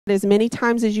as many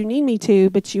times as you need me to,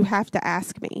 but you have to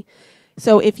ask me.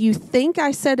 So if you think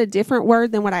I said a different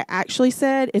word than what I actually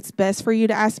said, it's best for you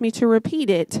to ask me to repeat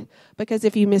it, because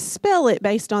if you misspell it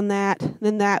based on that,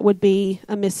 then that would be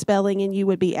a misspelling and you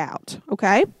would be out,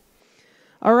 okay?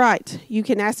 All right, you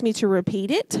can ask me to repeat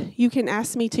it. You can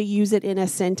ask me to use it in a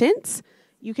sentence.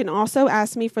 You can also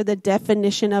ask me for the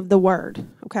definition of the word,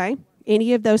 okay?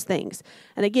 Any of those things.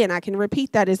 And again, I can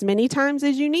repeat that as many times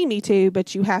as you need me to,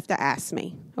 but you have to ask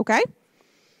me, okay?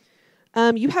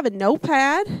 You have a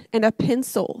notepad and a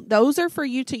pencil. Those are for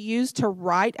you to use to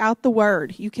write out the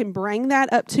word. You can bring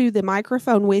that up to the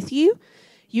microphone with you.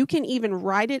 You can even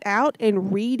write it out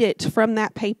and read it from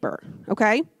that paper,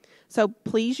 okay? So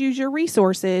please use your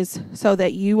resources so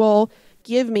that you will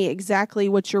give me exactly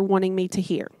what you're wanting me to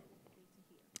hear.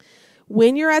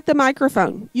 When you're at the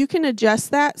microphone, you can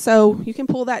adjust that, so you can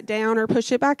pull that down or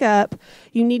push it back up.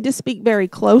 You need to speak very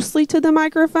closely to the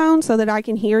microphone so that I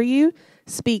can hear you.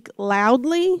 Speak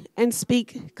loudly and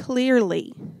speak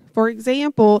clearly. For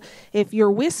example, if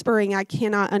you're whispering, I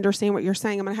cannot understand what you're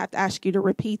saying. I'm going to have to ask you to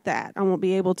repeat that. I won't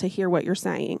be able to hear what you're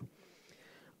saying.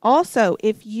 Also,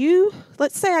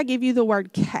 let's say I give you the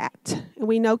word cat, and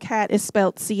we know cat is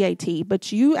spelled C-A-T,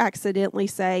 but you accidentally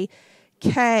say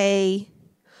K-O-C-A-T.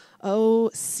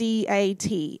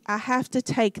 I have to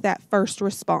take that first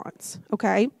response,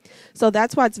 okay? So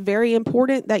that's why it's very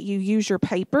important that you use your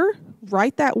paper,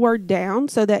 write that word down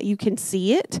so that you can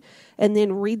see it, and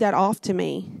then read that off to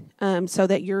me so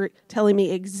that you're telling me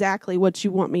exactly what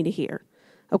you want me to hear,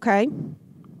 okay?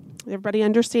 Everybody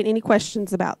understand? Any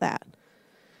questions about that?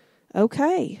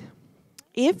 Okay.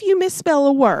 If you misspell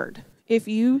a word, if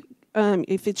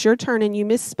it's your turn and you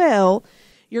misspell,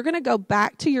 you're going to go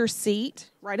back to your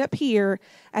seat right up here.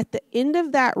 At the end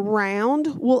of that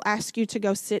round, we'll ask you to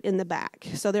go sit in the back.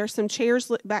 So there's some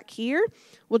chairs back here.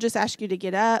 We'll just ask you to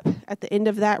get up at the end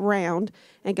of that round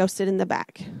and go sit in the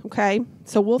back, okay?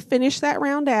 So we'll finish that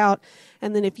round out,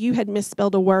 and then if you had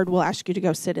misspelled a word, we'll ask you to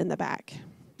go sit in the back.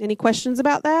 Any questions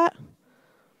about that?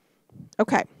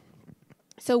 Okay.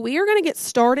 So we are going to get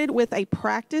started with a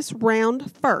practice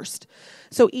round first.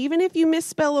 So even if you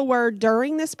misspell a word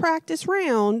during this practice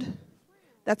round,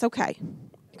 that's okay.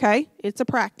 Okay? It's a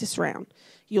practice round.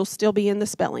 You'll still be in the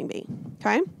spelling bee. Okay? Can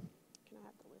I have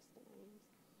the list of names?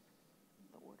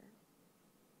 The order.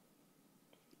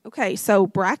 Okay, so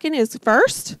Bracken is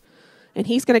first, and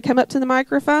he's going to come up to the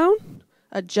microphone,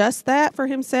 adjust that for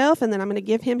himself, and then I'm going to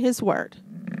give him his word.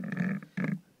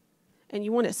 And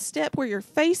you want to step where you're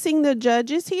facing the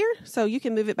judges here, so you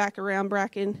can move it back around,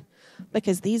 Bracken,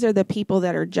 because these are the people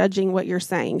that are judging what you're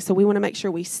saying. So we want to make sure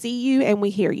we see you and we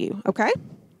hear you, okay?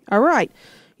 All right.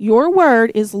 Your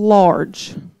word is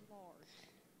large.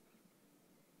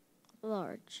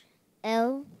 Large.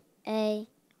 L-A-R-G-E.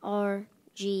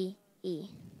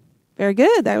 Very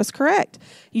good. That was correct.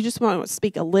 You just want to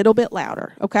speak a little bit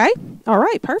louder, okay? All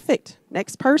right, perfect.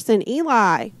 Next person,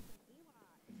 Eli.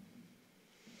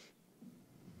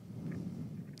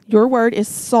 Your word is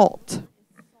salt.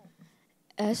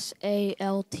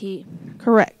 S-A-L-T.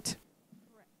 Correct.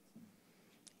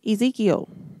 Ezekiel.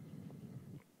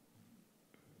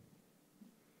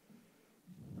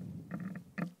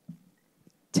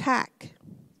 Tack.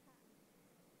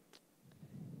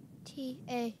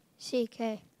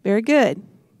 T-A-C-K. Very good.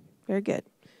 Very good.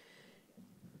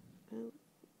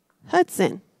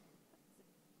 Hudson.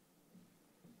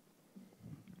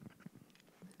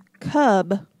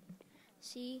 Cub.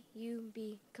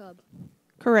 C-U-B. Cub.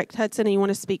 Correct, Hudson, and you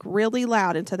want to speak really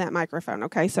loud into that microphone,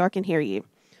 okay, so I can hear you.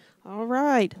 All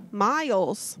right,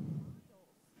 Miles.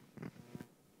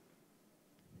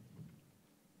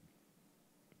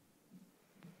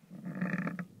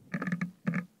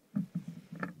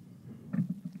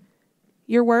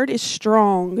 Your word is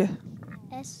strong.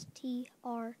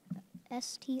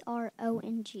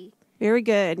 S-T-R-O-N-G. Very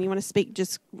good. And you want to speak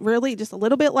just a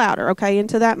little bit louder, okay,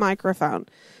 into that microphone.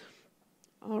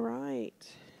 All right.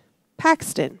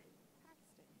 Paxton.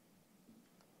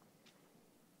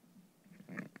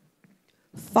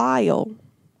 File.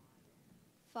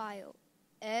 File.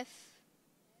 F-I-L-E.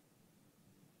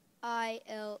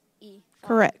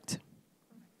 Correct.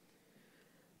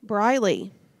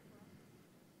 Briley.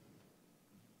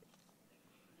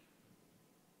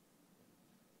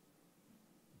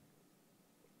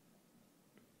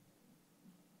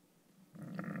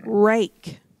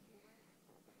 Rake.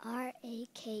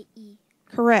 R-A-K-E.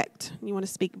 Correct. You want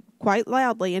to speak quite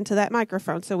loudly into that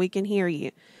microphone so we can hear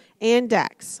you. And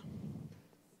Dax.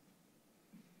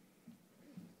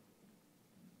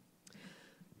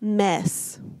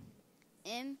 Mess.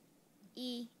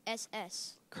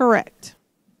 M-E-S-S. Correct.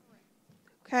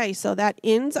 Okay, so that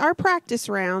ends our practice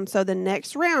round. So the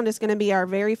next round is going to be our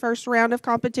very first round of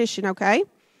competition, okay?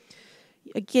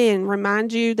 Again,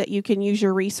 remind you that you can use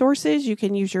your resources, you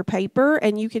can use your paper,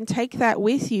 and you can take that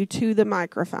with you to the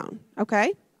microphone,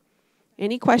 okay?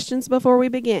 Any questions before we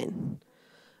begin?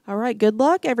 All right, good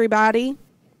luck, everybody. All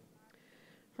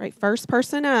right, first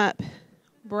person up,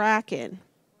 Bracken.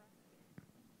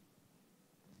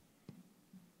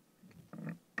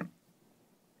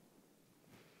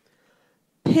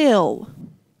 Pill.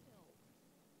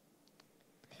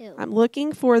 Pill. I'm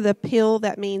looking for the pill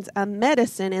that means a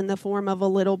medicine in the form of a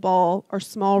little ball or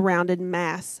small rounded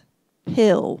mass.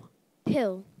 Pill.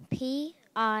 Pill.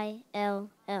 P-I-L-L.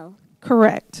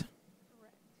 Correct.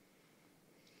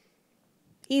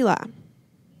 Eli.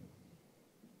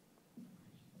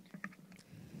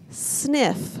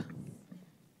 Sniff.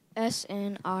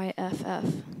 S-N-I-F-F.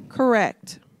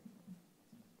 Correct.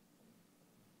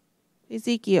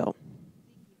 Ezekiel.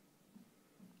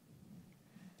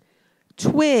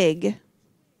 Twig.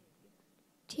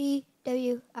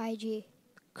 T-W-I-G.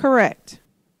 Correct.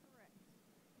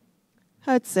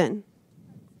 Hudson.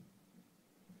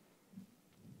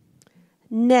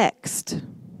 Next.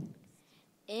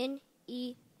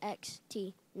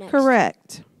 N-E-X-T. Next.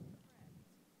 Correct.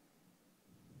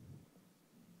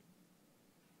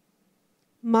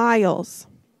 Miles.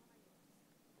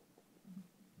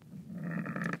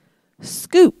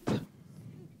 Scoop.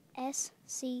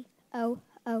 S-C-O-O-P.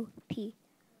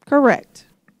 Correct.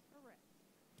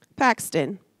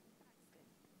 Paxton.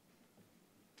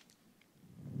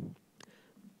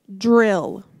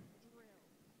 Drill.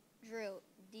 Drill.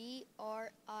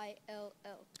 D-R-I-L-L.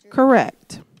 Drill.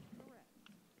 Correct.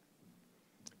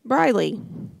 Briley.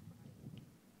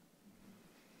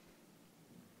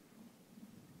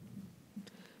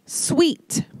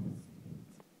 Sweet.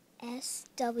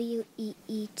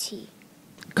 S-W-E-E-T.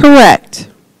 Correct.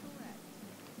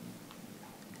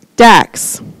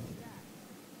 Dax.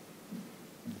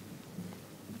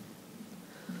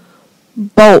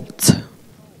 Bolt.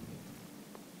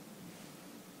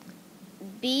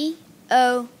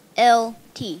 B-O-L-T.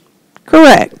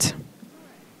 Correct.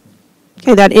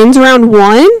 Okay, that ends round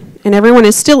one, and everyone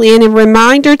is still in. And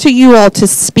reminder to you all to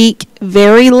speak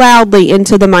very loudly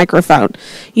into the microphone.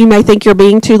 You may think you're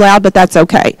being too loud, but that's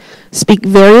okay. Speak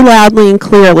very loudly and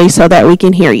clearly so that we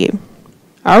can hear you.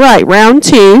 All right, round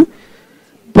two,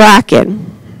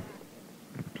 Bracken.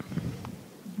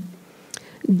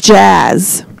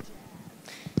 Jazz.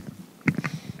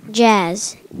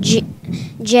 Jazz.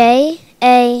 J-A-Z-Z.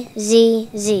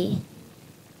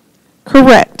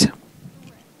 Correct.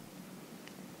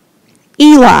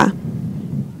 Eli.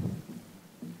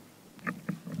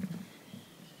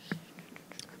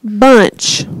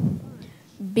 Bunch.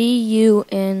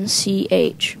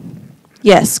 B-U-N-C-H.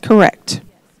 Yes, correct.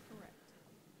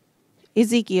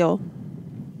 Ezekiel.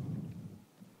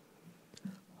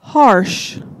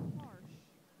 Harsh.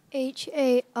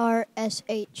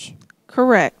 H-A-R-S-H.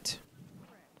 Correct.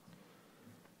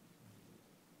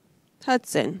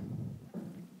 Hudson.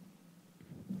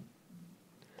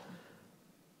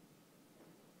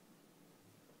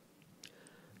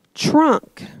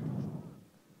 Trunk.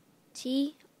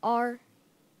 T-R-U-N-K.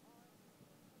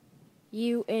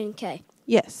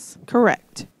 Yes,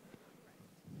 correct.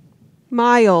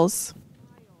 Miles.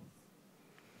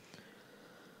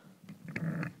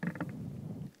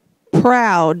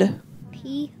 Proud.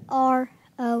 P-R-O-U-D.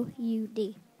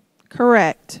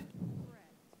 Correct.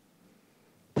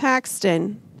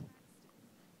 Paxton.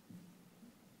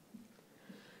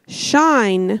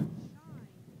 Shine.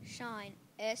 Shine.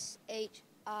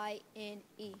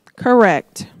 S-H-I-N-E.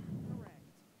 Correct.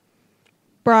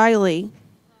 Briley.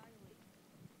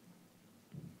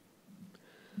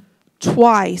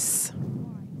 Twice.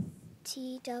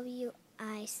 T-W-I-C-E.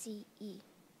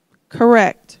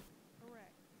 Correct.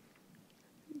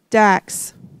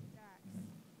 Dax.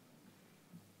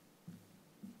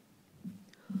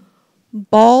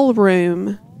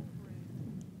 Ballroom.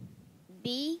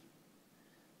 B-A-L-L-O-R-O-O-M.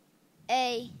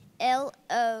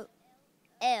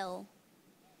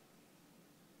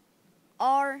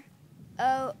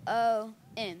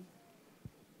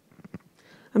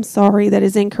 I'm sorry, that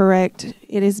is incorrect.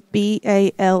 It is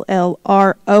B-A-L-L-R-O-O-M.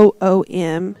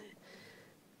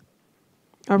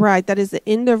 All right, that is the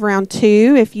end of round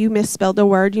two. If you misspelled a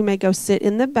word, you may go sit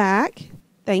in the back.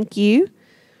 Thank you.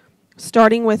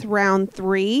 Starting with round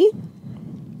three.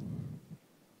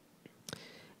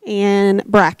 And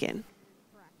Bracken.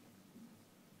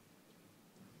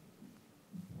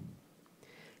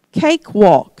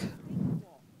 Cakewalk.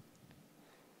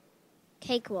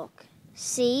 Cakewalk.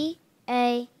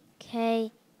 C-A-K-E-W-A-L-K.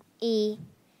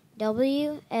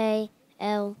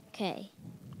 LK.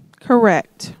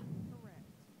 Correct.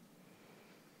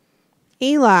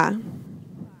 Eli.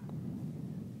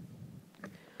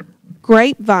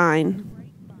 Grapevine.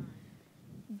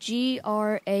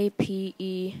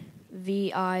 GRAPEVINE.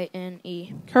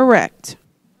 Correct.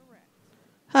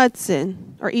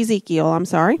 Hudson, or Ezekiel, I'm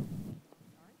sorry.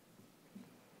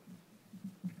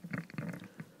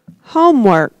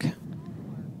 Homework.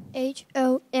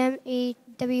 HOMEWORK.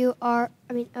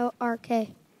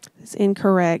 That's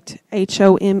incorrect.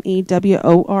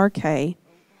 HOMEWORK.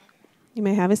 You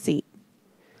may have a seat.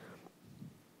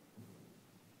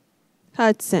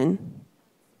 Hudson.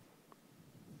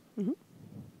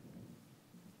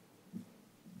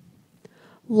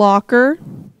 Locker.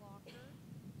 Can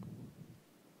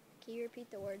you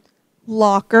repeat the words?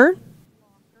 Locker.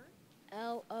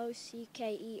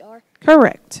 LOCKER.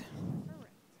 Correct.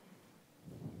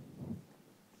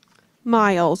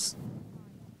 Miles.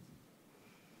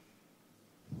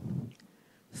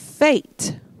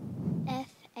 Fate.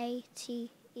 FATE.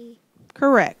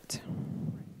 Correct.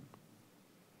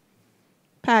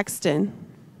 Paxton.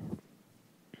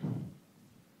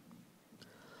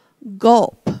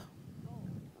 Gulp.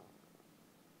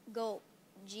 Gulp.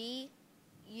 GULP.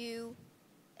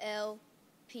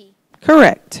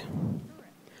 Correct.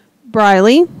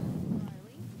 Briley.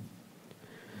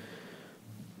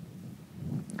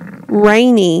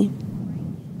 Rainy.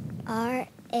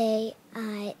 RAINY.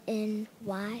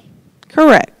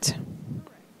 Correct.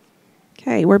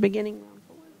 Okay, we're beginning round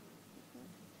 4.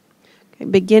 Okay,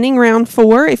 beginning round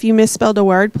 4. If you misspelled a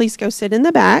word, please go sit in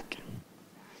the back.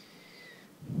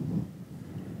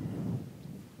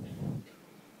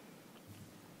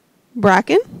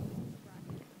 Bracken.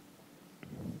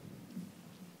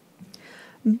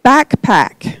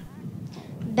 Backpack.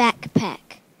 Backpack.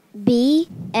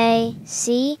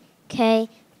 BACKPACK.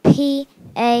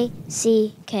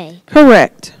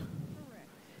 Correct.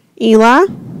 Eli.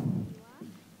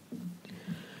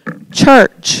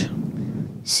 Church.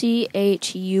 CHURCH.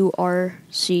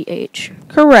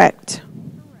 Correct.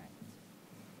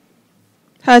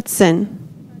 Hudson.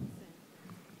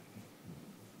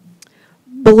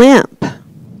 Blimp.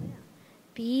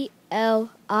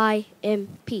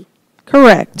 BLIMP.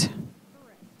 Correct.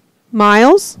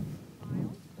 Miles.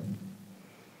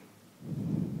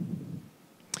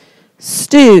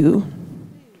 Stew.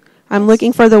 I'm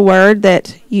looking for the word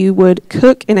that you would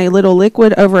cook in a little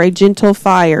liquid over a gentle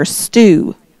fire.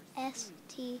 Stew.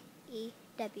 STEW.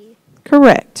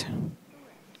 Correct.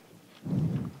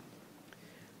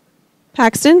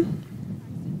 Paxton.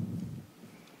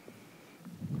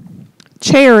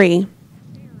 Cherry.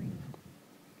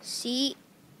 CHERRY.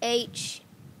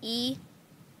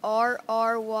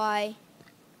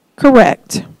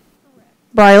 Correct.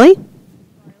 Briley.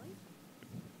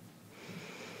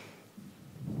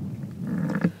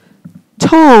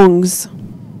 Tongs.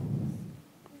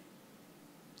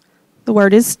 The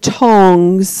word is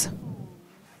tongs.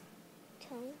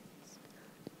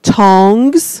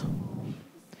 Tongs.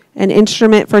 An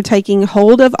instrument for taking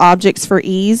hold of objects for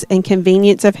ease and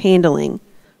convenience of handling.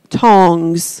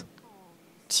 Tongs.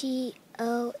 TONGES.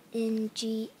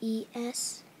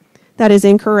 That is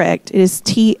incorrect. It is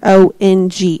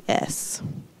TONGS.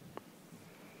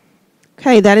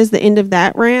 Okay, that is the end of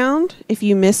that round. If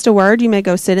you missed a word, you may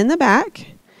go sit in the back.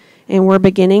 And we're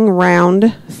beginning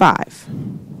round 5.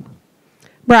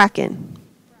 Bracken.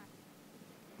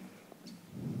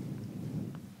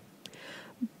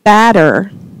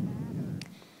 Batter.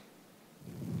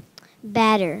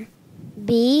 Batter.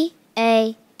 BATTER.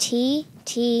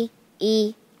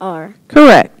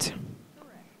 Correct.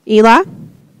 Eli?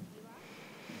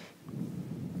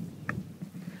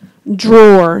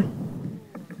 Drawer.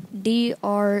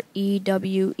 DREWER.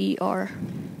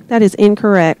 That is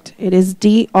incorrect. It is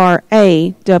DRAWER.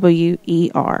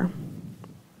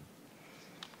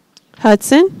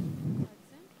 Hudson?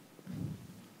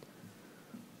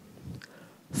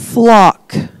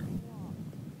 Flock.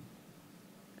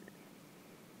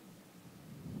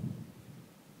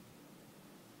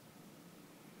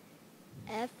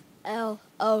 FLOCK.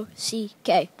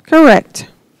 Correct.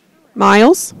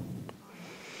 Miles?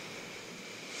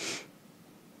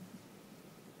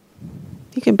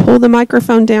 You can pull the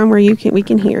microphone down where we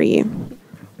can hear you.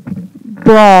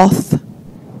 Broth.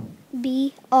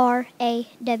 BRAWTH.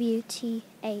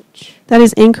 That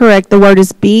is incorrect. The word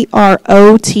is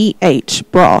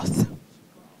BROTH. Broth.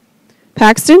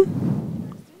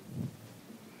 Paxton?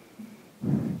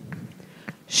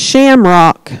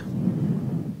 Shamrock.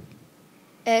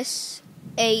 SHAMROCK.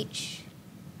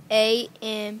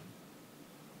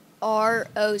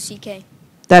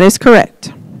 That is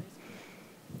correct.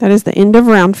 That is the end of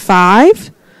round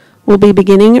 5. We'll be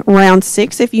beginning round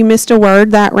 6. If you missed a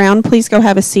word that round, please go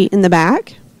have a seat in the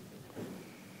back.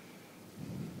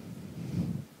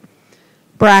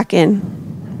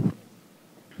 Bracken.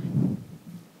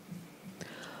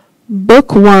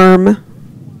 Bookworm.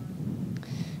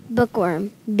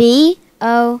 Bookworm.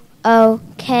 BOOKWORM.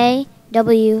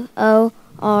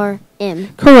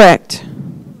 Correct.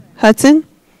 Hudson.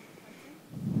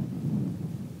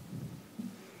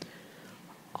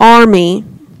 Army.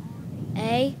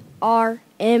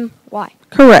 ARMY.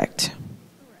 Correct.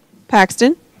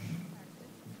 Paxton.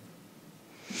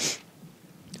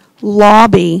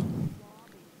 Lobby.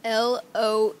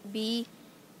 LOBBY.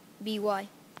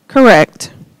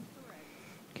 Correct.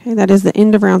 Okay, that is the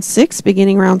end of round 6,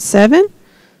 beginning round 7.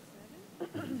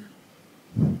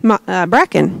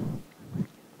 Bracken.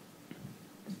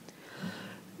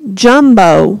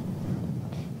 Jumbo.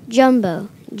 Jumbo.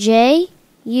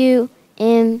 JUMBO.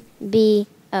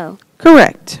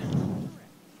 Correct.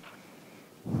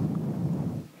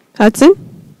 Hudson.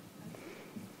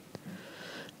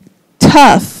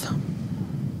 Tough.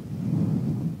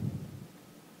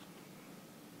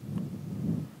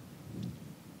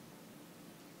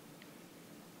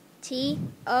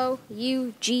 TOUGH.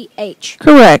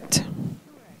 Correct.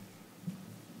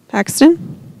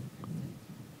 Paxton.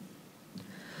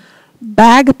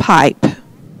 Bagpipe.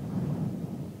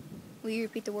 Will you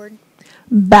repeat the word?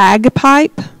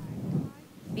 Bagpipe.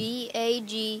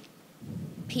 BAGPIPE.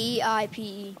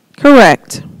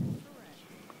 Correct.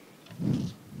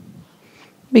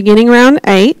 Beginning round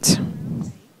 8.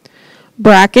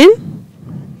 Bracken.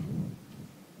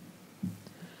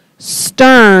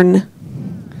 Stern.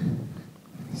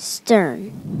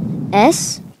 Stern.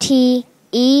 STERN.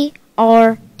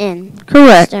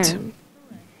 Correct. Stern.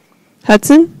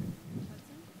 Hudson.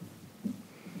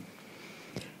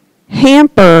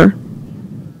 Hamper.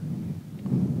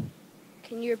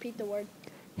 Can you repeat the word?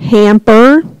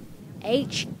 Hamper.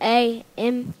 HAMPER.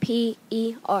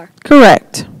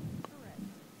 Correct.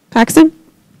 Paxton.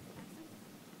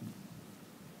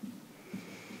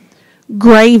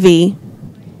 Gravy.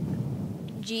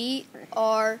 GRAVY.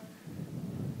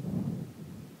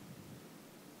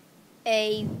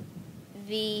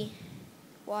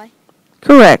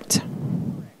 Correct.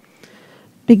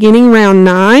 Beginning round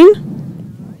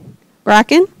 9.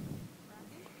 Bracken.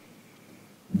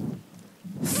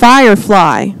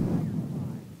 Firefly.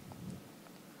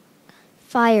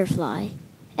 Firefly.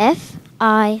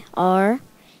 FIREFLY.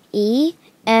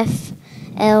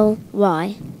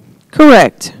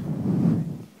 Correct.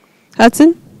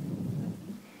 Hudson.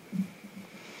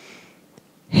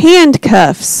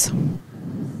 Handcuffs.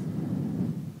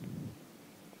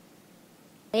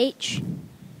 H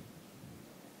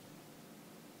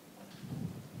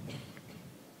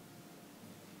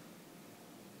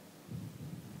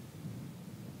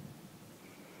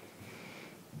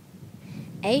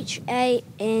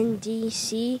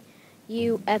HANDCUFFS.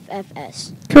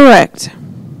 Correct.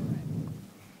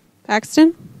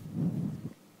 Paxton.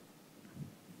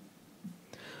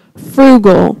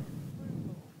 Frugal.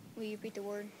 Will you repeat the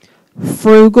word?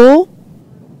 Frugal.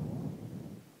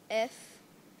 FROOGLY.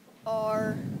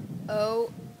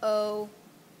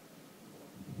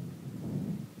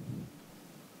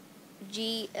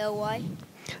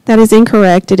 That is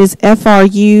incorrect. It is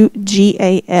FRUGAL.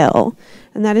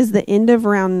 And that is the end of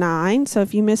round 9. So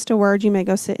if you missed a word, you may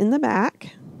go sit in the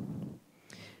back.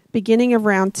 Beginning of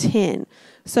round 10.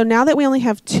 So now that we only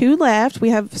have 2 left, we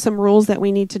have some rules that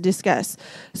we need to discuss.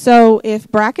 So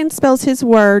if Bracken spells his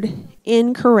word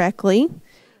incorrectly,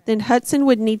 then Hudson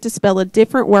would need to spell a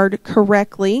different word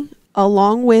correctly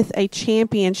along with a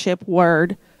championship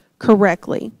word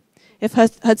correctly. If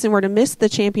Hudson were to miss the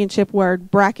championship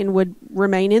word, Bracken would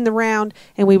remain in the round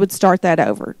and we would start that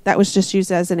over. That was just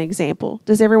used as an example.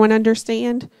 Does everyone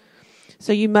understand?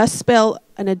 So you must spell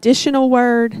an additional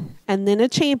word and then a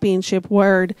championship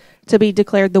word to be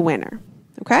declared the winner.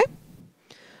 Okay?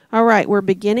 All right, we're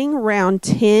beginning round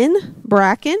 10.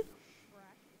 Bracken.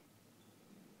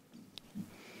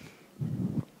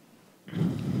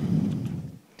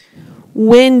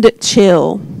 Wind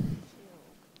chill.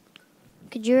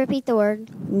 Could you repeat the word?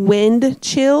 Wind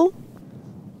chill.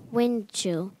 Wind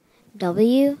chill.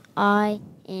 WINDCHILL.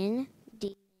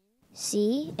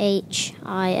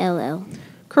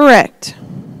 Correct.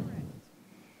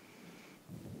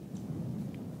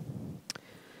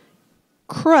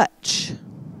 Crutch.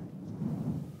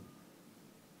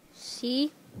 CRUTCH.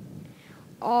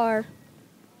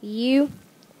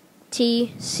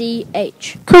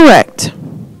 Correct.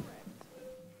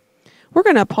 We're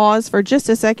going to pause for just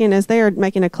a second as they are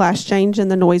making a class change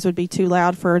and the noise would be too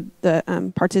loud for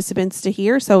the participants to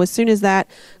hear. So as soon as that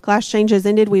class change has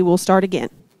ended, we will start again.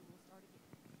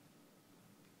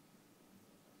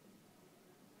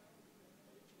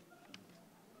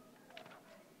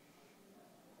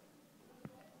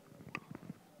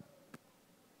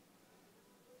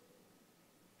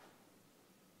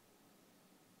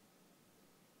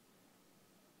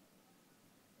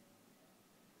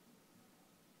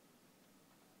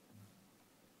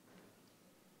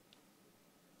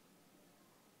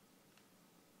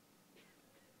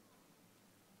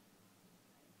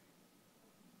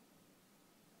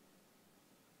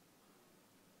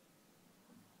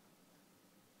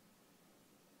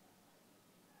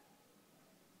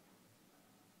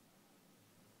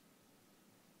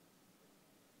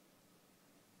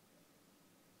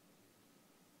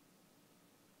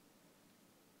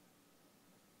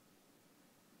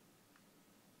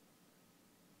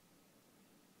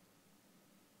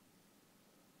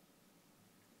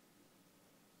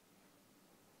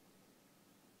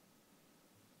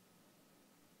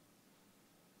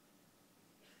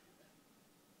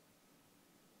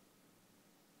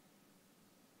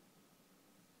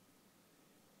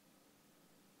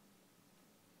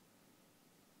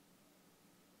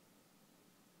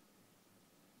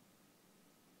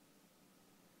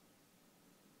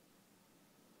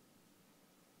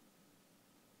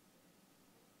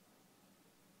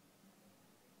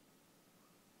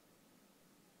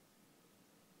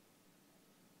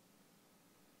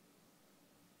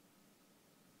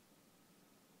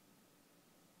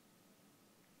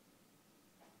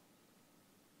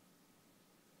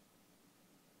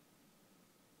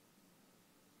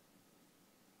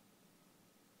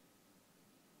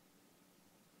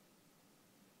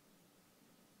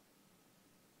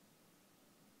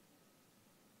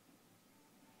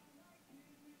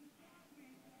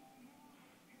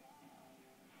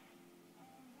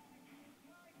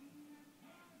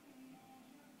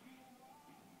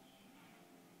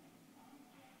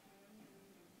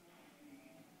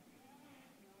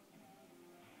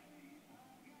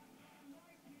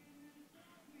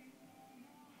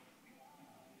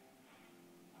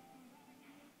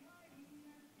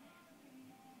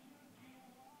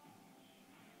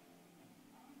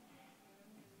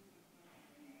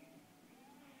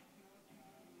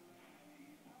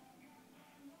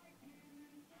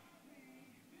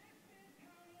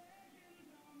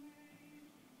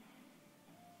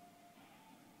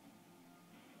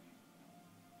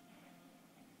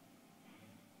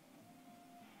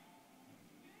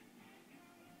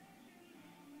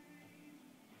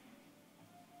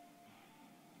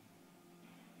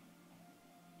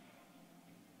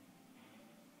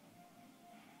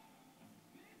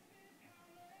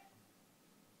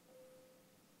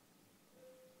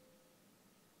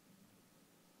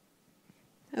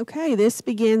 Okay, this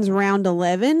begins round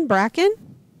 11. Bracken?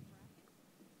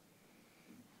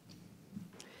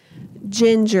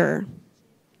 Ginger.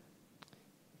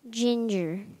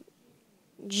 Ginger.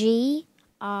 Ginger.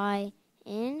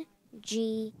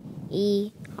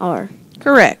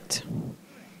 Correct.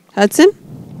 Hudson?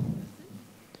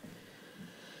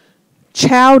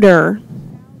 Chowder.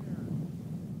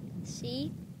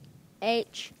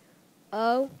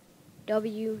 Chowder.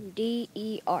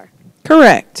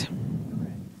 Correct.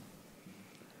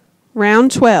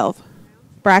 Round 12.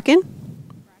 Bracken?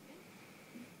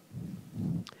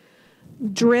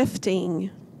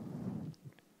 Drifting.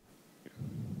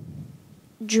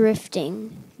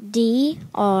 Drifting.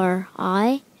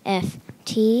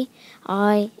 Drifting.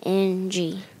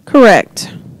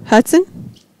 Correct.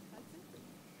 Hudson?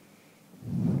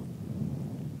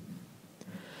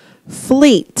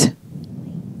 Fleet.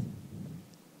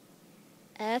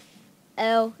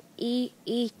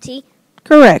 Fleet.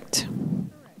 Correct.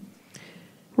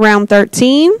 Round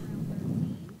 13.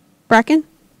 Bracken?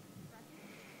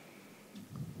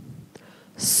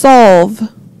 Solve.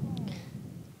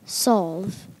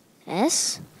 Solve.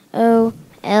 Solve.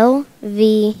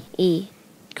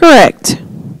 Correct.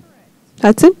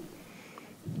 Hudson?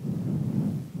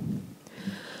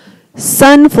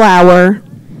 Sunflower.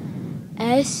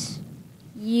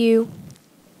 Sunflower.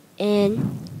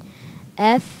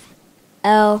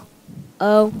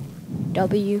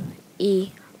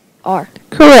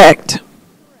 Correct.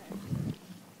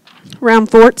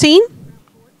 Round 14.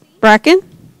 Bracken?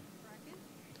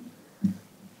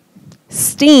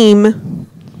 Steam.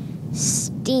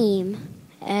 Steam.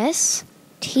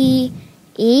 Steam.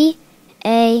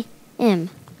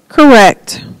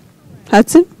 Correct.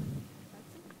 Hudson?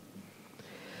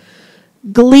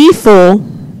 Gleeful.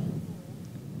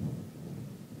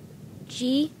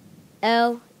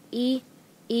 E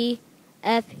E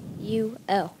F U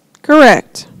L.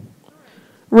 Correct.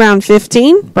 Round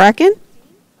 15, Bracken.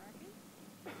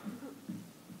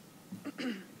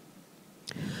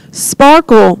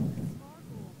 Sparkle.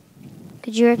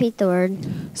 Could you repeat the word?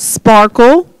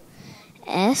 Sparkle.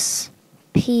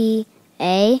 SPARKLE.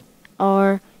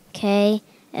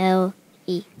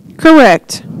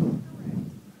 Correct.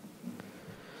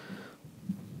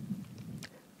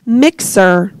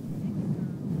 Mixer.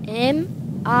 MIXER.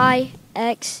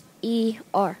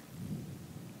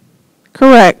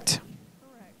 Correct.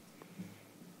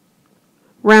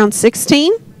 Round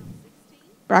 16,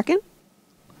 Bracken.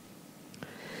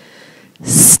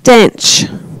 Stench.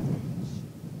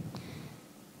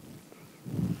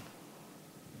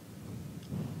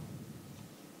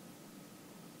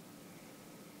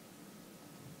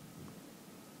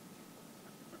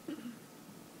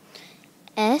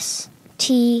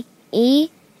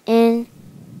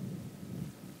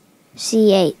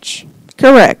 STENCH.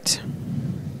 Correct.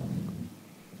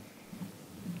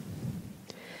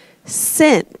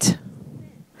 Scent.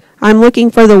 I'm looking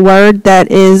for the word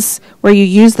that is where you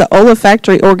use the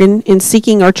olfactory organ in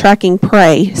seeking or tracking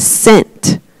prey.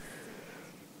 Scent.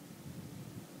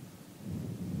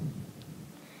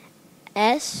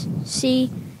 SCENT.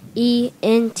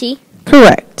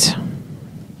 Correct.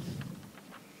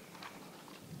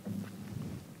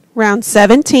 Round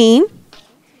 17.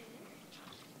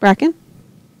 Bracken.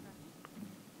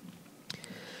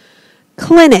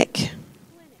 Clinic.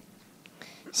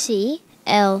 CLINIC.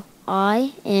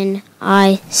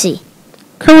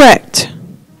 Correct.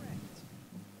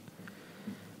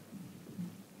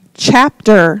 Chapter.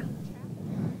 CHAPTER.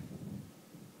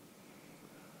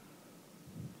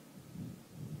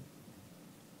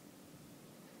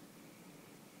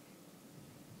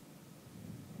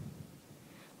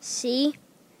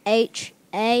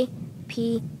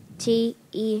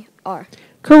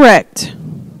 Correct.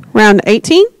 Round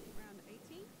 18.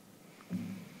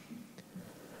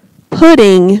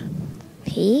 Pudding.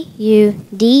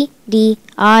 PUDDING.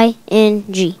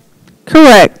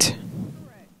 Correct.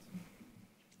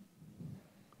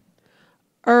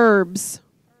 Herbs.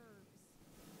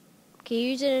 Can you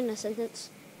use it in a sentence?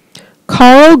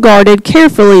 Carl guarded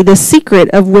carefully the secret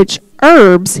of which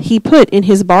herbs he put in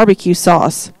his barbecue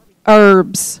sauce.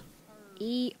 Herbs.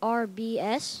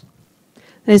 ERBS.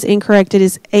 That is incorrect. It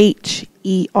is HERBS.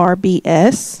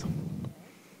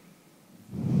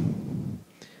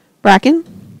 Bracken.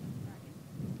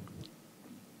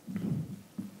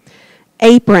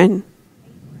 Apron.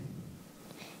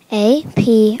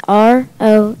 APRON.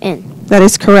 That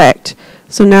is correct.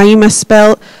 So now you must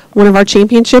spell one of our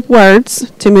championship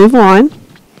words to move on.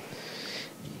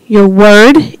 Your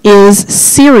word is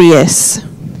serious.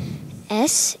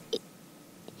 SERIOUS.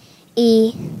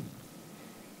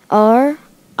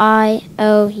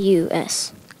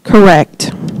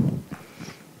 Correct.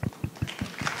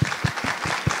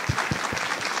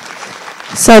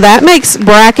 So that makes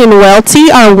Bracken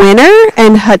Welty our winner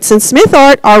and Hudson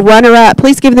Smithart our runner-up.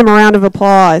 Please give them a round of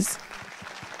applause.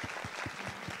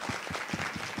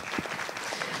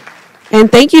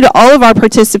 And thank you to all of our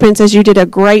participants as you did a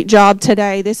great job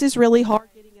today. This is really hard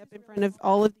getting up in front of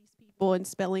all of these people and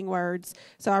spelling words.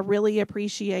 So I really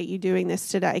appreciate you doing this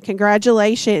today.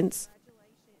 Congratulations.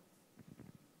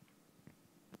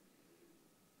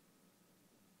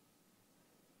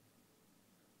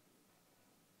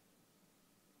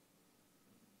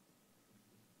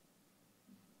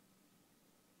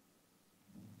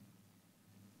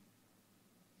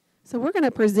 So we're going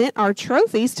to present our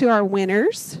trophies to our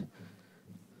winners.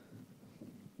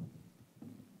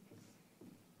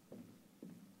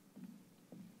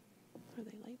 Are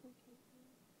they labeled?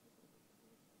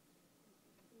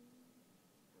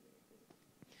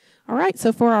 All right,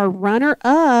 so for our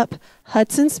runner-up,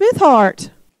 Hudson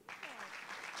Smithart.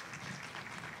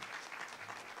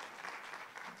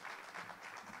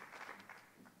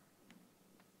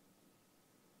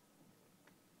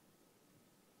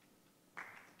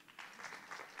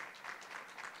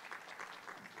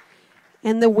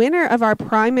 And the winner of our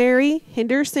primary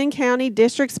Henderson County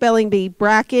District Spelling Bee,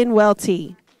 Bracken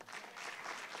Welty.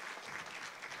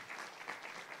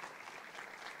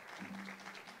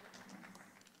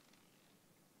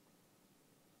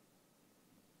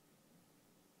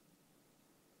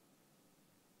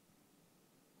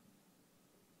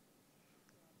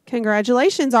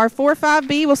 Congratulations. Our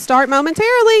 4-5B will start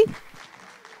momentarily.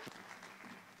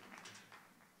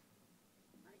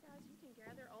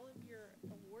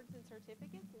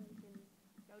 Certificates, and you can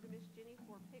go to Miss Jenny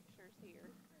for pictures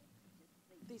here.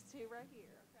 These two right here.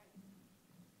 Okay.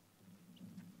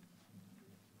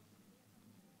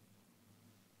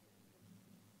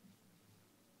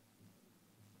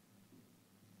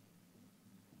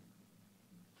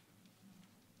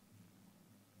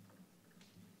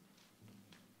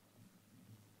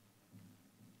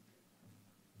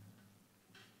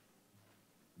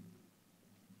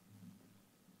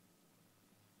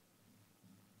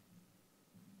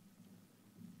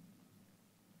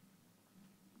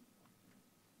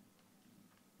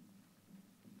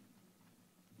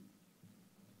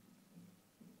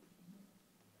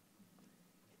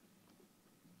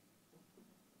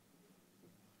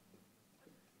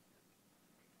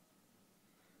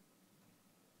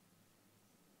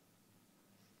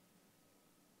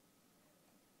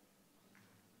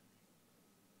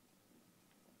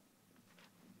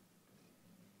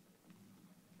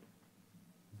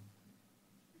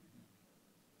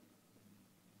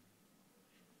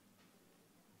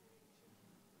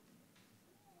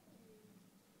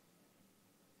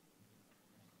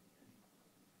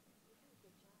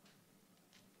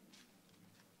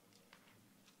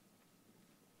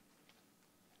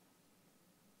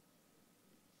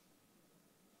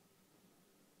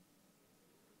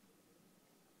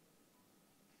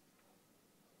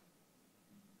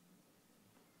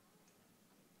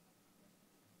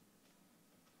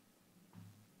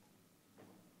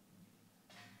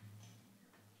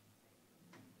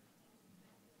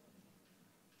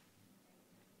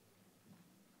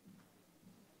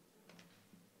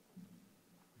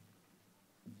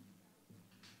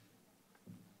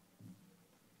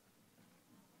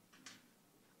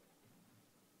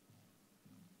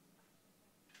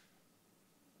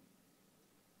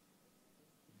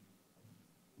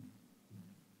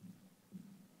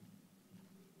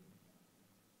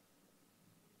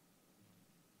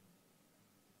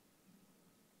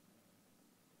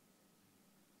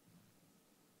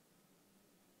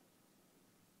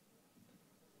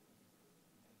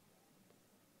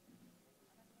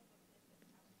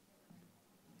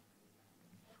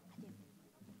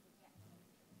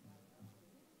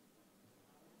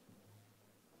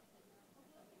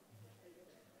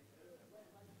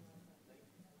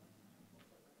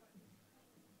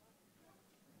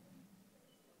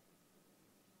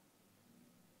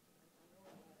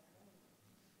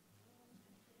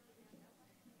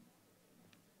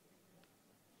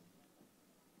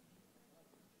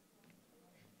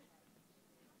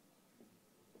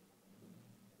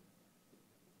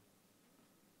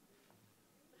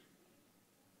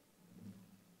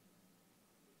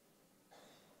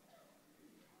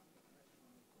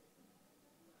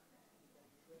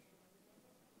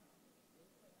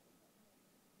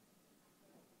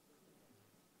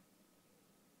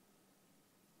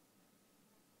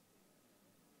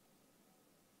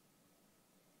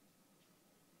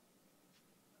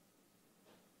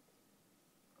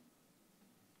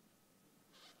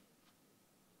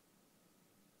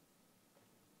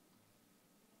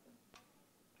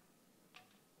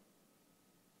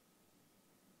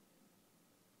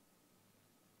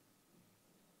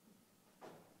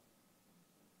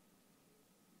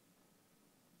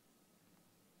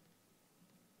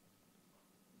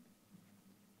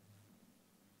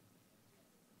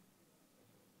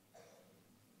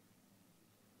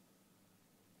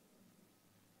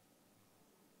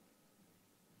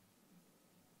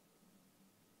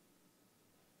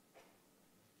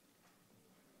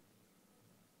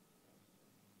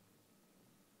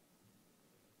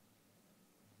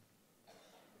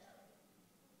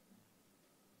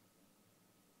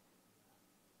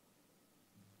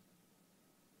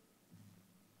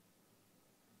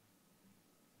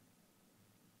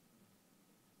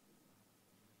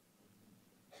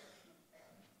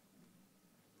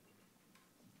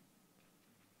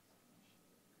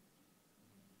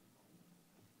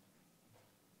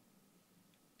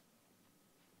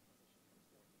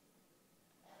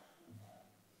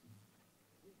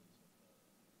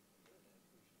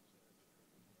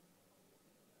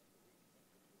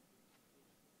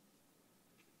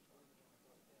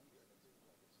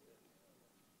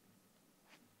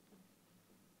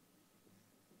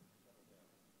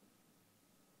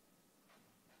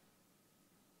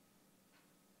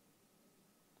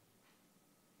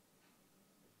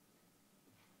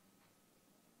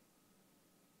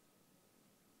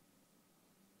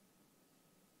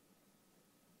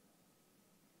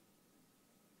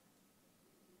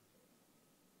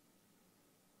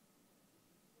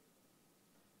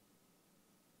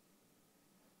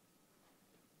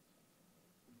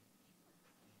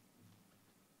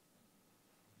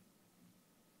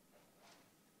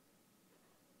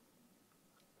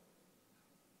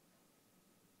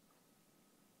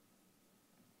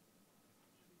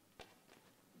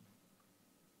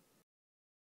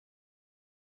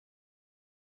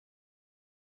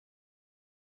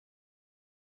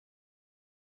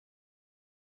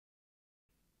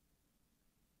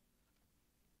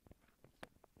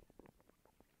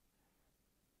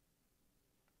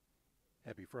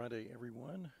 Happy Friday,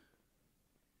 everyone.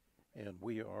 And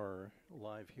we are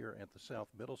live here at the South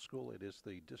Middle School. It is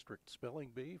the District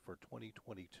Spelling Bee for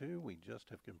 2022. We just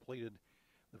have completed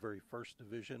the very first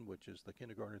division, which is the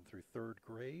kindergarten through third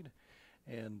grade.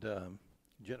 And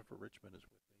Jennifer Richmond is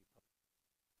with me.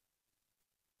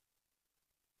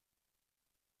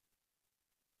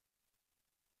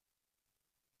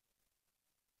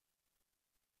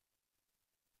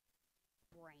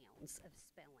 Rounds of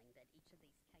spelling that each of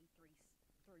these K3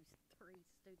 through 3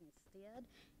 students did,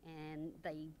 and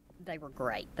they were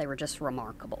great. They were just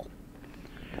remarkable.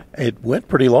 It went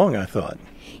pretty long, I thought.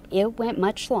 It went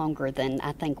much longer than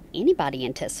I think anybody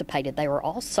anticipated. They were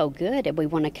all so good, and we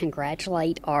want to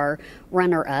congratulate our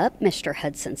runner-up, Mr.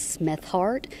 Hudson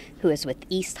Smithhart, who is with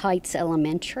East Heights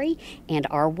Elementary, and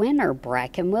our winner,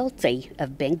 Bracken Welty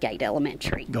of Bengate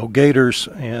Elementary. Go Gators,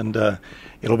 and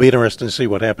it'll be interesting to see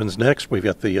what happens next. We've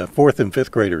got the 4th and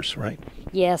 5th graders, right?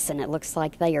 Yes, and it looks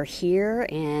like they are here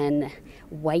and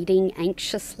waiting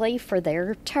anxiously for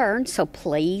their turn, so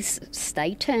please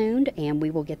stay tuned and we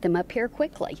will get them up here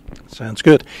quickly. Sounds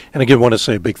good. And again, want to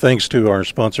say big thanks to our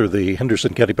sponsor, the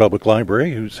Henderson County Public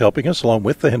Library, who's helping us along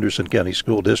with the Henderson County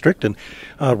School District. And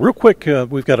real quick,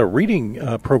 we've got a reading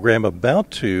program about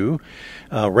to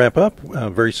wrap up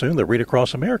very soon. The Read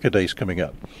Across America Day is coming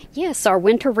up. Yes, our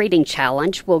Winter Reading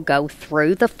Challenge will go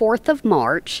through the 4th of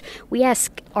March. We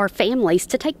ask our families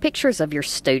to take pictures of your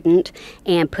student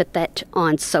and put that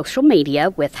on social media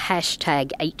with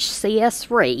hashtag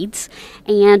HCSReads.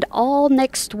 And all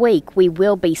next week we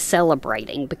will be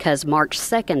celebrating because March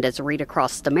 2nd is Read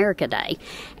Across America Day.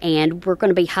 And we're going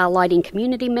to be highlighting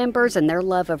community members and their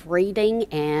love of reading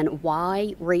and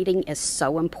why reading is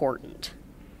so important.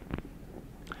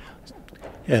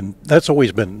 And that's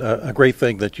always been a great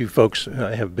thing that you folks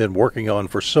have been working on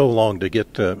for so long to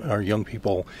get our young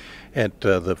people at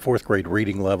the 4th grade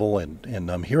reading level.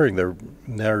 And I'm hearing they're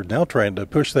now trying to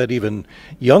push that even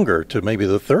younger to maybe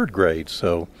the 3rd grade.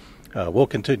 So we'll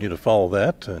continue to follow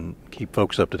that and keep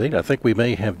folks up to date. I think we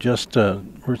may have just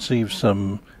received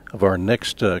some of our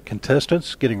next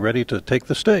contestants getting ready to take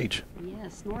the stage.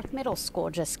 North Middle School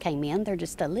just came in. They're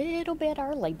just a little bit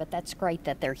early, but that's great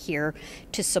that they're here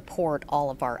to support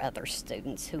all of our other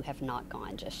students who have not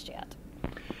gone just yet.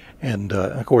 And,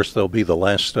 of course, there'll be the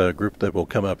last group that will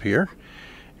come up here.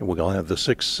 And we'll have the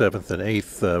 6th, 7th, and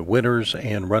 8th winners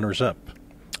and runners-up.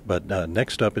 But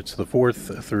next up, it's the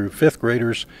 4th through 5th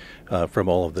graders from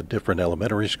all of the different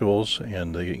elementary schools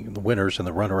and the winners and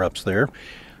the runner-ups there.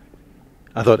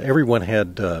 I thought everyone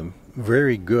had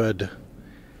very good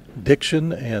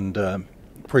diction and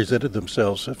presented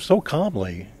themselves so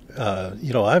calmly.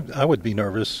 I would be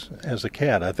nervous as a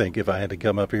cat, I think, if I had to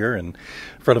come up here in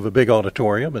front of a big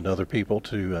auditorium and other people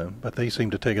but they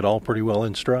seem to take it all pretty well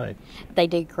in stride. They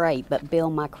did great, but Bill,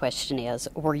 my question is,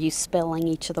 were you spelling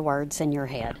each of the words in your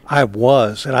head? I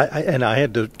was, and I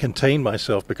had to contain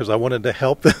myself because I wanted to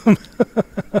help them.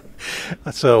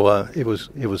 So it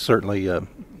was certainly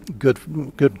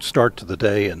good start to the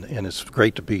day, and it's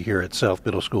great to be here at South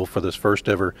Middle School for this first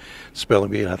ever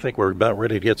spelling bee. And I think we're about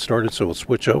ready to get started, so we'll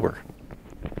switch over.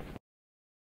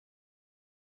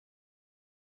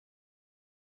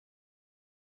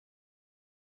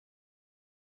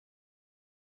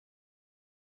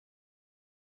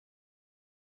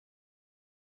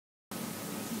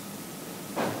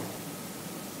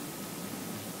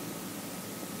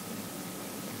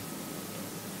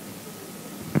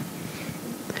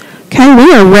 Okay,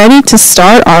 we are ready to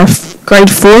start our grade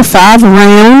 4-5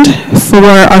 round for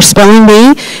our spelling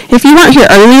bee. If you weren't here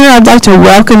earlier, I'd like to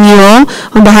welcome you all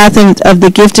on behalf of the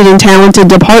gifted and talented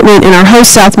department in our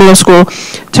host South Middle School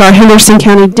to our Henderson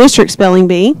County District Spelling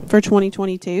Bee for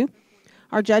 2022.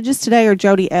 Our judges today are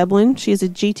Jody Eblin, she is a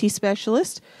GT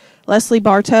specialist, Leslie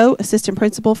Bartow, assistant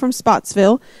principal from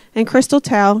Spotsville, and Crystal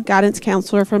Tao, guidance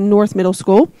counselor from North Middle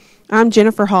School. I'm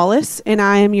Jennifer Hollis, and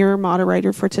I am your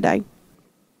moderator for today.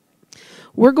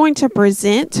 We're going to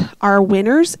present our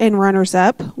winners and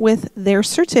runners-up with their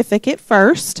certificate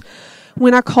first.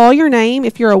 When I call your name,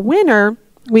 if you're a winner,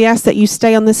 we ask that you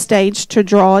stay on the stage to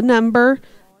draw a number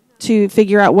to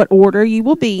figure out what order you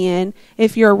will be in.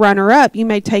 If you're a runner-up, you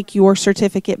may take your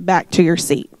certificate back to your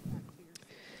seat.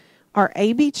 Our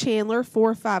A.B. Chandler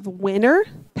 4-5 winner,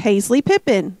 Paisley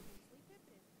Pippin.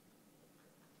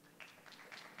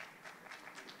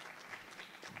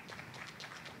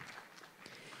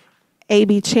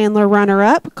 A.B. Chandler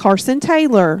runner-up, Carson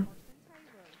Taylor.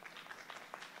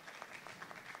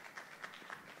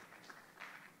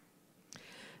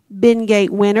 Bengate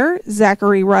winner,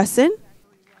 Zachary Russin.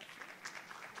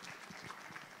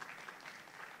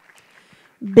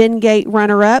 Bengate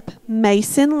runner-up,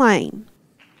 Mason Lane.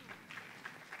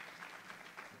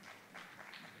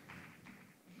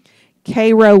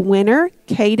 K-Row winner,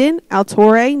 Caden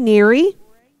Altore Neary.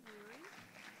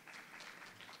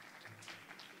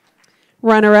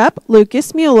 Runner-up,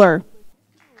 Lucas Mueller.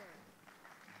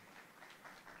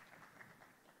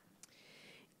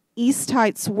 East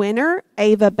Heights winner,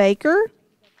 Ava Baker.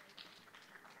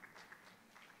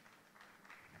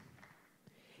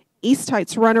 East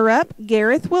Heights runner-up,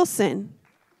 Gareth Wilson.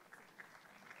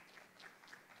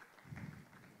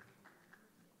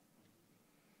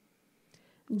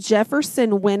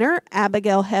 Jefferson winner,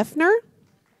 Abigail Hefner.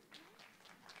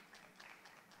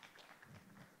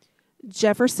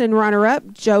 Jefferson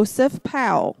runner-up, Joseph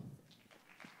Powell.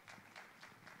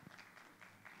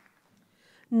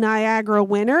 Niagara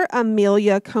winner,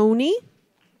 Amelia Coney.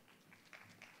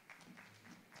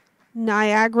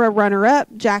 Niagara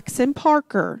runner-up, Jackson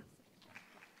Parker.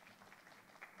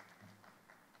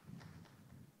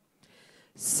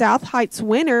 South Heights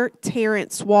winner,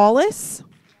 Terrence Wallace.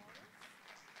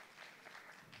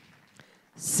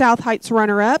 South Heights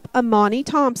runner-up, Amani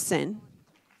Thompson.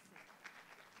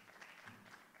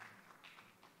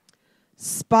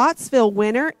 Spotsville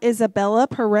winner, Isabella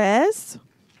Perez.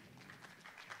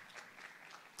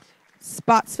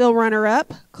 Spotsville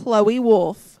runner-up, Chloe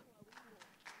Wolf.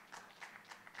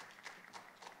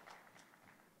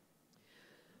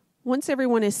 Once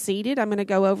everyone is seated, I'm going to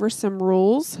go over some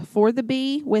rules for the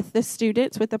bee with the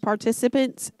students, with the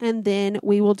participants, and then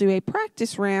we will do a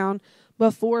practice round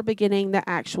before beginning the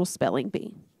actual spelling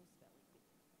bee.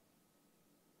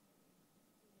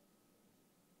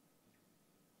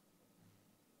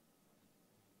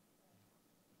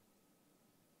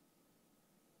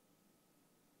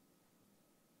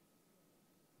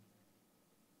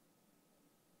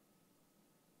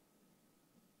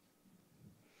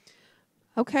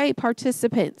 Okay,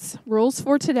 participants, rules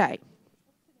for today.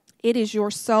 It is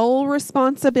your sole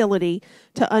responsibility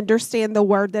to understand the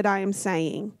word that I am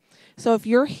saying. So if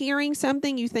you're hearing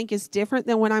something you think is different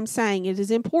than what I'm saying, it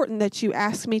is important that you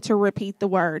ask me to repeat the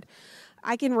word.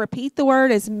 I can repeat the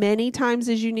word as many times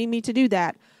as you need me to do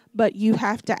that, but you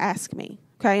have to ask me,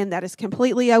 okay? And that is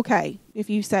completely okay. If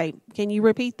you say, can you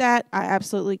repeat that? I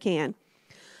absolutely can.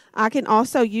 I can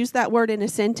also use that word in a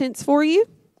sentence for you,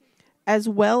 as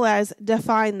well as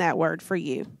define that word for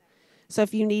you. So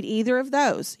if you need either of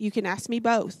those, you can ask me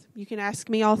both. You can ask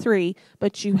me all three,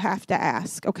 but you have to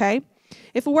ask, okay?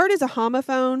 If a word is a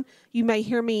homophone, you may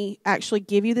hear me actually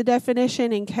give you the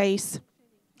definition in case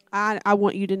I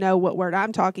want you to know what word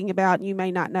I'm talking about, and you may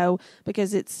not know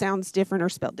because it sounds different or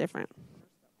spelled different.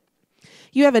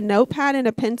 You have a notepad and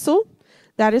a pencil.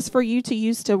 That is for you to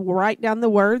use to write down the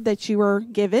word that you were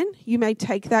given. You may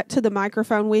take that to the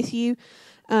microphone with you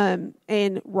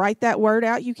and write that word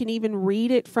out. You can even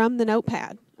read it from the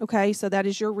notepad. Okay, so that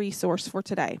is your resource for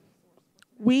today.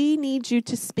 We need you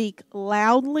to speak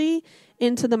loudly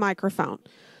into the microphone.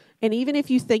 And even if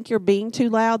you think you're being too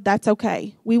loud, that's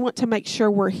okay. We want to make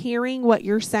sure we're hearing what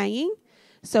you're saying.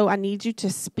 So I need you to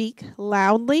speak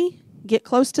loudly. Get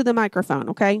close to the microphone,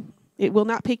 okay? It will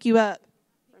not pick you up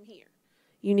from here.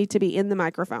 You need to be in the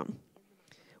microphone.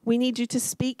 We need you to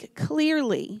speak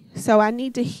clearly. So I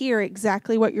need to hear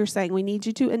exactly what you're saying. We need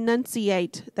you to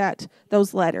enunciate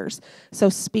those letters. So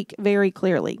speak very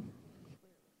clearly.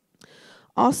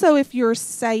 Also, if you're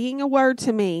saying a word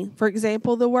to me, for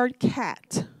example, the word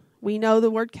cat. We know the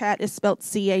word cat is spelled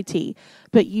C-A-T,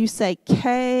 but you say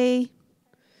K-C-A-T.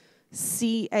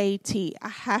 I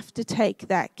have to take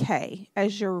that K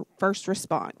as your first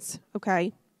response,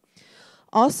 okay?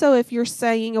 Also, if you're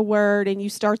saying a word and you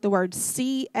start the word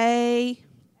C-A,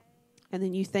 and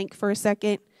then you think for a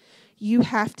second, you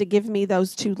have to give me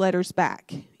those two letters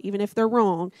back. Even if they're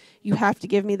wrong, you have to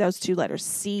give me those two letters,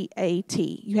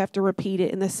 C-A-T. You have to repeat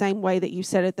it in the same way that you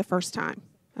said it the first time,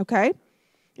 okay?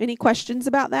 Any questions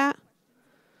about that?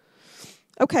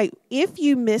 Okay, if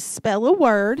you misspell a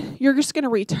word, you're just going to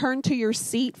return to your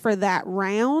seat for that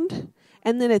round.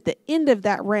 And then at the end of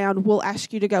that round, we'll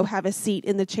ask you to go have a seat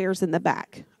in the chairs in the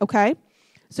back, okay?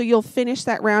 So you'll finish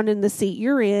that round in the seat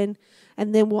you're in,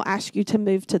 and then we'll ask you to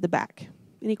move to the back.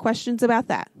 Any questions about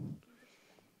that?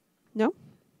 No?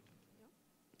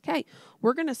 Okay,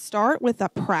 we're going to start with a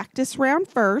practice round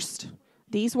first.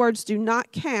 These words do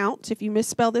not count. If you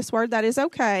misspell this word, that is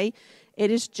okay.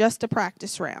 It is just a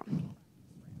practice round.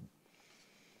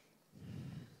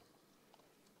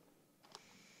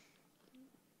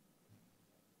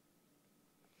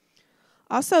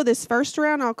 Also, this first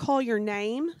round, I'll call your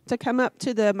name to come up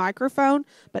to the microphone.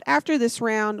 But after this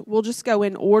round, we'll just go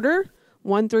in order,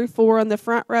 1 through 4 on the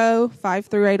front row, 5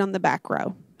 through 8 on the back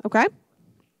row. Okay?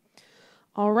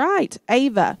 All right,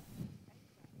 Ava.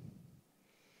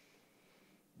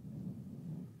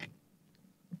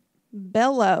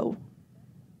 Bellow.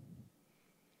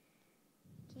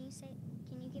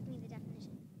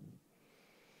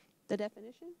 The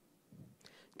definition?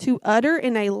 To utter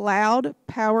in a loud,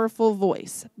 powerful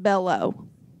voice. Bellow.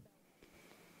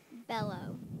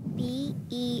 Bellow.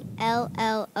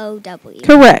 Bellow.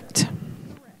 Correct.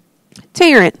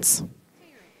 Terrence.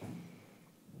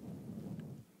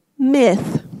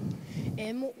 Myth.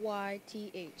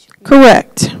 myth.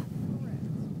 Correct.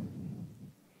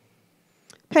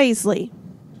 Paisley.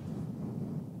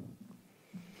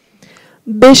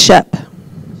 Bishop. Can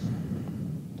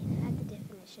I have the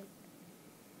definition?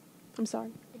 I'm sorry.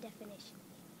 The definition.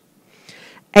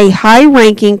 A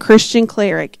high-ranking Christian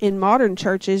cleric in modern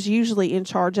churches, usually in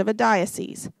charge of a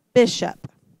diocese. Bishop.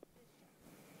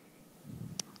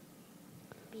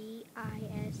 Bishop.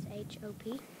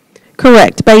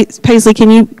 Correct. Paisley, can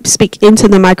you speak into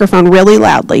the microphone really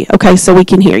loudly? Okay, so we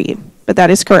can hear you. But that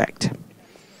is correct.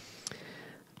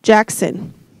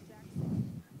 Jackson.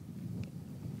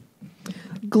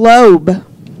 Globe. Will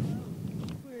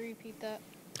you repeat that?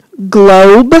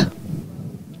 Globe. Globe.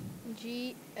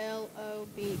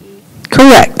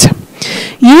 Correct.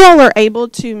 You all are able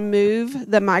to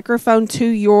move the microphone to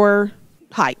your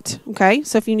height, okay?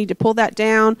 So if you need to pull that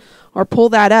down or pull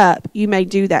that up, you may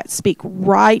do that. Speak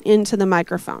right into the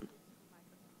microphone.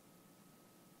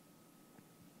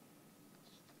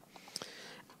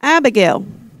 Abigail.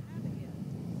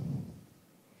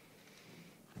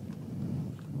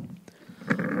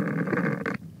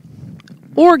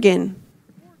 Organ.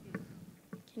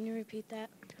 Can you repeat that?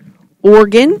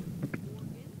 Organ.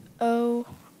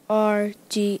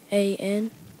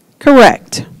 Organ.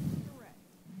 Correct.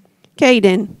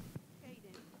 Caden.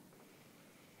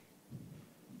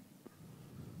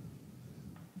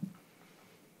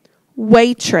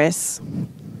 Waitress.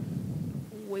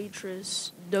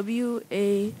 Waitress.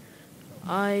 Waitress.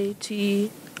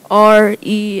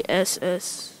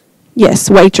 Yes,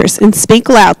 waitress. And speak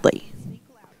loudly.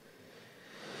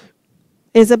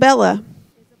 Isabella.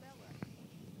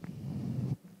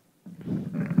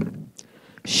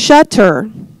 Shutter.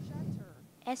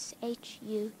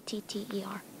 Shutter.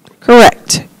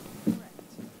 Correct.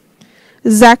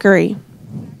 Zachary.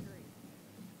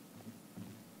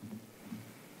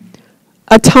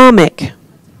 Atomic.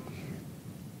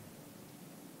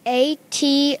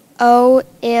 Atomic.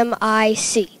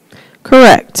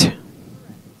 Correct.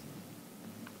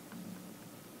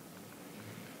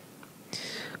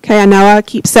 Okay, I know I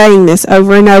keep saying this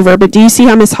over and over, but do you see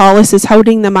how Miss Hollis is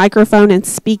holding the microphone and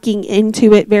speaking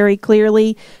into it very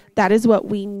clearly? That is what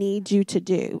we need you to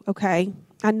do, okay?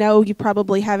 I know you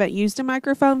probably haven't used a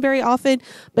microphone very often,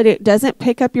 but it doesn't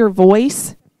pick up your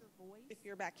voice if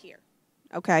you're back here,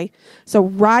 okay? So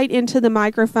right into the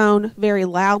microphone very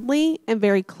loudly and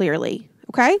very clearly,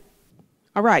 okay?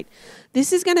 All right.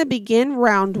 This is going to begin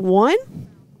round 1.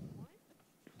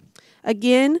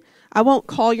 Again, I won't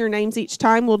call your names each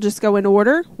time. We'll just go in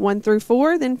order, 1 through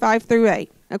 4, then 5 through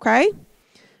 8, okay?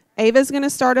 Ava's going to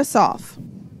start us off.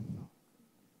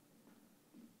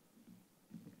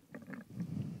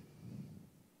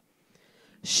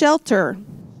 Shelter.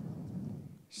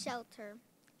 Shelter.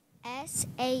 Shelter.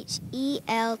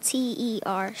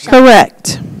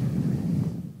 Correct.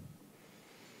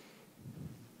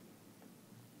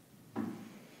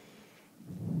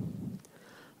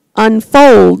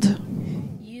 Unfold. Unfold.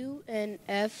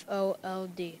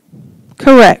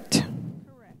 Correct.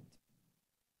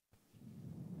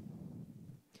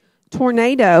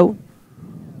 Tornado.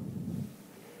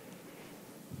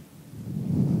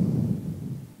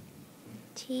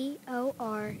 Tornado.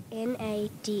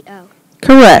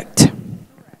 Correct.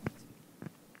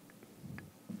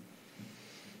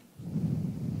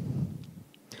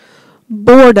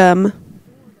 Boredom.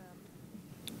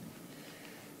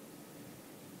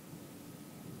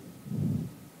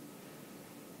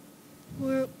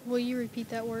 Will you repeat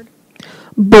that word?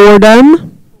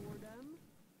 Boredom.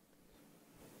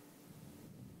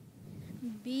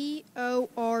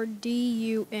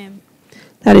 Bordum.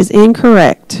 That is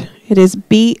incorrect. It is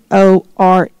Boredom.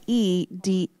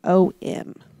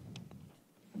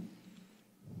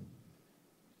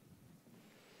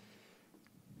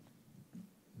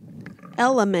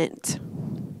 Element.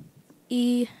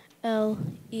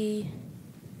 Element.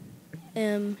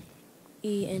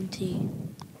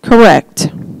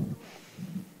 Correct.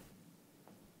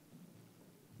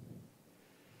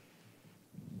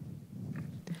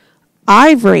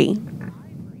 Ivory.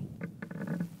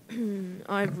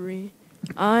 Ivory.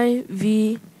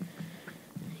 Ivery.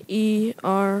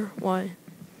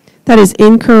 That is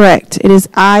incorrect. It is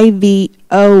Ivory.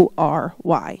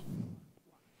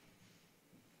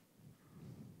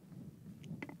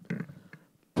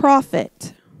 Profit.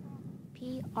 Profit.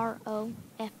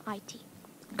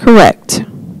 Correct.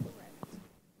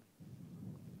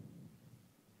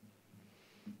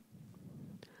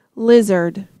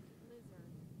 Lizard.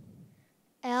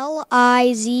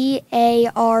 Lizard.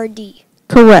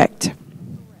 Correct.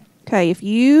 Okay, if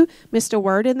you missed a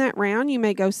word in that round, you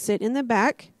may go sit in the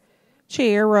back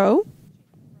chair row.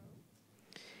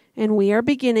 And we are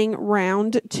beginning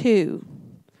round 2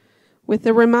 with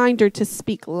a reminder to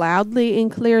speak loudly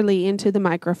and clearly into the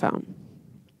microphone.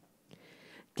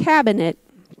 Cabinet.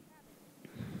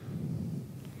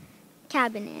 Cabinet.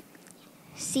 Cabinet.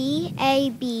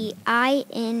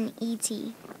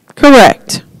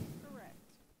 Correct.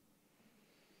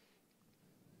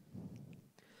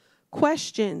 Question.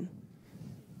 Question.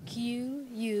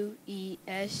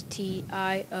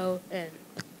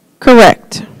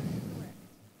 Correct.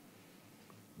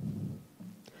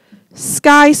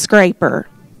 Skyscraper.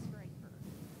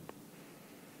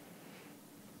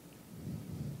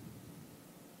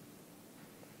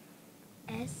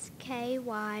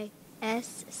 Skyscraper.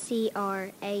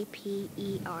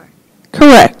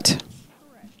 Correct.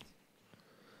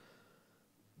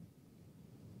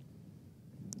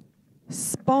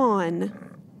 Spawn.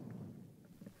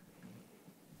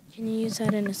 Can you use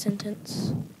that in a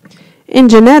sentence? In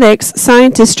genetics,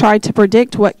 scientists try to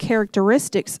predict what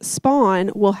characteristics spawn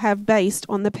will have based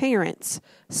on the parents.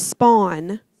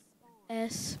 Spawn.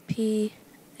 SPAWN.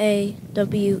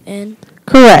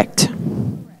 Correct.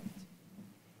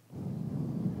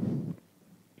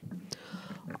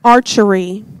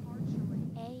 Archery.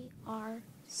 Archery.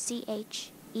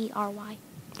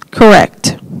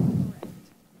 Correct.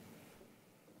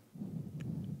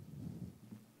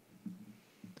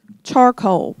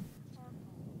 Charcoal.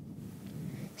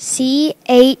 Charcoal.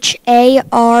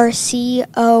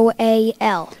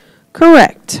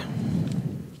 Correct.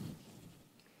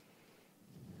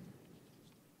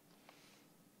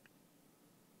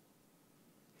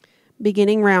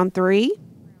 Beginning round 3.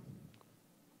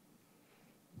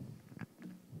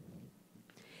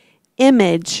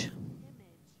 Image.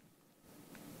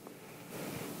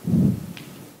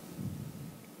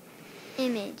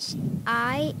 Image.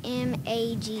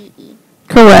 IMAGE.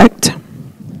 Correct.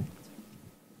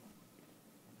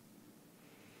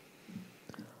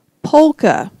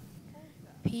 Polka.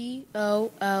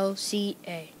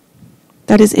 POLCA.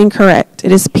 That is incorrect.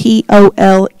 It is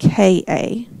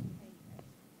POLKA.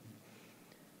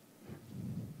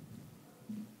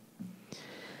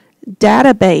 Database.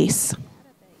 DATABASE.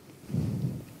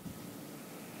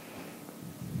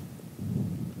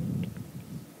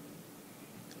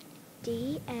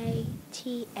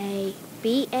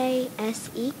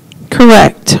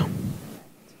 Correct.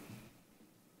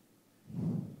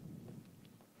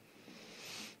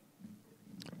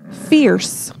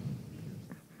 Fierce.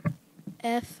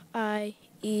 FIERCE.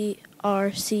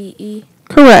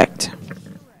 Correct.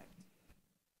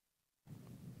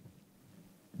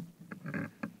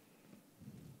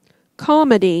 Comedy.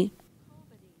 COMEDY.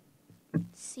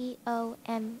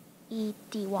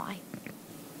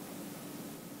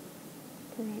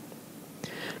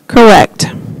 Correct.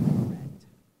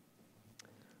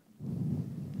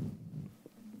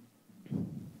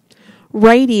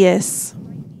 Radius.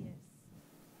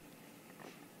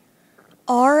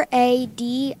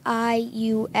 RADIUS.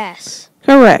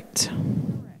 Correct.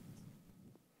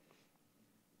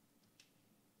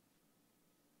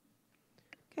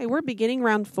 Okay, we're beginning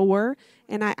round 4,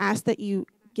 and I ask that you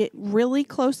get really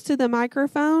close to the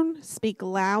microphone, speak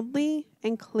loudly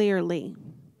and clearly.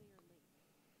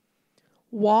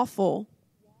 Waffle.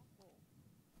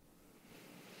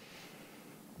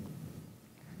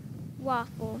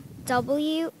 Waffle.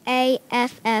 WAFFLE.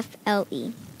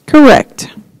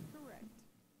 Correct.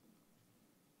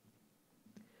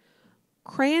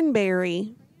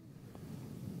 Cranberry.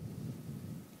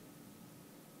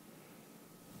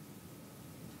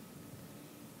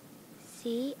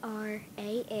 CRANBERRY.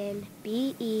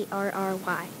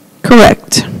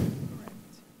 Correct.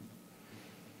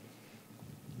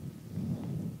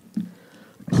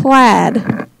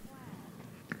 Plaid.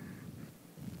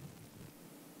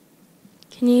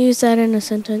 Can you use that in a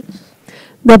sentence?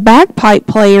 The bagpipe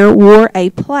player wore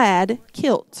a plaid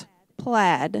kilt.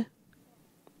 Plaid.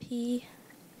 PLAID.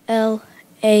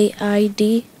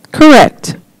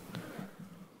 Correct.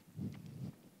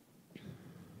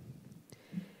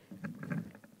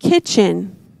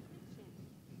 Kitchen.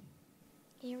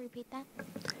 Can you repeat that?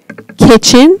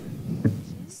 Kitchen.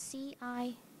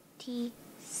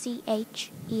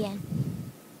 CITCHEN.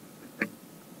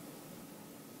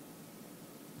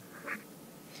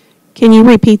 Can you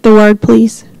repeat the word,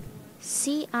 please?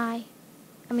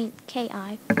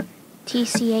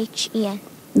 KITCHEN.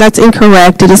 That's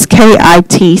incorrect. It is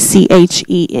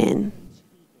KITCHEN.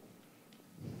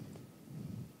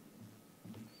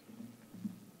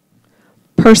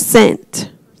 Percent.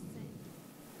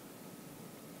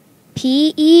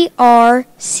 PERCENT.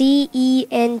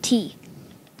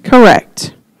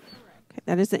 Correct. Okay,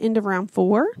 that is the end of round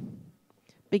 4.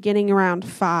 Beginning round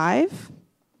 5.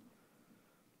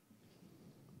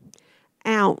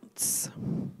 Ounce.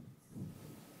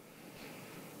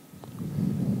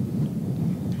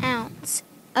 Ounce.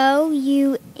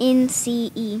 OUNCE.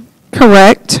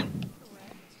 Correct.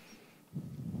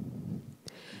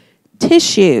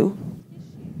 Tissue.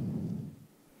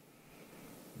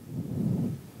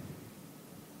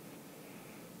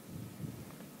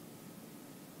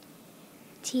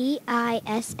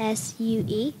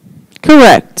 TISSUE.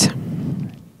 Correct.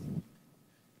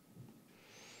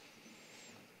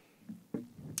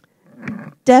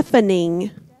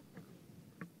 Deafening.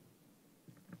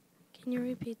 Can you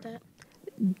repeat that?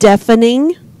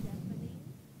 Deafening.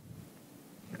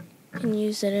 Can you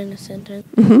use it in a sentence?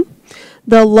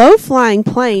 The low-flying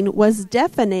plane was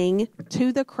deafening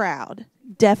to the crowd.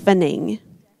 Deafening.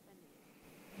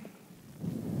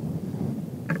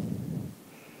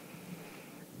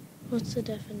 What's the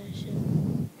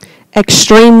definition?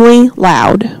 Extremely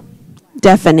loud.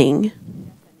 Deafening.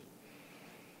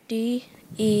 DEAFENING.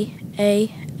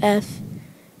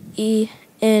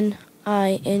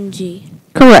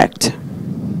 Correct.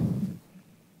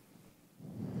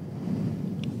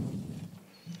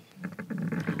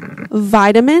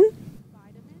 Vitamin.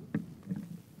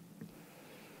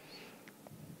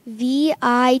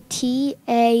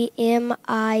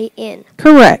 VITAMIN.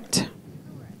 Correct.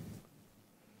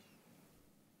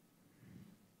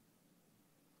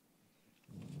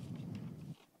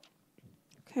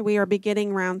 Okay, we are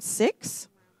beginning round 6.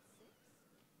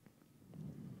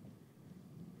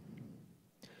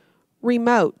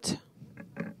 Remote.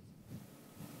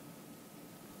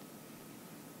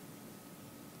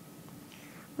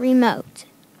 Remote.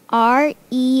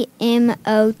 REMOTE.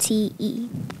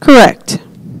 Correct.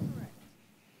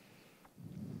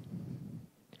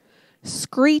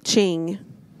 Screeching.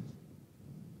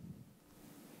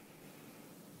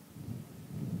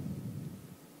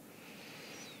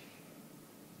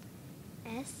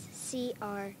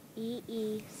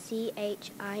 SCREECHING.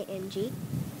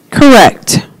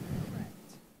 Correct.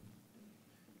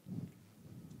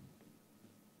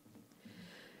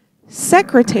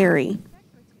 Secretary.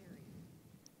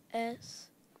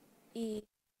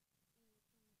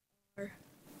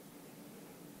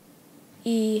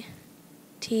 SERETARY.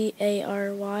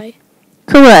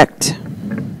 Correct.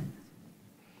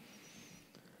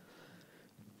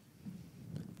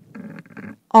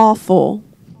 Awful.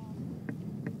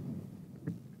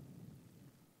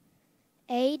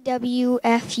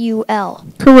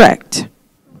 AWFUL. Correct.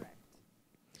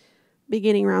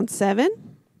 Beginning round 7.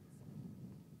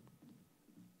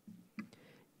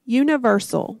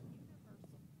 Universal.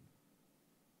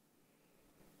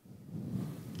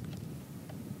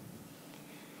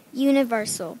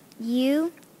 Universal.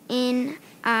 UNIVERSAL.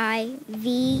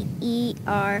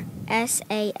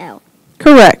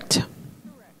 Correct.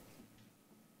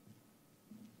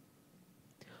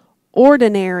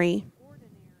 Ordinary.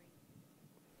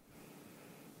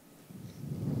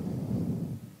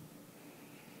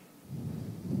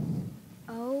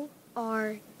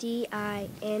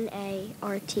 ORDINARTRY.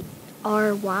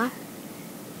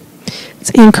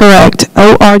 It's incorrect.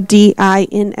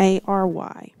 ORDINARY.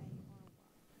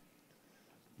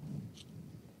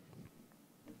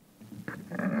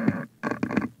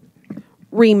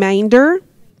 Remainder.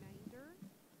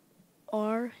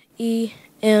 REMAINDER.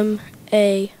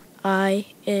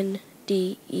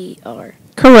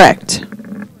 Correct.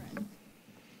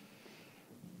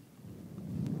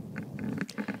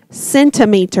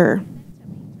 Centimeter.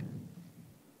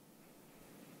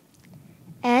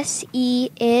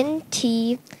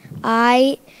 SENTIMETER.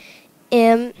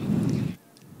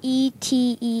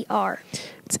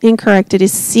 It's incorrect. It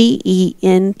is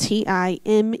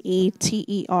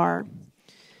CENTIMETER.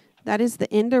 That is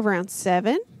the end of round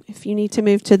 7. If you need to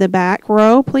move to the back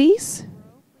row, please.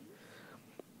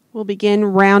 We'll begin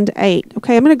round 8.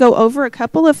 Okay, I'm going to go over a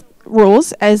couple of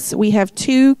rules as we have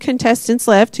 2 contestants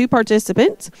left, 2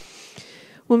 participants.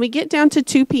 When we get down to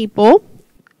 2 people,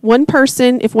 if one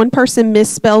person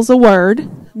misspells a word,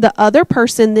 the other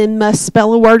person then must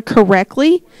spell a word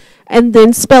correctly and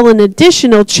then spell an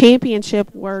additional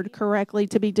championship word correctly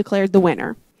to be declared the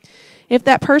winner. If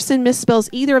that person misspells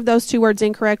either of those 2 words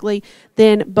incorrectly,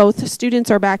 then both students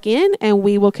are back in and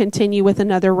we will continue with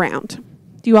another round.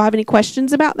 Do you all have any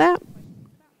questions about that?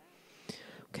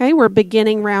 Okay, we're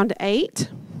beginning round 8.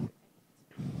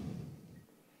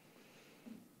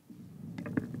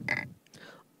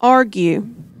 Argue.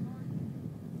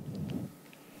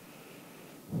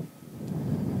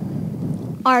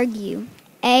 Argue.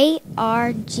 A-R-G-U-E.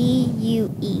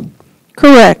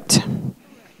 Correct.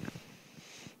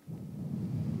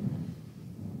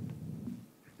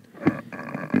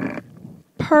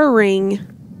 Purring.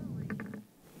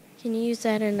 Can you use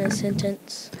that in a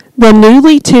sentence? The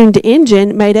newly tuned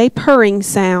engine made a purring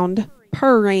sound.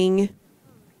 Purring.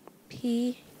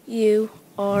 P-U-R-R-I-N-G.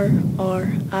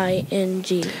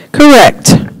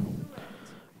 Correct.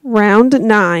 Round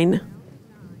 9.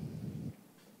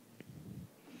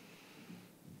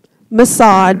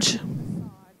 Massage.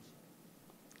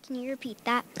 Can you repeat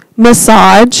that?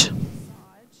 Massage.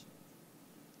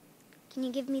 Can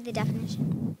you give me the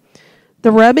definition?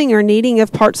 The rubbing or kneading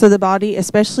of parts of the body,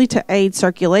 especially to aid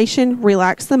circulation,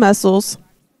 relax the muscles.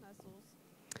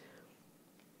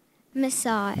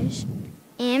 Massage.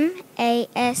 M-A-S-S-A-G-E.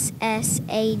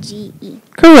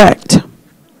 Correct.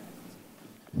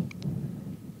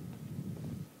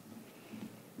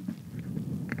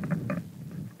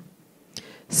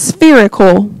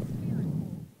 Spherical.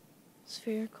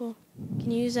 Spherical.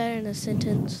 Can you use that in a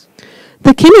sentence?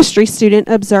 The chemistry student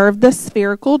observed the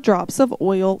spherical drops of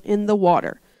oil in the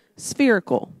water.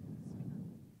 Spherical.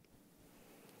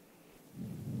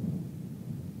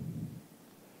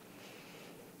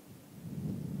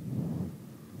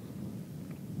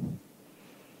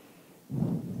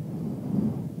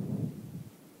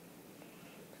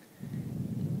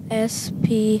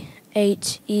 S-P-H-E-R-E-I-C-L-E.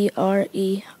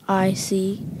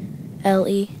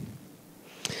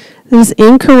 That is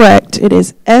incorrect. It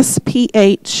is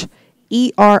S-P-H-E-R-I-C-A-L.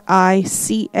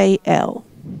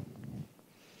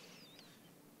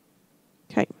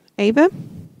 Okay, Ava.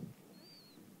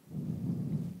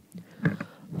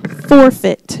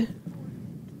 Forfeit.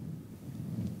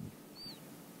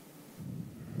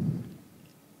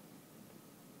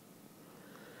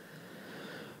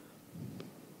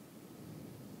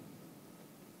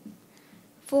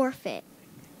 Forfeit.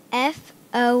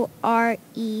 F-O-R-E-F-I-T.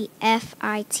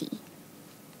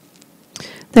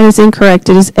 That is incorrect.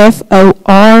 It is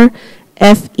F-O-R-F-E-I-T.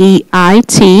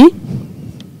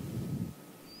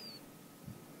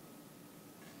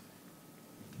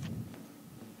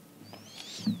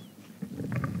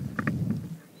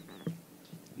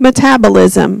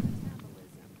 Metabolism.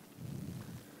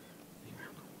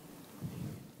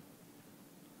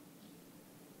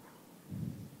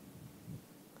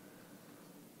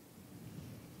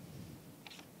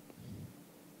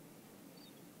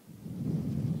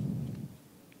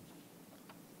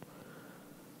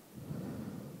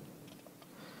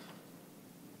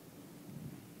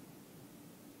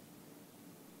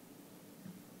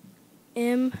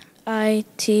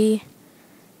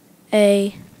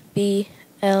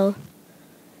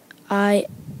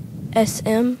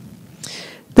 M-I-T-A-B-L-I-S-M.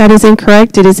 That is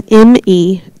incorrect. It is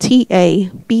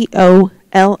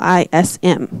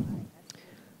M-E-T-A-B-O-L-I-S-M.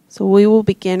 So we will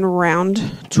begin round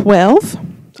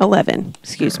 11,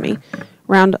 excuse me,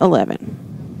 round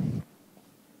 11.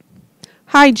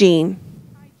 Hygiene.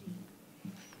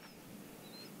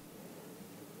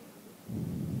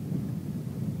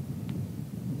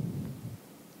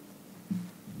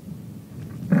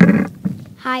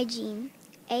 Hygiene.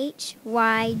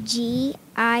 H-Y-G-I-E-N-E.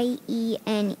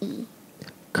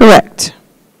 Correct.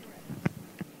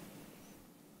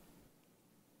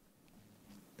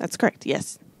 That's correct,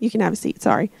 yes. You can have a seat,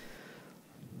 sorry.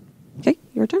 Okay,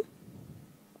 your turn.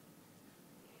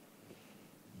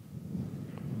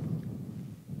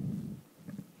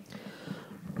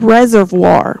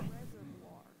 Reservoir.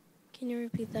 Can you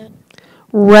repeat that?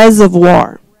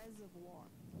 Reservoir.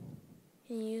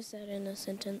 Can you use that in a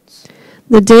sentence?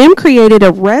 The dam created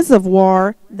a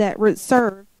reservoir that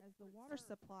served as the water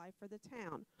supply for the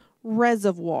town.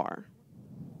 Reservoir.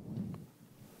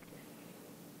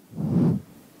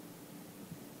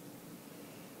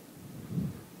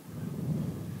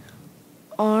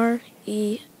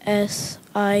 R-E-S-I-V-W-A-R.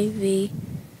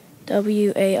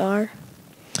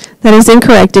 That is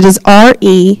incorrect. It is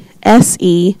R-E-S-E-R-V-O-I-R.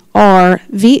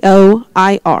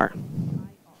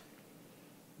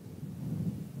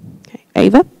 Okay,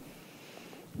 Ava.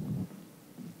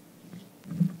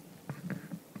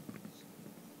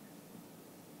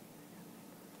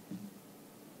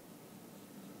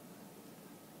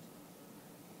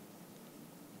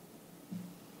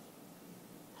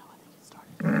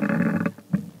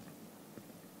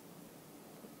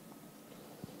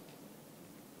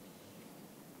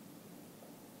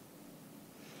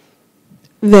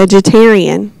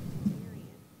 Vegetarian.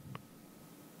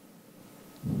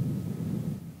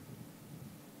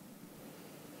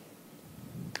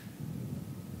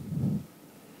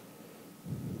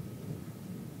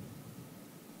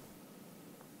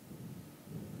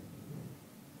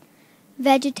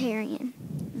 Vegetarian.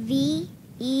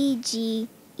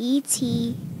 Egetarian.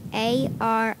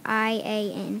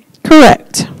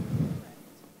 Correct.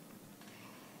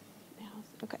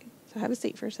 Okay, so have a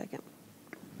seat for a second.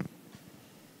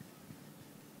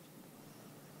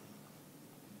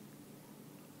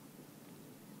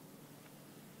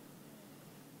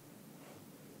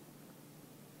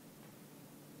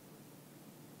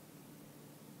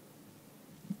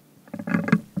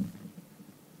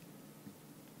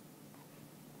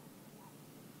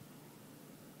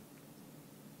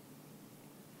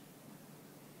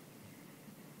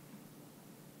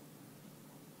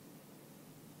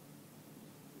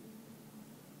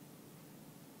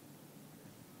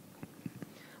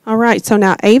 All right, so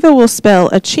now Ava will spell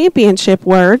a championship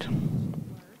word.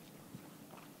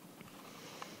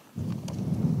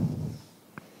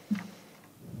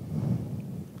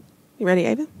 You ready,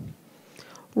 Ava?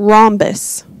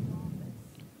 Rhombus.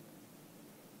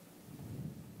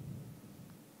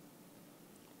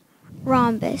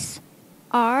 Rhombus.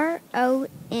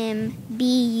 Rombus.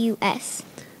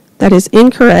 That is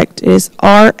incorrect. It is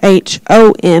Rhombus.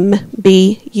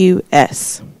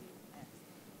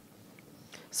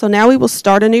 So now we will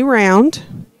start a new round.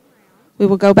 We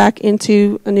will go back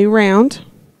into a new round,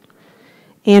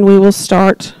 and we will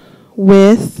start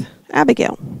with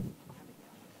Abigail.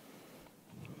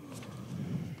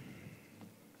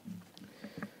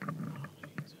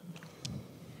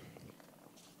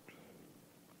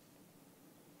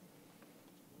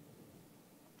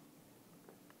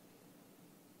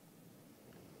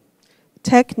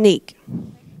 Technique.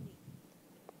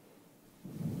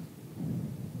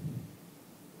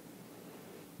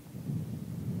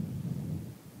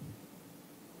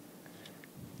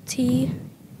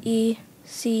 TECHNIQUE.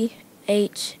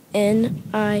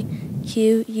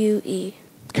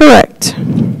 Correct.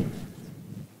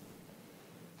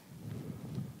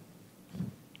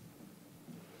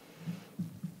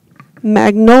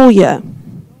 Magnolia.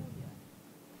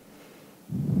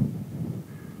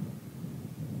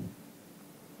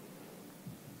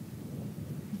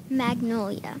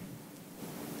 Magnolia.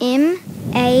 Magnolia.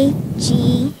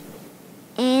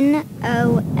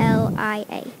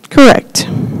 Correct.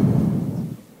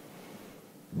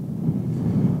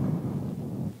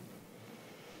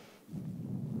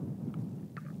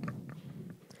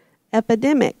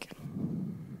 Epidemic.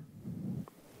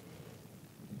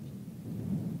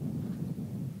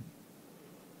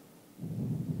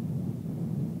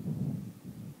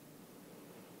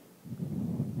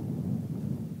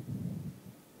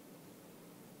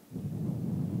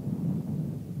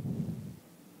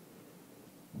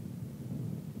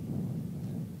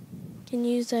 Can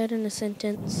you use that in a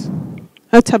sentence?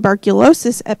 A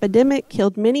tuberculosis epidemic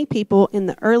killed many people in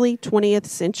the early 20th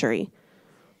century.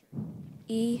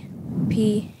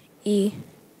 EPIDEMIC.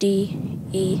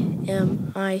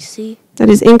 That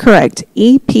is incorrect.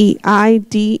 EPIDEMIC.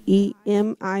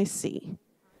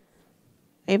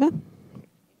 Ava?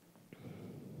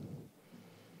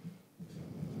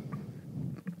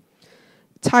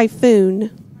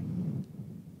 Typhoon.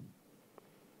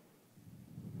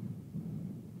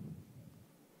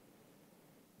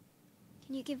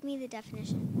 Can you give me the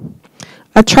definition?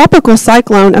 A tropical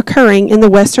cyclone occurring in the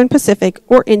western Pacific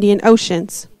or Indian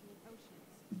Oceans.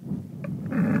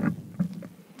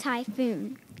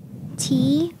 Typhoon.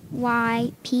 TYPHOON.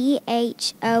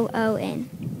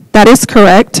 That is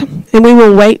correct. And we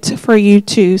will wait for you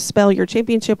to spell your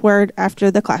championship word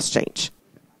after the class change.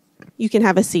 You can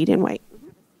have a seat and wait.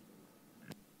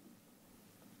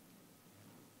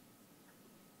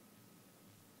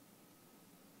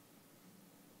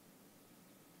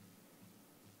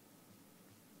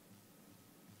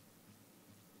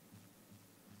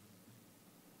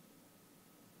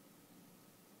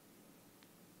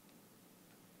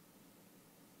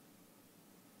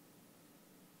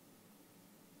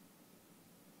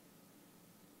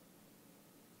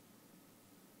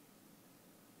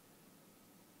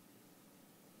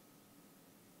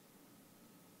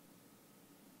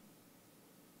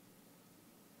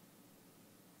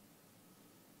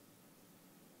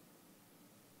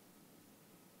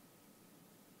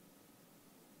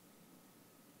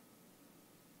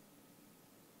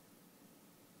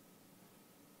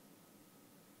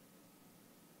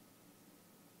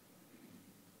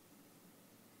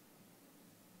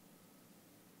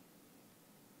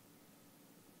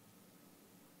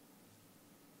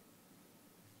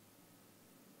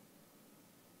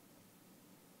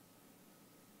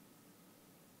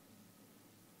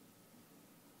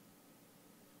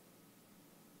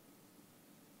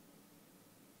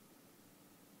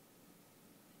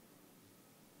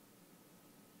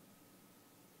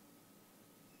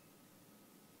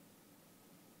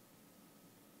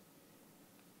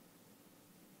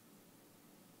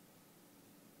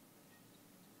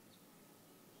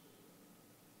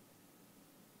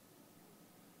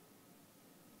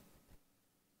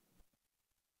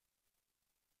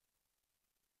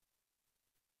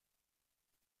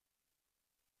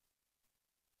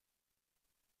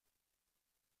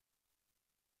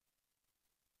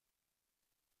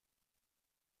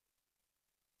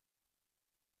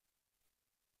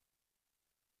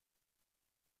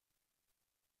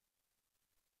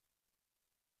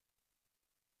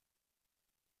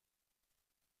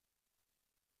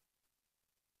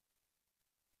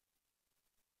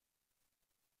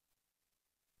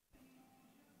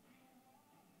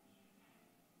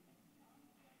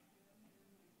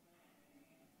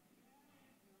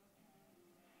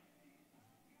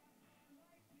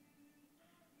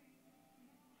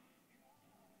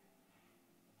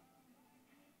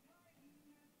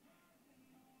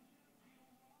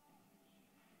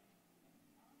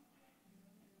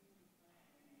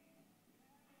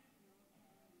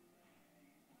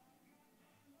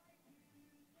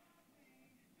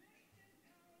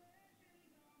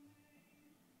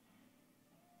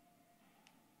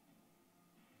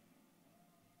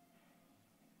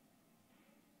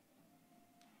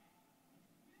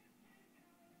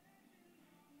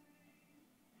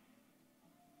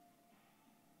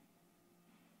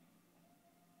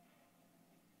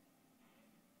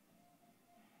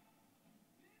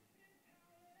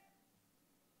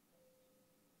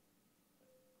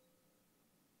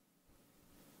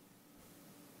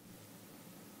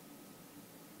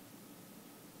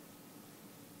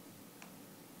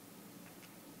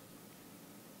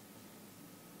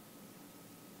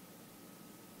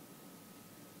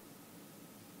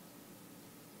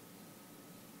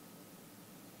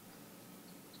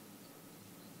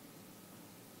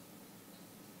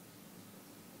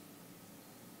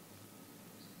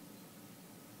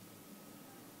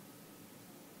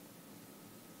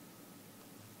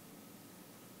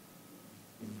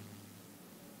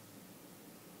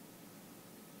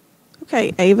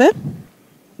 Okay, Ava,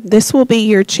 this will be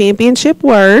your championship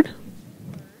word.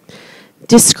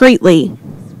 Discreetly.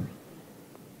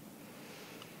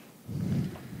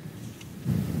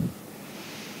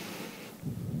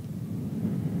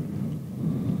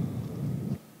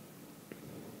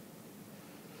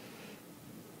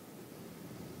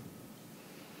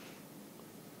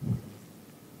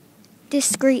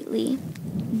 Discreetly.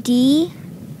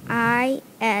 Discreetly.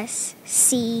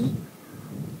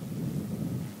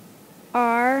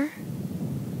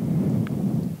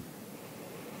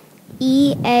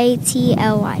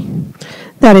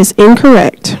 That is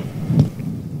incorrect.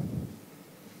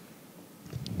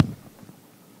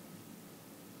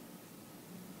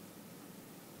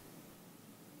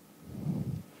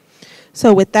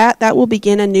 So with that, that will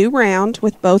begin a new round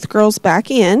with both girls back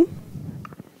in.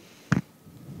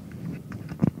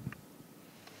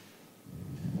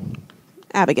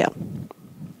 Abigail.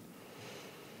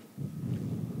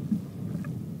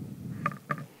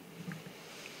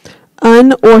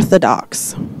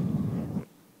 Unorthodox. Unorthodox.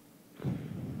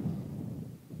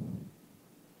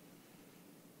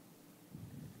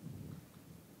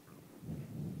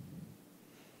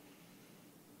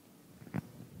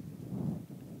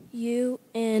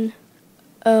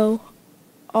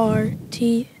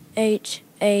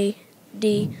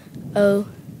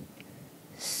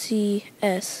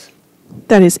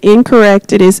 That is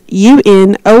incorrect. It is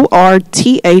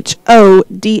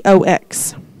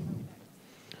Unorthodox.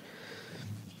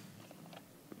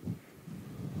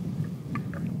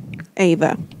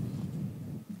 Ava.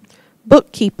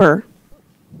 Bookkeeper.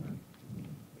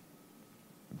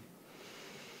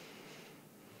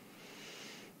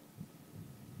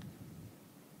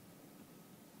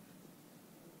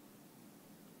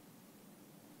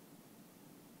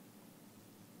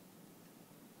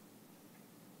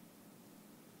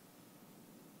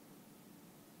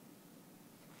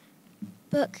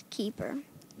 Bookkeeper.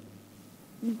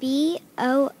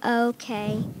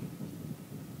 B-O-O-K.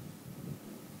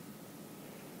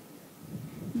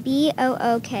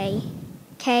 B-O-O-K.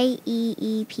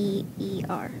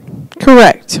 K-E-E-P-E-R.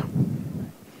 Correct.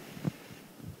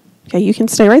 Okay, you can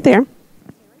stay right there.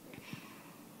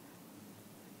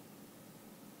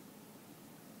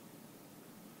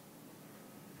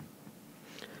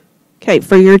 Okay,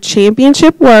 for your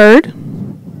championship word,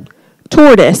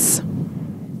 tortoise.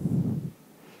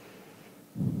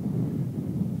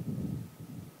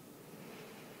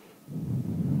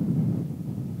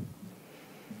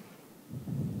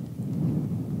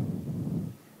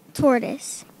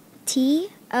 Tortoise.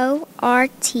 T-O-R-T-O-I-S-E.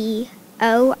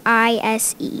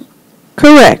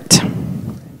 Correct.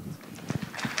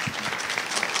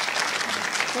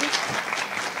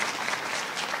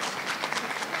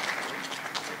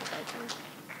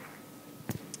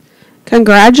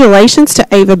 Congratulations to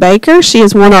Ava Baker. She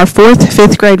has won our 4th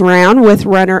fifth grade round with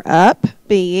runner-up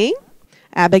being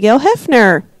Abigail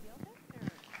Hefner.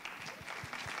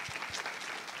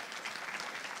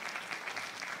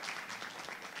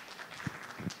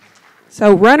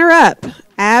 So runner-up,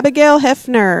 Abigail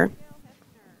Hefner.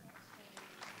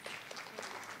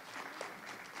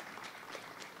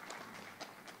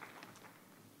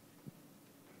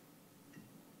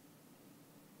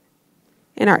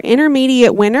 And our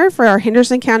intermediate winner for our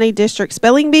Henderson County District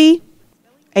Spelling Bee,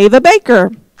 Ava Baker.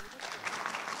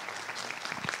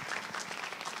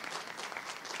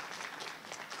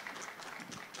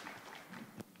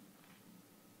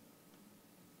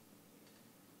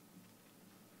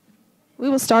 We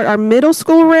will start our middle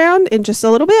school round in just a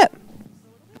little bit.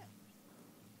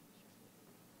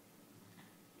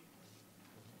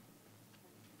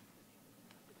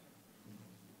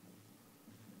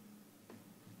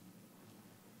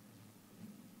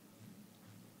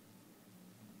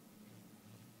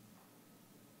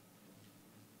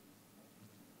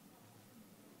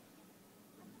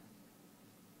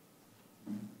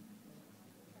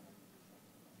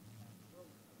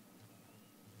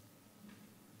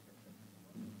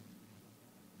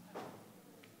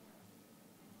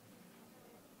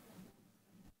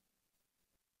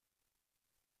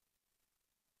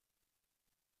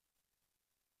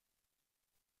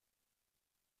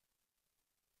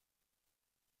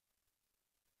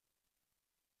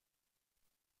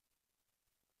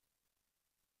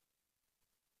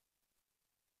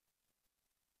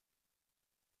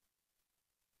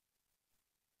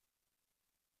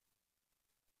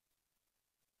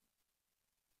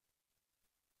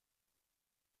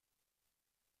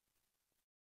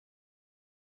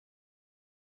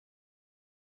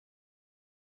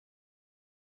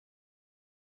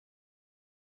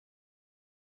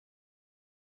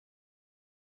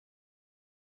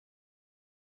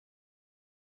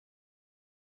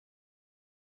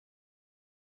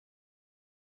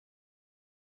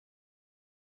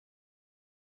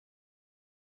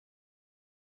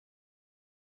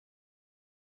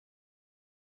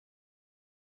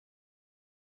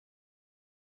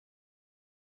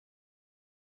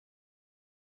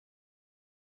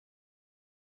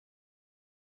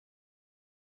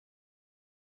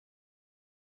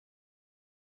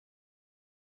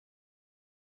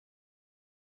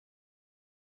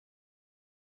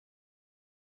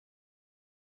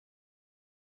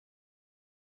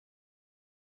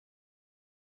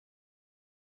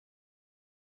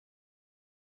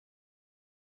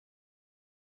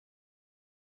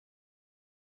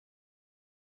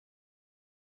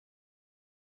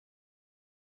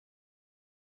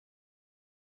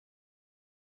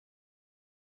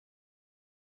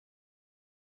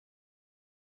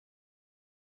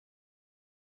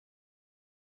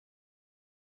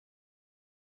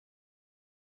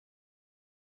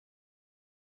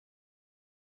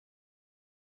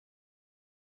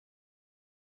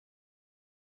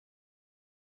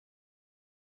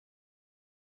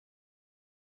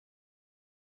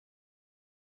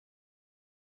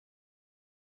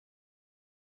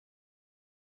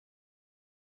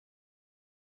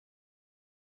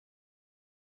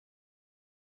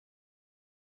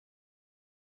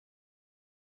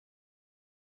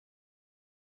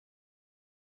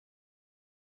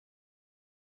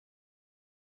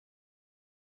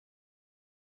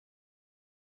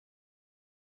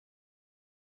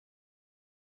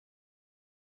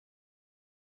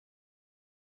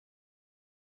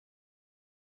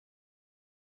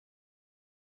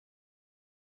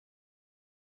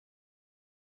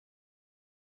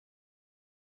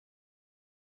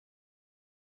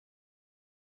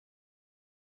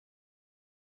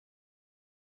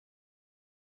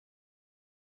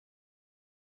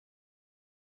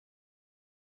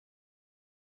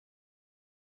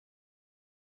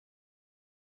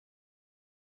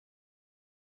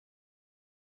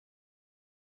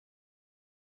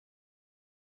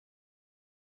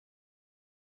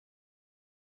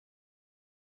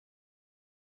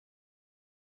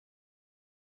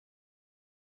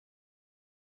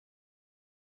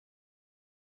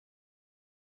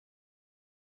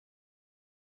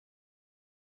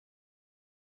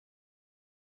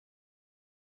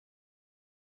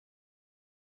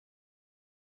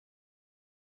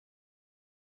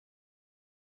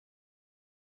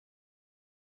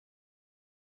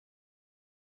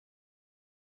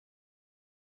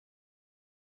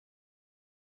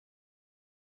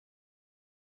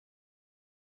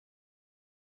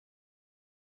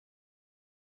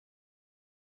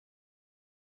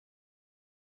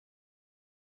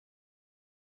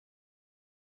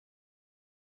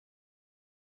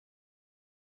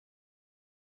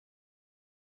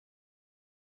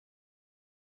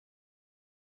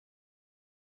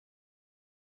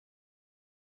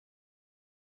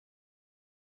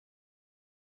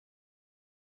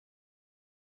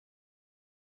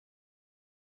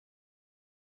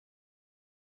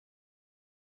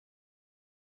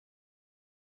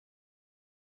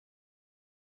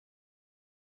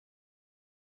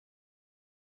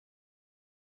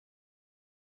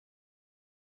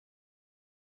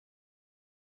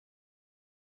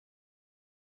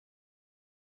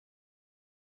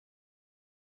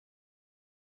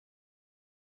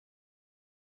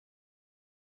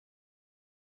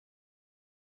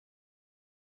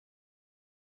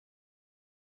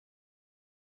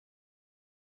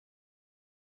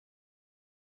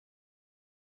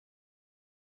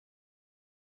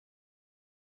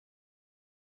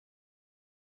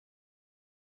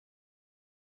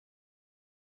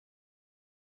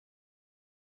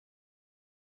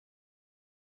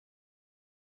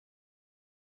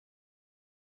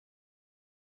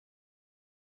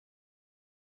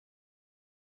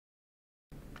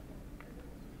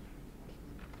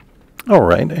 All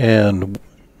right, and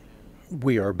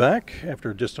we are back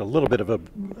after just a little bit of a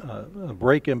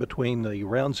break in between the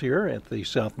rounds here at the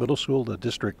South Middle School, the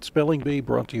District Spelling Bee,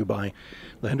 brought to you by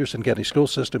the Henderson County School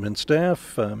System and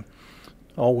staff,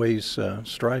 always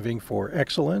striving for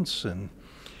excellence. And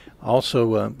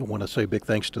also want to say big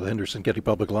thanks to the Henderson County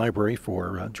Public Library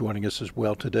for joining us as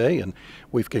well today. And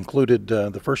we've concluded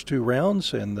the first two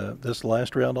rounds, and this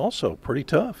last round also pretty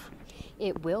tough.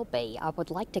 It will be. I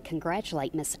would like to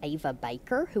congratulate Miss Ava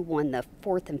Baker, who won the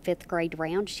 4th and 5th grade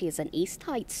round. She is an East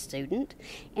Heights student.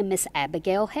 And Miss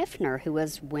Abigail Hefner, who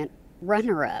went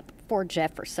runner-up for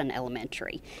Jefferson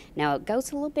Elementary. Now, it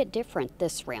goes a little bit different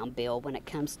this round, Bill, when it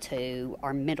comes to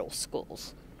our middle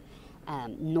schools.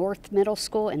 North Middle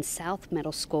School and South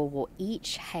Middle School will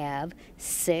each have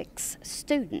 6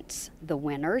 students. The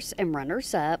winners and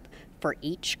runners-up for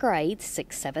each grade,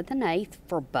 6th, 7th, and 8th,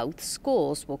 for both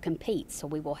schools will compete. So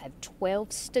we will have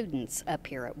 12 students up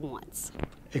here at once.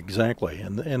 Exactly.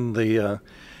 And I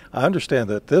understand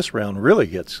that this round really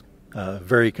gets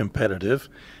very competitive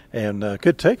and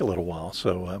could take a little while.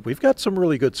 So we've got some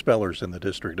really good spellers in the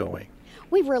district, don't we?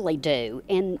 We really do.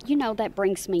 And, you know, that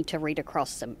brings me to Read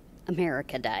Across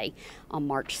America Day on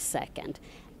March 2nd.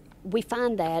 We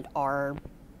find that our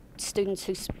students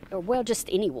just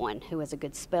anyone who is a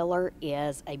good speller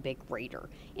is a big reader.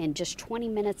 In just 20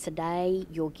 minutes a day,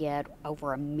 you'll get over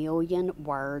 1 million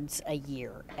words a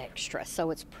year extra. So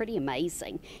it's pretty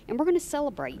amazing. And we're going to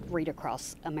celebrate Read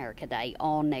Across America Day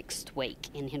all next week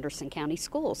in Henderson County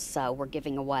Schools. So we're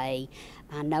giving away,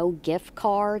 gift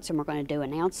cards, and we're going to do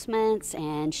announcements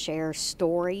and share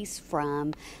stories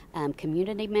from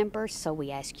community members. So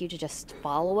we ask you to just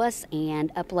follow us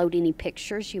and upload any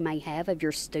pictures you may have of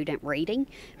your student reading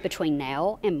between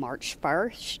now and March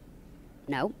 4th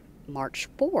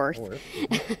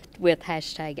with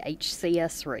hashtag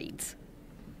HCS Reads.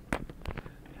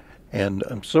 And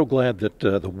I'm so glad that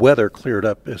the weather cleared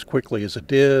up as quickly as it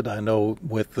did. I know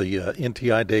with the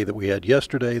NTI day that we had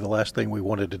yesterday, the last thing we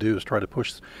wanted to do is try to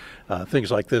push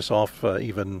things like this off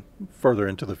even further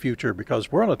into the future,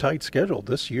 because we're on a tight schedule.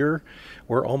 This year,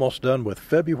 we're almost done with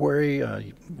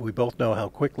February. We both know how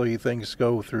quickly things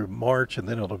go through March, and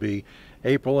then it'll be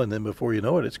April, and then before you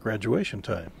know it, it's graduation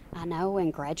time. I know,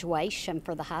 and graduation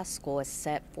for the high school is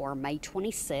set for May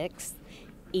 26th.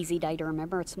 Easy day to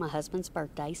remember. It's my husband's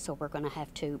birthday, so we're going to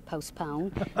have to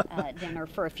postpone dinner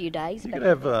for a few days. You could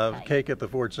have cake at the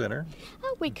Ford Center.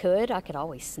 Oh, we could. I could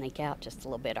always sneak out just a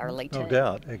little bit early, too. No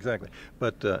doubt, exactly.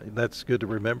 But that's good to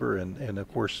remember. And of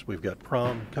course, we've got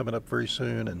prom coming up very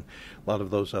soon and a lot of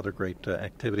those other great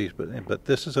activities. But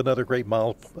this is another great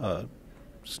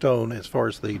milestone as far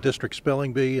as the district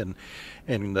spelling bee. And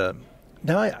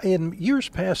now, in years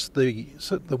past,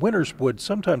 the winners would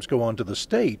sometimes go on to the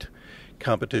state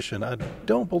competition. I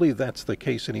don't believe that's the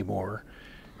case anymore.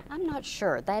 I'm not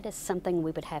sure. That is something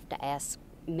we would have to ask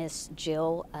Miss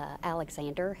Jill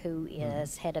Alexander, who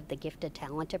is head of the Gifted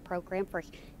Talented program for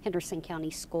Henderson County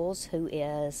Schools, who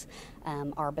is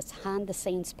our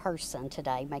behind-the-scenes person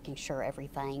today, making sure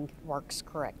everything works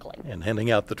correctly. And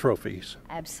handing out the trophies.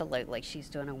 Absolutely. She's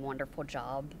doing a wonderful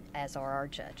job, as are our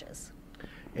judges.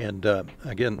 And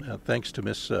again, thanks to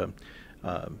Miss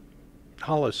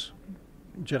Hollis,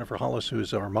 Jennifer Hollis, who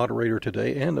is our moderator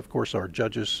today, and of course our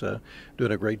judges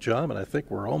doing a great job. And I think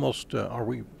we're almost, are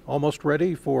we almost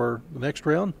ready for the next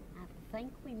round? I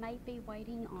think we may be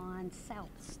waiting on South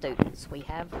students. We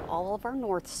have all of our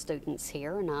North students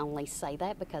here, and I only say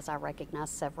that because I recognize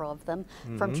several of them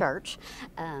from church.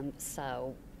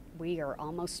 So we are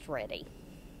almost ready.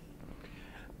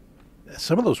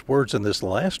 Some of those words in this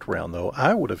last round, though,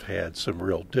 I would have had some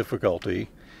real difficulty.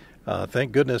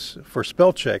 Thank goodness for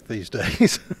spell check these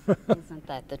days. Isn't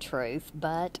that the truth?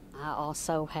 But I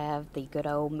also have the good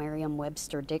old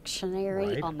Merriam-Webster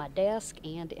dictionary on my desk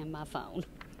and in my phone.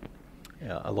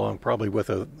 Yeah, along probably with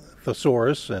a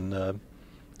thesaurus and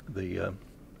the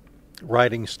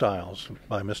writing styles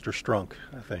by Mr. Strunk,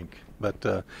 I think.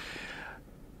 But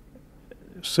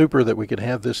super that we could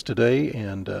have this today,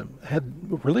 and had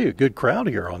really a good crowd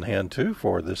here on hand, too,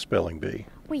 for this spelling bee.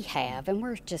 We have, and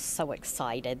we're just so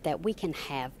excited that we can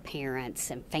have parents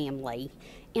and family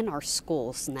in our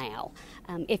schools now.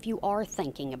 If you are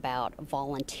thinking about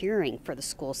volunteering for the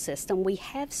school system, we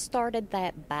have started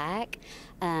that back.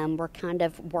 We're kind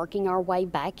of working our way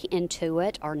back into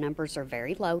it. Our numbers are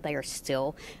very low. They are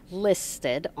still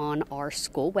listed on our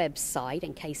school website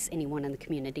in case anyone in the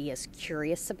community is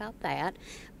curious about that.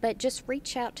 But just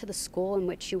reach out to the school in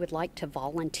which you would like to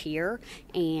volunteer,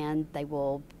 and they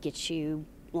will get you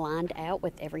lined out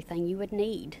with everything you would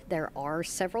need. There are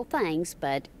several things,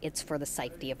 but it's for the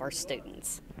safety of our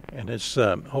students. And as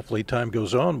hopefully time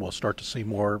goes on, we'll start to see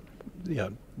more,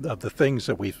 of the things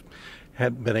that we've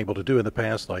hadn't been able to do in the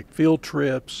past, like field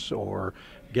trips or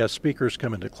guest speakers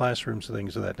come into classrooms,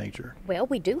 things of that nature. Well,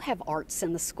 we do have arts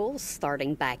in the schools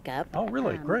starting back up. Oh,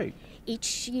 really? Great.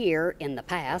 Each year in the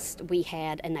past, we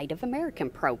had a Native American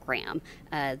program.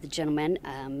 The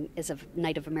gentleman is of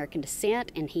Native American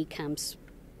descent, and he comes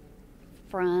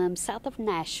from south of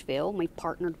Nashville. We've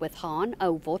partnered with Han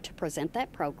Oval to present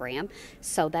that program.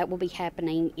 So that will be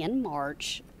happening in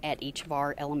March at each of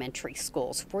our elementary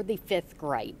schools for the 5th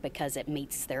grade because it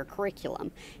meets their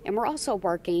curriculum. And we're also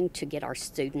working to get our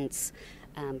students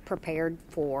prepared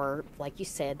for, like you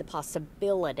said, the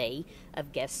possibility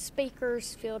of guest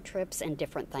speakers, field trips, and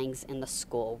different things in the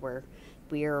school.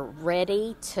 We're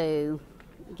ready to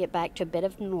get back to a bit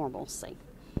of normalcy.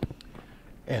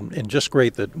 And just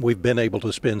great that we've been able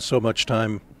to spend so much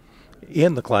time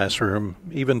in the classroom,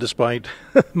 even despite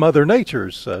Mother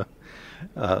Nature's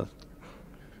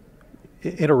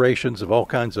iterations of all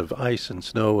kinds of ice and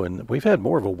snow. And we've had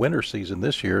more of a winter season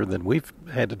this year than we've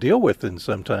had to deal with in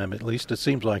some time, at least it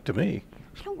seems like to me.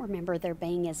 I don't remember there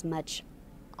being as much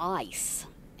ice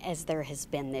as there has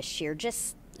been this year,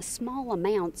 just small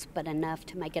amounts, but enough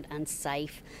to make it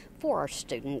unsafe for our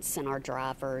students and our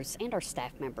drivers and our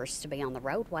staff members to be on the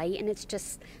roadway. And it's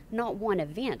just not one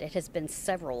event. It has been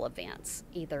several events.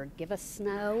 Either give us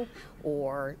snow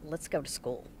or let's go to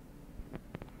school.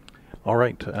 All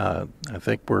right. I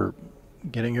think we're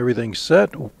getting everything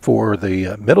set for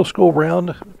the middle school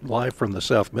round, live from the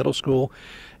South Middle School,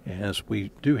 as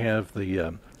we do have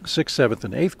the 6th, 7th,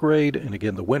 and 8th grade, and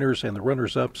again the winners and the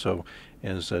runners-up. So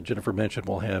as Jennifer mentioned,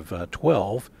 we'll have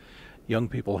 12 young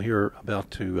people here about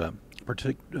to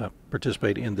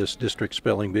participate in this district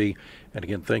spelling bee. And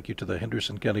again, thank you to the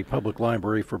Henderson County Public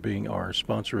Library for being our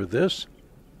sponsor of this.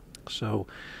 So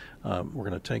we're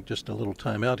going to take just a little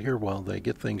time out here while they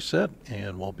get things set,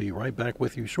 and we'll be right back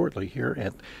with you shortly here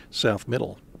at South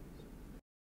Middle.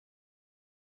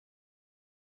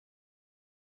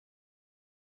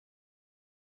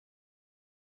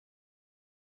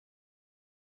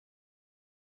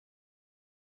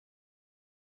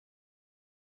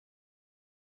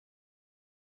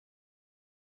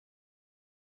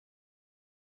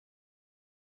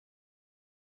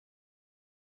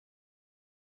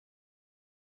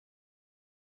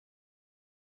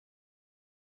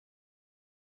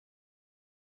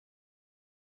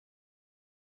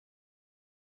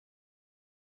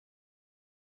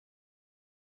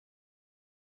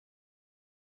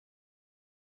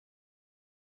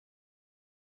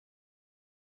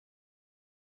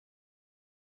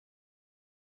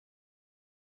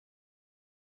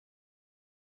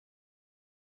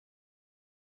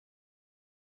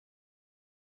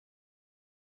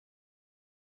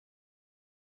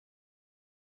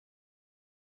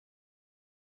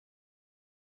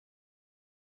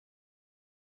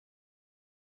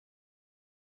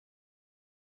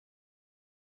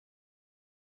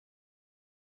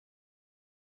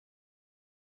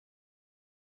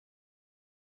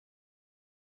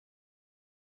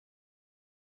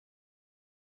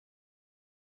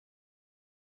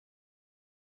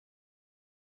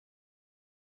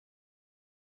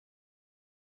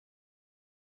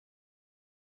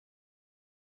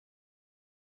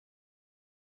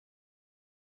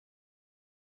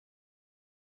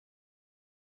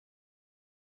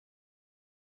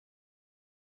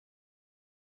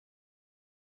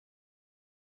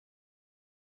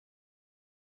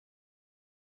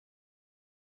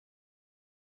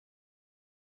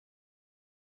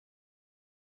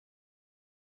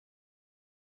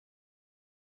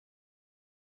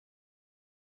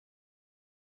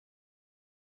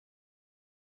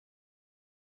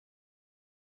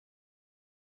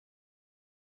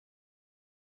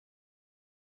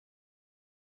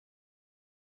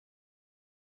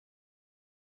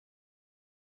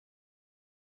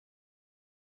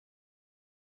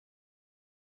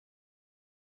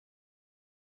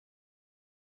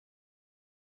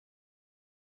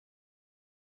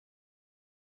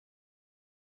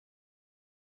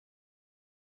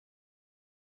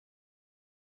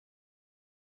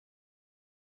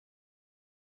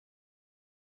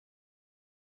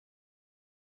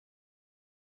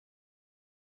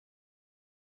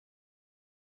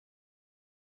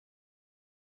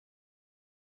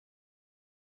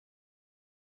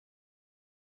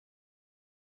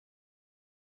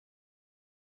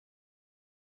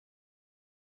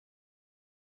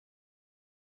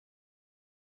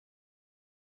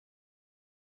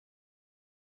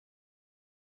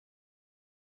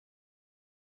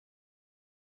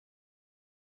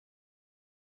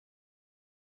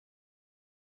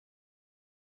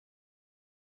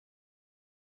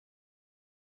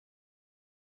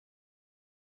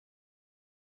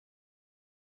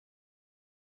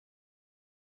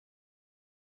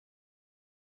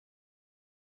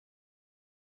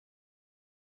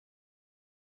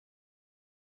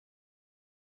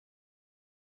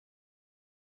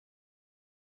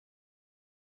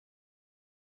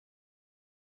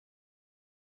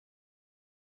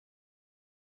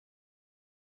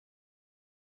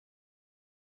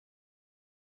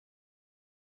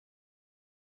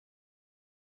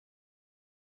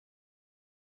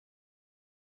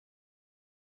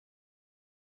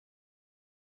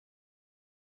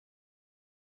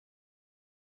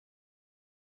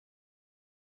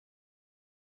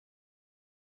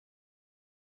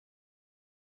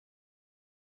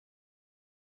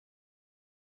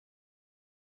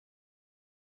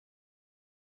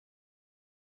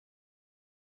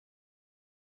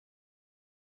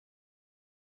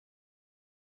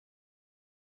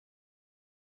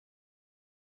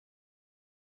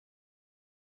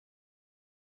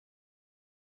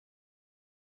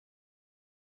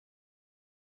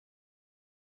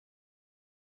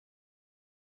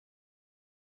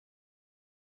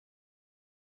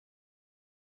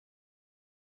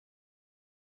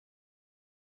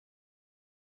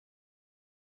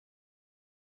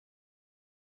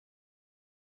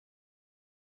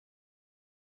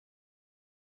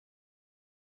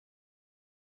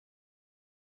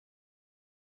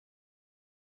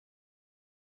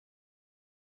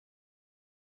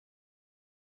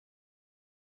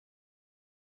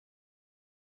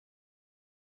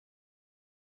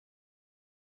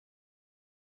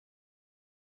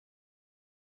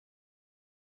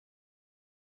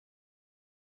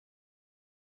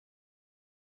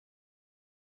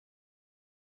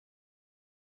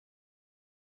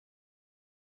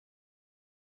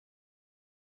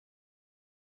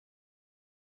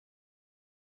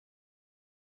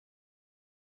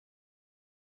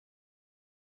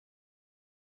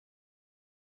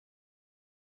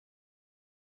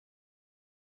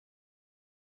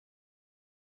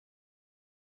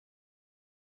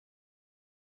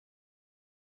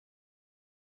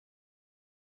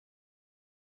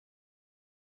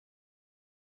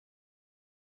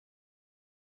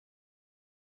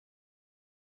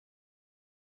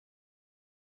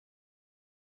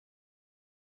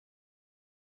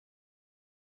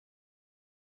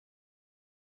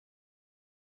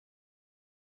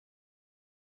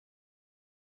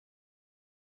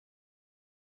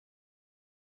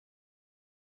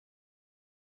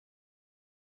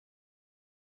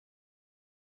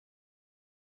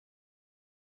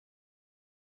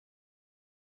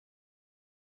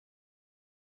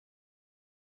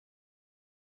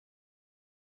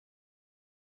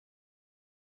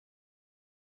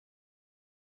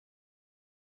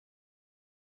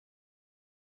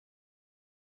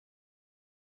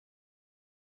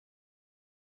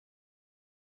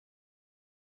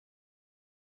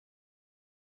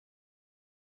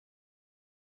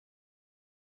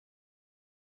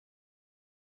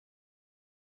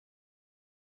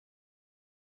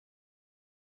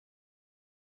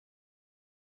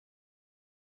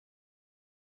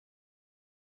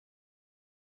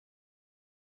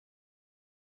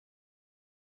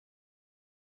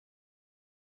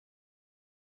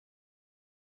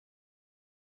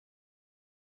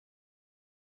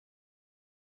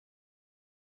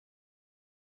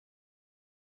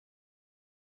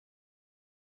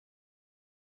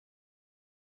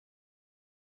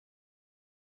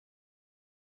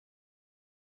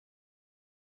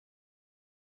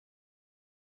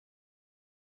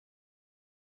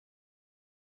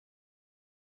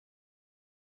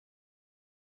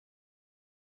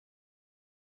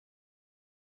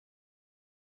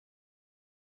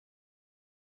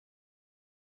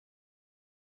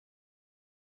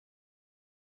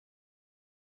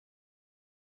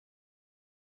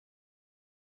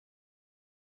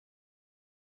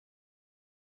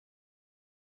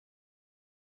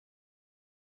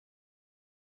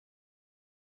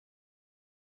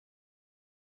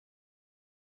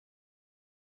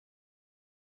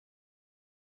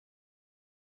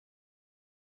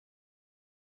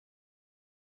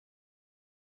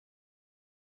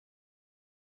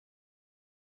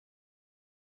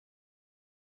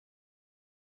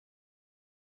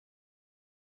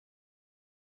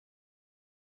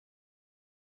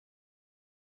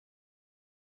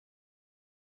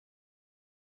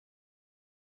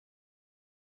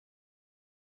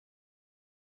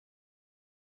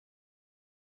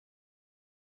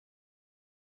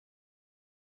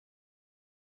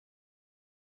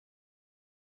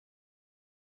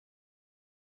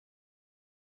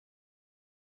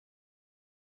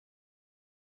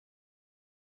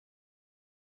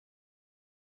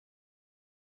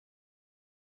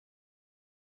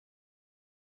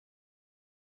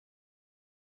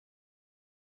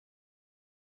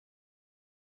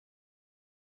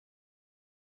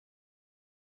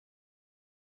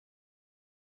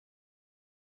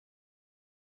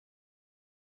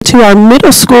 to our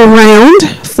middle school round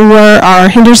for our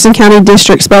Henderson County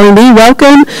District Spelling Bee.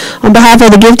 Welcome on behalf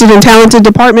of the Gifted and Talented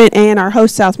Department and our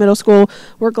host, South Middle School.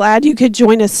 We're glad you could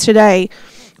join us today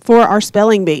for our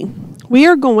Spelling Bee. We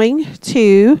are going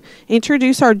to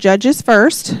introduce our judges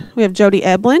first. We have Jody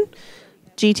Eblin,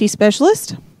 GT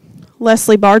Specialist,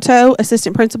 Leslie Bartow,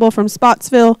 Assistant Principal from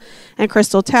Spotsville, and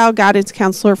Crystal Tao, Guidance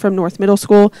Counselor from North Middle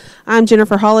School. I'm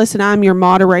Jennifer Hollis, and I'm your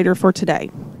moderator for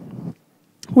today.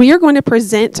 We are going to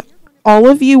present all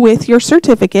of you with your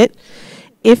certificate.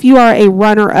 If you are a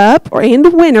runner-up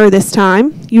and winner this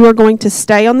time, you are going to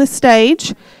stay on the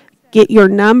stage, get your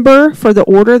number for the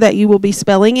order that you will be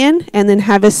spelling in, and then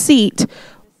have a seat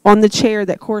on the chair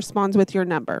that corresponds with your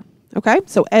number. Okay?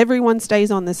 So everyone stays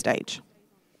on the stage.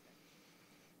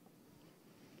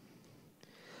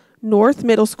 North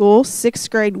Middle School 6th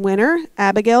grade winner,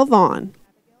 Abigail Vaughn.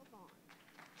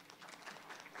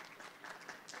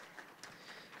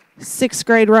 6th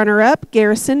grade runner-up,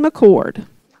 Garrison McCord.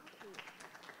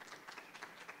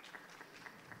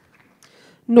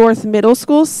 North Middle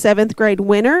School 7th grade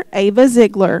winner, Ava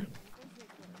Ziegler.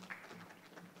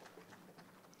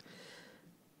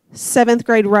 7th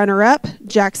grade runner-up,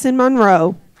 Jackson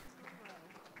Monroe.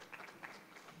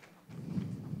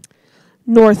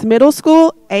 North Middle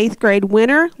School 8th grade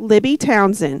winner, Libby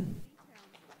Townsend.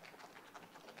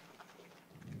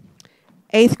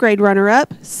 8th grade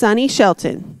runner-up, Sunny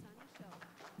Shelton.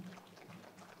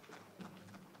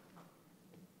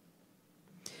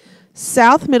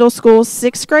 South Middle School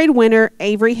 6th grade winner,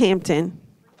 Avery Hampton.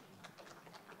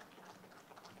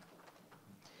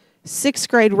 6th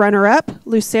grade runner-up,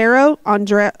 Lucero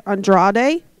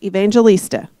Andrade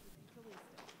Evangelista.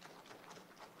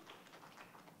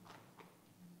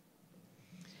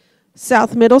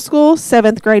 South Middle School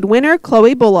 7th grade winner,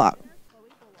 Chloe Bullock.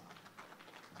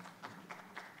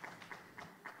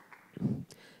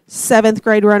 7th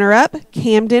grade runner-up,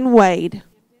 Camden Wade.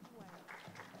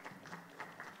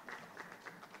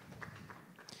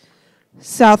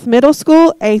 South Middle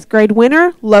School 8th grade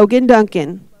winner, Logan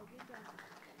Duncan.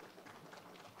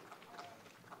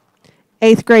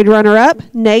 8th grade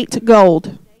runner-up, Nate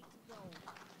Gold.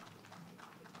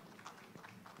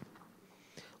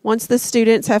 Once the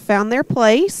students have found their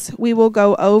place, we will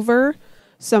go over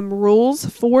some rules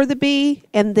for the bee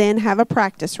and then have a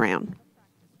practice round.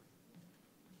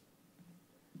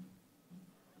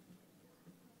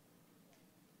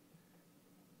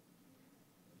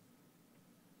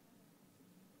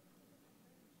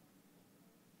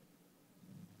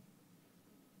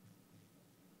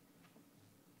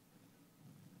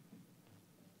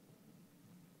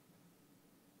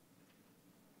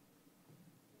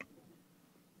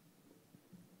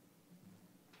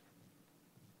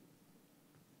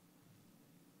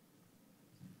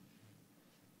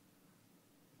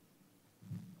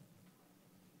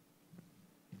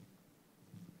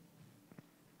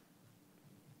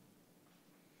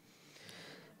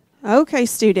 Okay,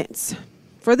 students,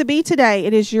 for the bee today,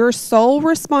 it is your sole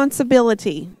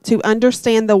responsibility to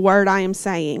understand the word I am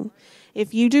saying.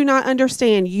 If you do not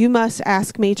understand, you must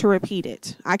ask me to repeat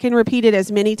it. I can repeat it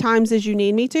as many times as you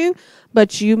need me to,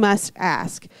 but you must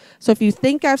ask. So if you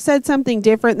think I've said something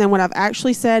different than what I've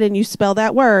actually said and you spell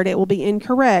that word, it will be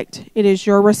incorrect. It is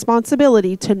your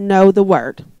responsibility to know the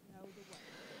word.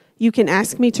 You can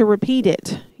ask me to repeat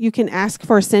it. You can ask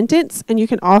for a sentence, and you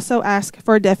can also ask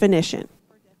for a definition.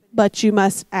 But you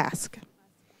must ask.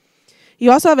 You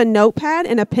also have a notepad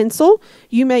and a pencil.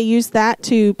 You may use that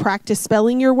to practice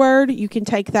spelling your word. You can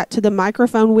take that to the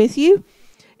microphone with you,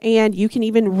 and you can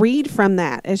even read from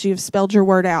that as you've spelled your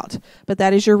word out. But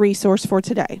that is your resource for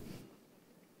today.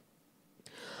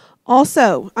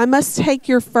 Also, I must take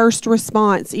your first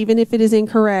response, even if it is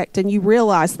incorrect, and you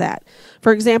realize that.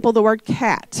 For example, the word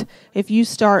cat. If you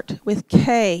start with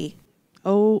K,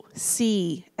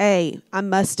 O-C-A, I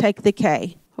must take the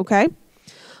K. Okay?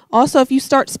 Also, if you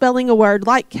start spelling a word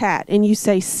like cat and you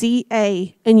say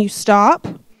C-A and you stop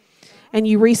and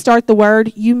you restart the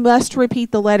word, you must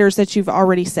repeat the letters that you've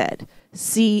already said.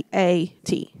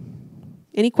 C-A-T.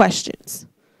 Any questions?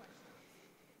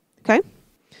 Okay?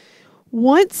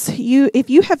 If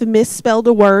you have misspelled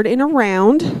a word in a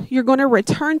round, you're going to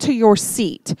return to your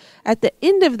seat. At the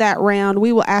end of that round,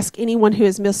 we will ask anyone who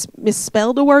has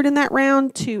misspelled a word in that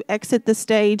round to exit the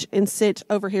stage and sit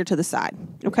over here to the side,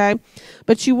 okay?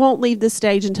 But you won't leave the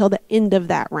stage until the end of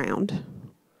that round.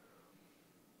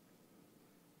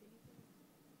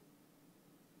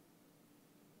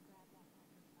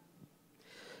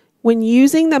 When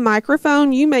using the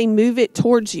microphone, you may move it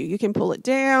towards you. You can pull it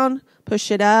down, push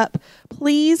it up.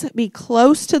 Please be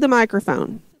close to the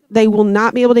microphone. They will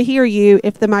not be able to hear you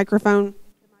if the microphone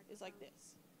is like this.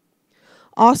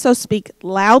 Also speak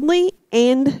loudly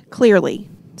and clearly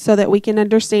so that we can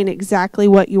understand exactly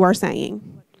what you are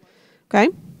saying. Okay?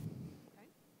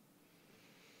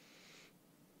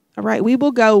 All right, we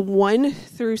will go 1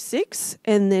 through 6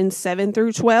 and then 7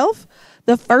 through 12.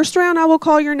 The first round, I will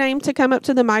call your name to come up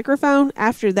to the microphone.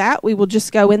 After that, we will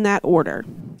just go in that order.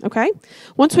 Okay?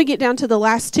 Once we get down to the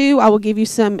last 2, I will give you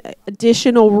some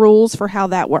additional rules for how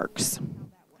that works.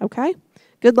 Okay?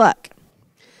 Good luck.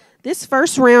 This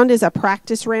first round is a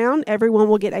practice round. Everyone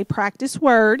will get a practice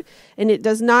word, and it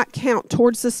does not count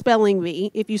towards the spelling bee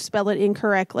if you spell it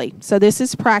incorrectly. So this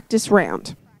is practice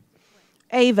round.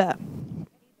 Ava.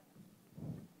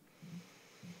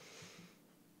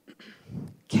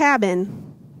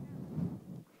 Cabin.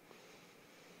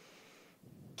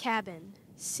 Cabin.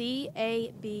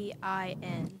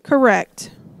 CABIN.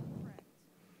 Correct.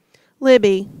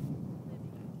 Libby.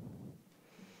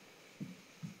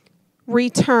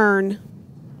 Return.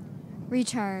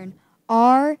 Return.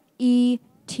 RETURN.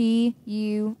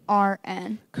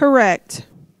 Correct.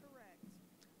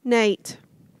 Nate.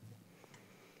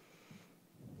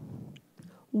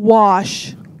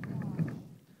 Wash.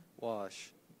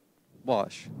 Wash.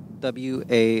 Wash.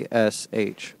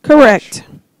 WASH. Correct.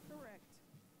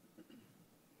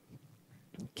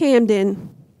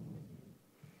 Camden.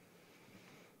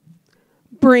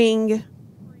 Bring.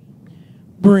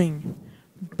 Bring.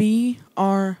 BRING.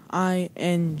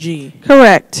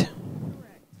 Correct.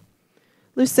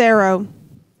 Lucero.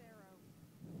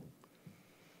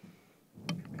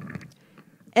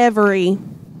 Every.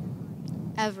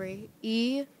 Every.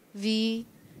 EVERY.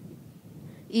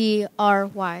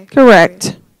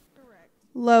 Correct.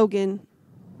 Logan.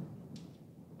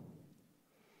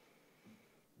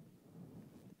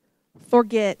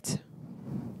 Forget.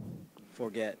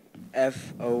 Forget.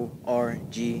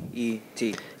 FORGET.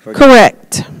 Forget.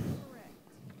 Correct.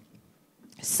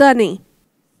 Sunny.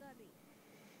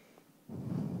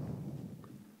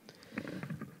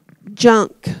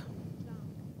 Junk.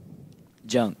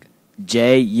 Junk.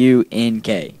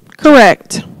 JUNK.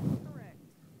 Correct.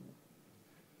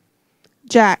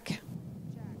 Jack.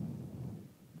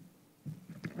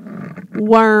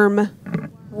 Worm.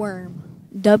 Worm.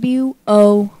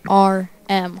 WORM.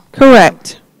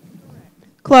 Correct.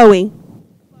 Chloe.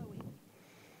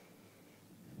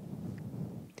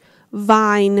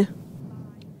 Vine.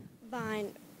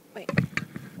 Vine. Wait.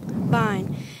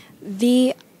 Vine.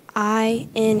 VINE.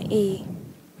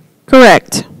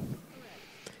 Correct.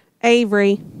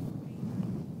 Avery.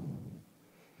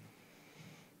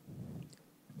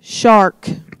 Shark.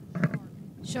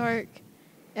 Shark.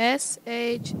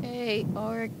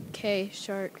 SHARK.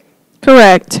 Shark.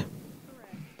 Correct.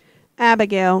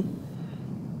 Abigail.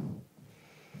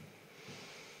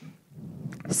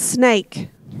 Snake.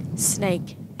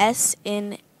 Snake.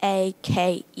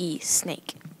 SNAKE.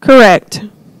 Snake. Correct.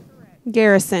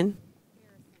 Garrison.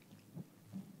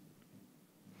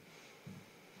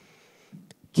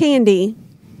 Candy.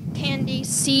 Candy.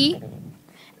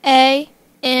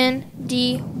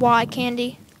 CANDY.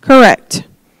 Candy. Correct.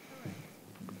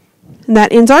 And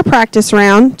that ends our practice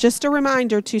round. Just a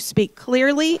reminder to speak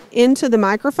clearly into the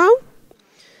microphone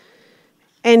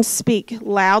and speak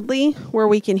loudly where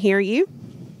we can hear you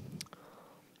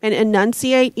and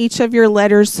enunciate each of your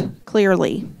letters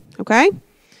clearly. Okay?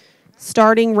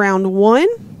 Starting round 1.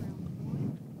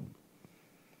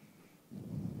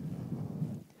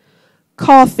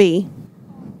 Coffee.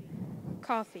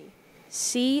 Coffee.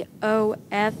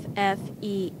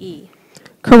 COFFEE.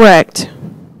 Correct.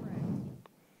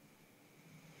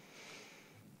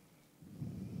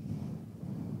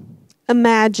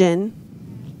 Imagine.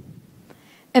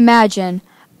 Imagine.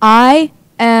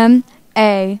 IMAGINE.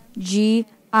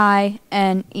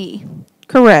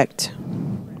 Correct.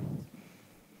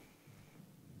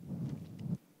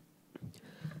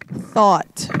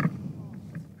 Thought.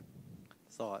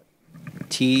 Thought.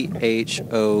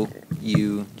 THOUGHT.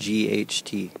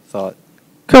 Thought.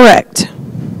 Correct.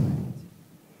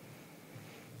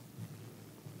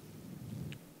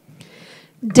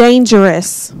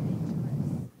 Dangerous.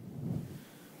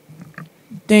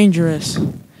 Dangerous.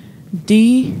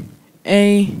 DANGEROUS.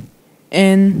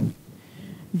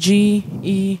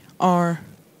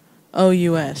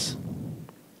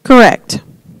 Correct.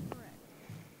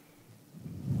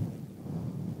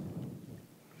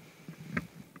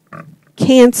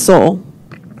 Cancel.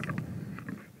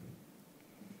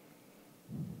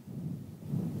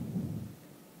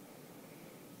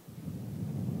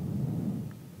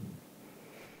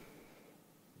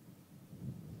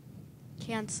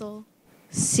 Cancel.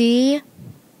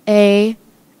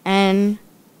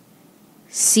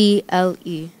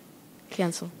 CANCLE.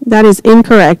 Cancel. That is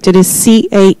incorrect. It is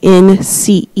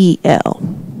Cancel.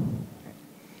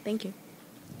 Thank you.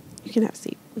 You can have a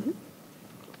seat.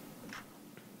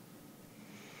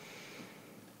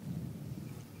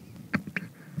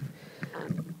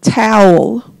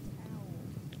 Towel.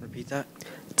 Repeat that.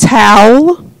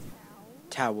 Towel.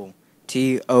 Towel.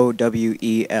 Towel.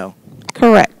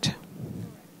 Correct.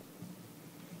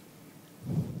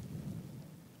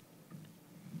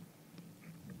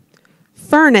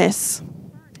 Furnace.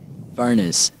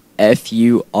 Furnace. Furnace.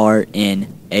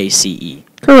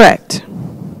 Correct.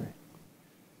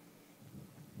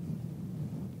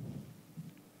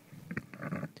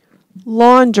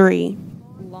 Laundry.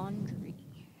 Laundry.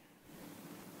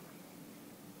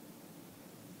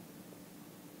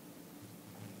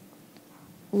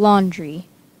 Laundry.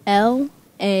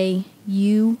 Laundry.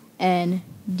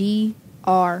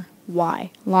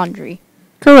 Laundry.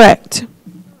 Correct.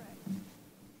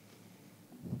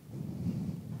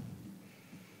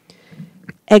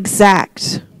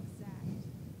 Exact.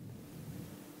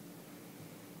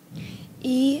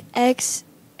 EXACT.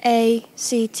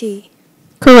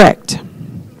 Correct.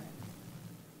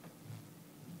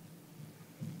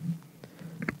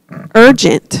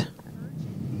 Urgent.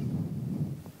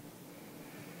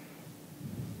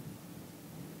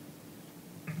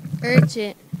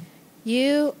 Urgent.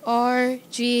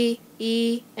 URGENT.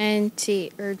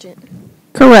 Urgent.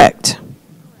 Correct.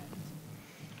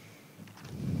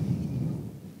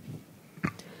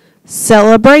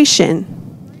 Celebration.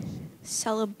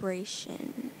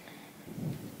 Celebration.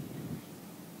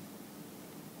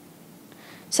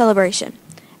 Celebration.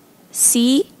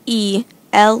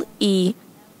 CELEBRATION.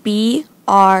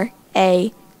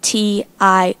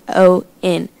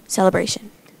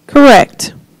 Celebration.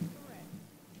 Correct.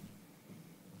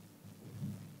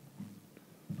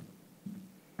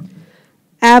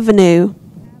 Avenue.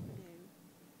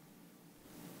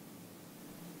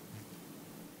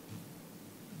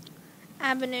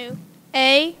 Avenue.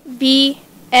 AVANUE.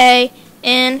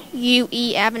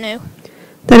 Avenue.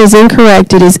 That is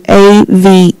incorrect. It is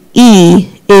AVENUE.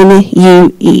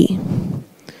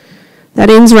 That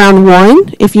ends round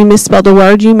one. If you misspelled a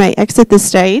word, you may exit the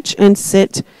stage and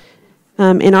sit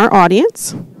in our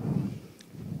audience.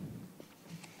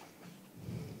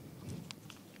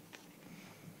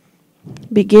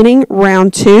 Beginning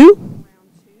round two.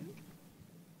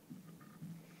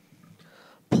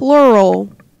 Plural.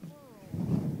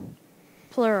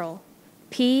 Plural.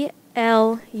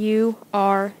 PLURAL.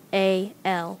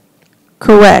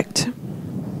 Correct.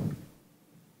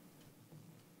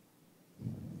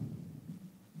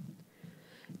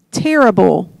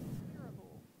 Terrible.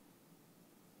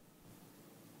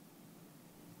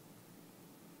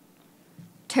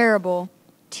 Terrible.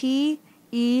 TERRIBLE.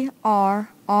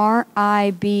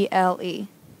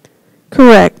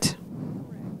 Correct.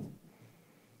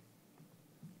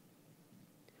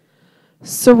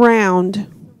 Surround.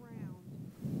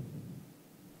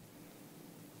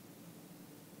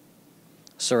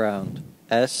 Surround.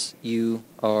 SURROUND.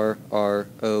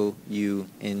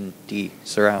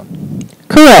 Surround.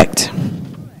 Correct.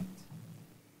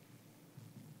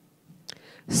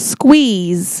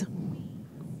 Squeeze.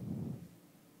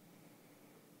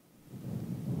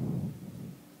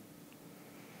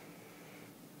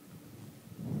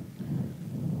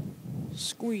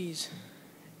 Squeeze.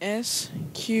 SQUEEZE.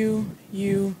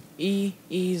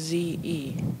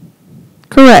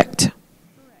 Correct.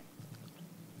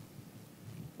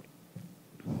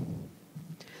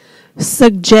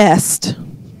 Suggest.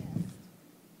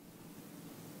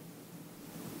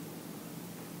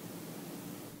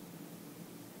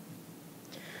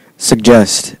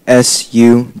 Suggest.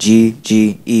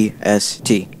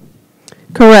 SUGGEST.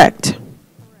 Correct.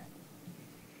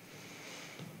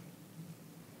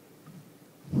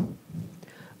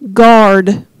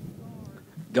 Guard.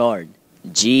 Guard.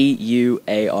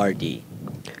 GUARD.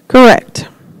 Correct.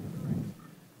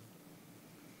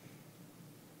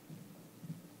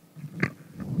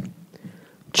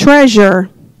 Treasure.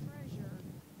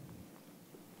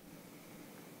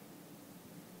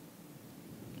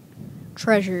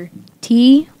 Treasure.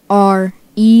 TREASURE.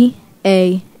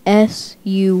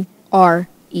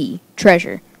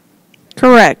 Treasure.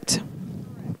 Correct.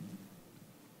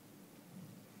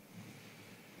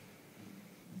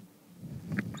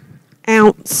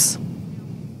 Ounce.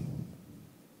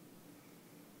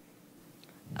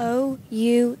 OUNCE.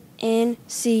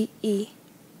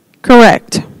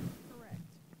 Correct.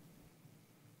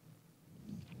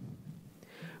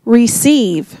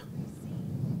 Receive.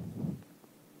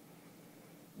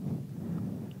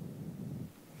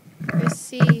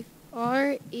 Receive.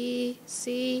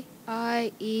 RECIEVE.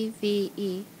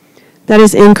 That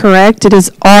is incorrect. It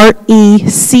is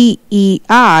Receive.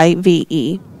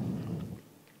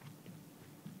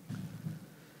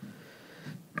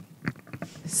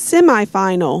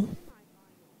 Semifinal.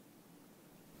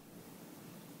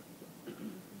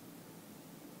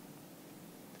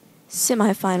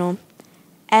 Semifinal.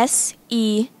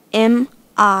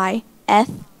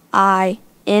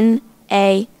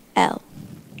 Semifinal.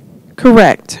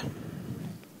 Correct.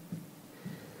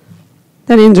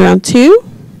 That ends round 2.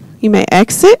 You may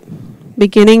exit.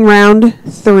 Beginning round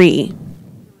 3.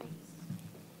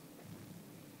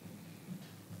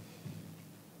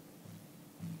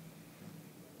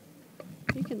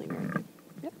 You can leave it right there.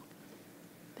 Yep.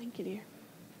 Thank you, dear.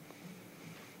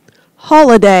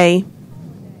 Holiday.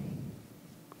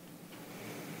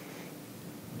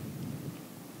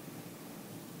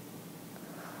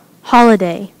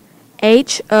 Holiday.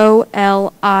 Holiday.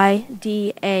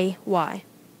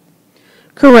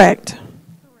 Correct.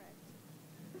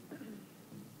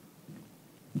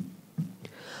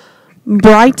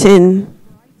 Brighton.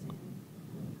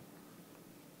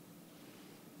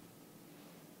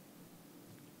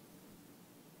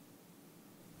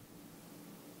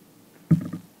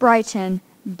 Brighton.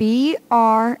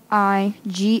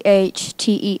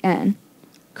 Brighten.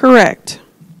 Correct.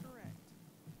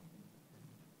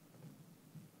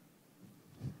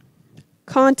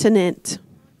 Continent.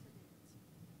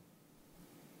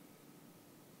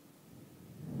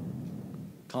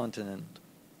 Continent. Continent.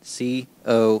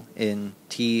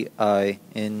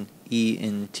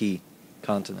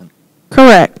 Continent.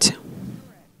 Correct.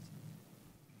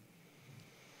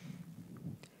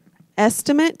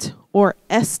 Estimate or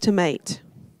estimate?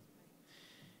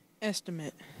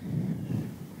 Estimate.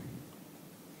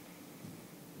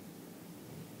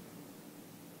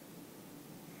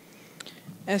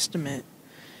 Estimate.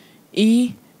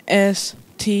 Estimate.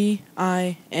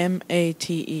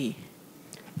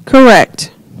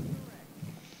 Correct.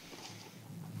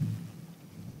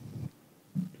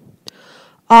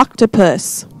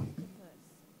 Octopus.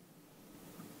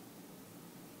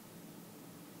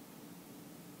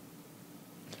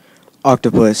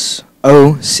 Octopus.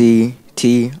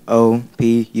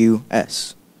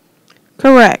 Octopus.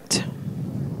 Correct.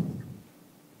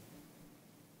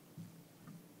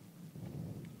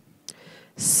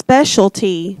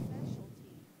 Specialty.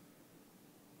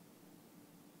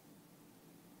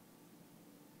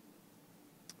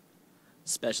 Specialty.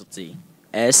 Specialty.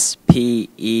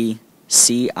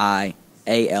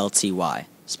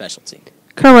 Specialty.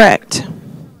 Correct.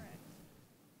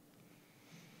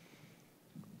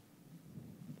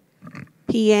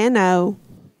 Piano.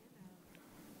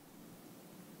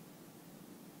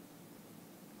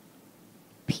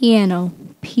 Piano.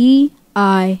 Piano.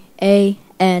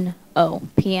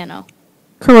 Piano.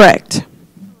 Correct.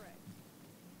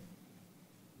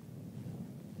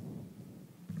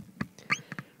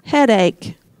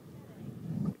 Headache.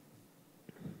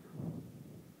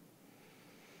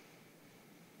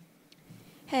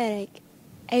 Headache.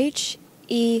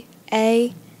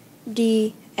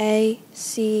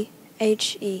 Headache.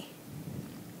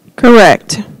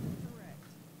 Correct.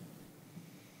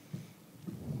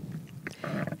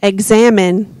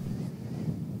 Examine.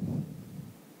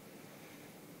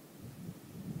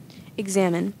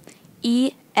 Examine.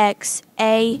 Examine.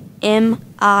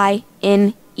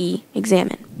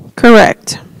 Examine.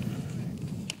 Correct.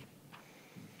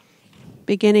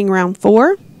 Beginning round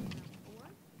 4.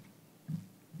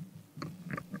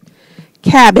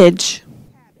 Cabbage.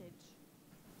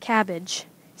 Cabbage. Cabbage.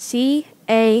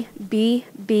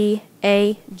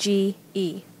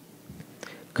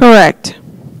 Correct.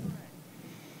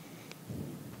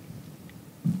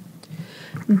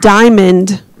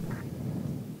 Diamond.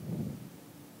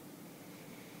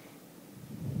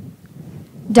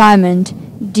 Diamond.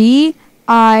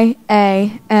 Diamond.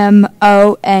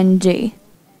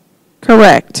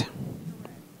 Correct.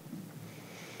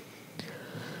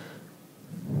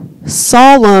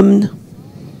 Solemn.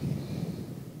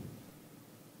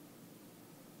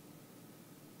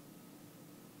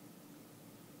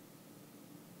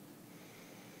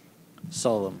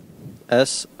 Solemn.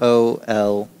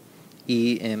 Solemn.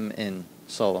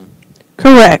 Solemn.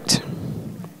 Correct.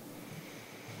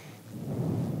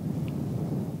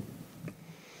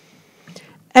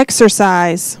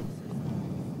 Exercise.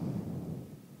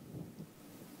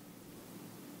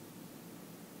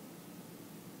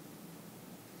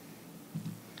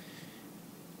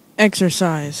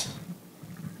 Exercise.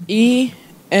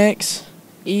 Exercise.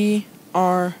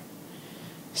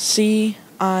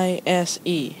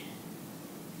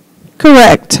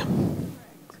 Correct.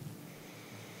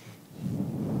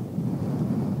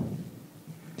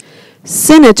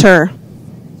 Senator.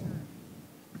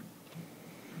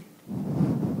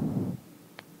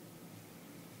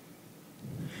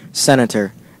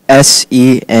 Senator.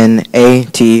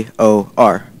 Senator.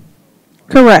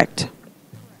 Correct.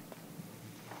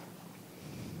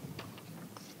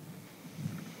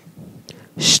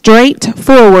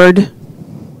 Straightforward.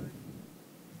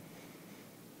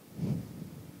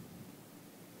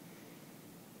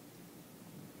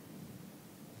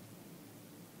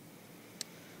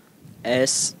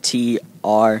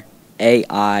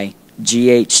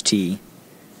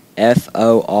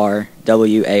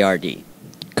 STRAIGHTFORWARD.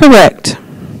 Correct.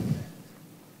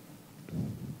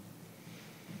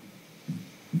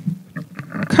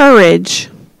 Courage.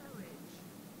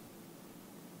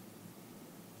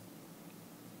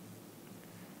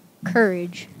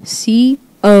 Courage.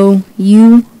 COURAGE.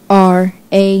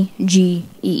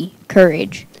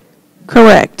 Courage.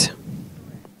 Correct.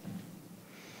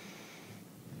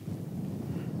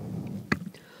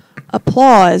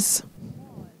 Applause.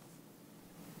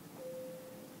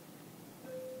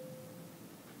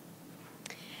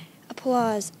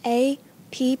 Applause.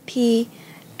 APPLAUSE.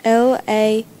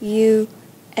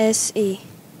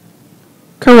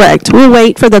 Correct. We'll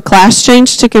wait for the class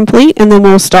change to complete and then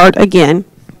we'll start again.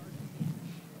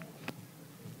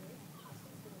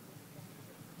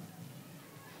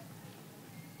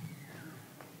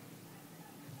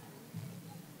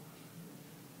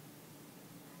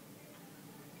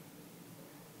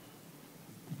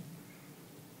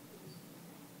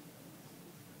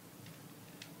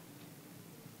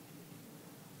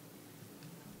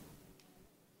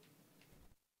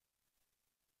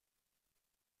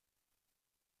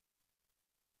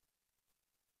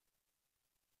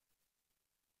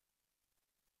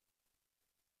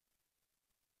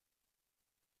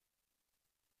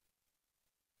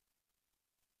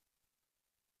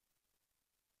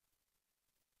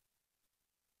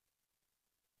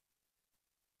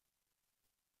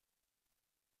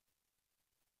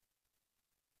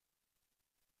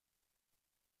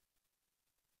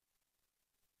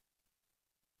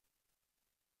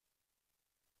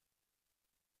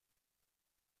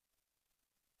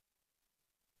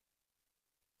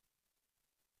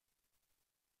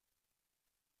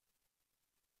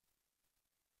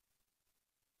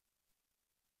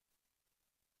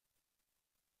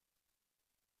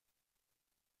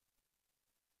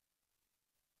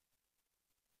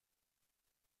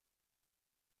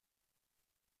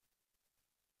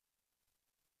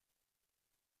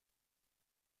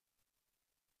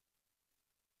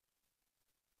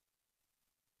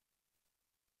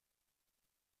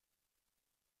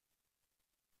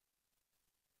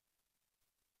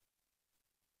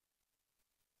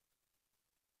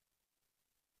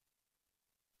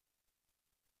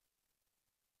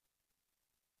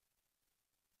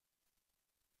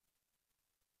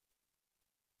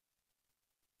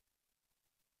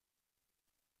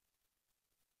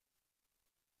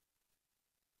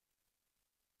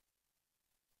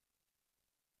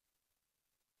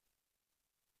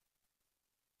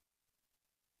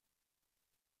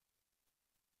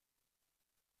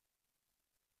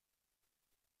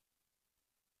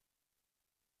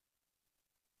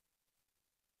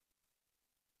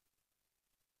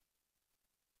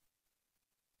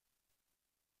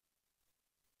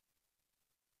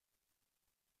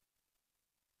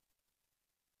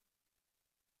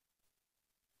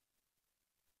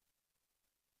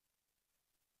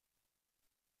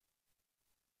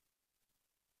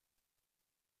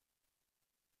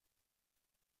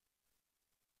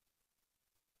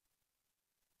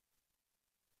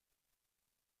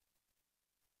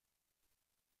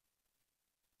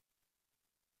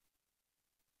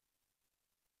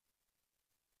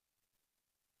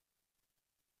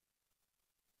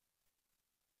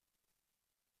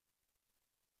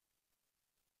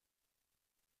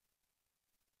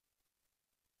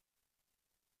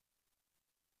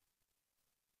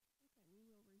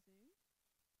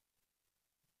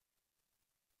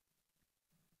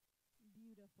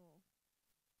 Beautiful.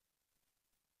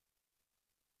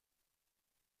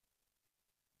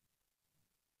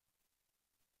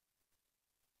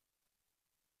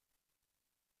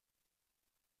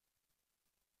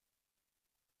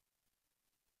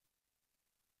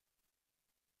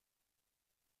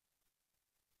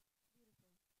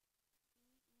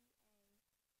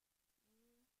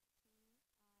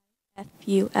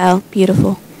 FUL.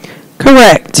 Beautiful.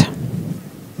 Correct.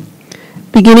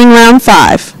 Beginning round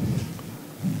 5.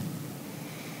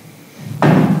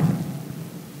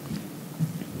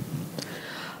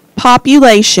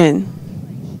 Population.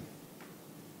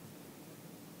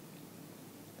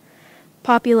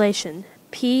 Population.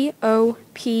 POPULATION.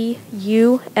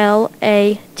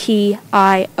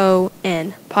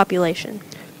 Population.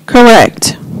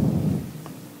 Correct.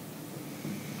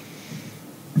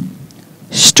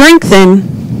 Strengthen.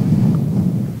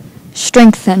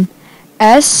 Strengthen.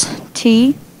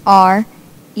 STRENGTHEN.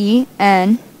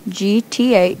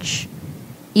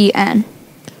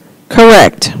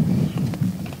 Correct.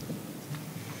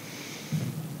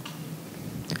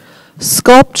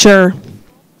 Sculpture.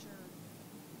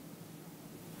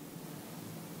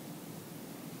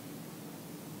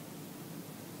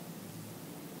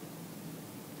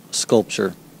 Sculpture.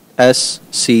 SCULPTURE.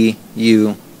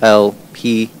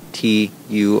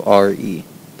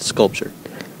 Sculpture.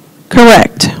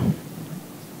 Correct.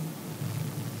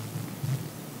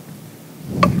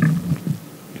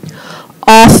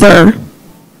 Author.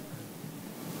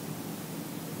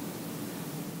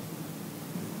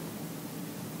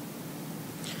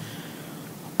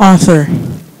 Author.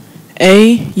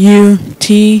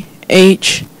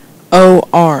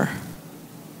 AUTHOR.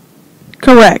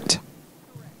 Correct.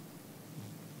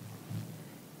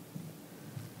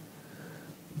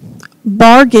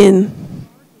 Bargain.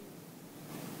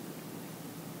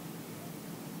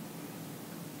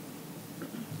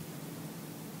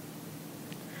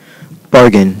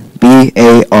 Bargain.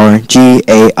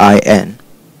 BARGAIN.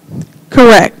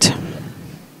 Correct.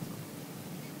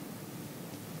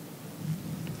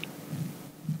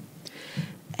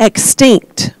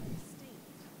 Extinct.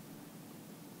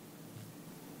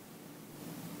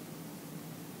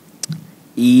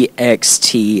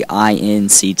 EXTINCT.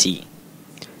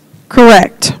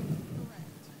 Correct.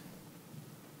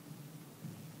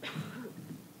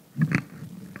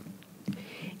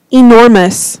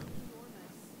 Enormous.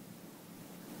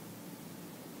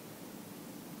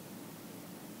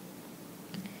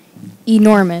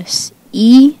 Enormous.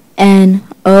 ENORMOUS.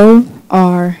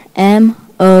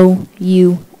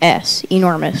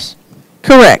 Enormous.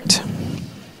 Correct.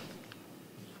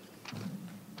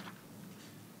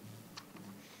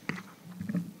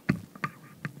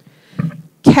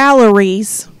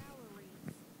 Calories.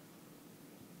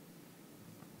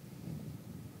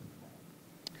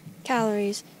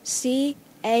 Calories.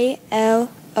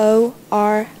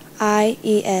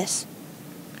 CALORIES.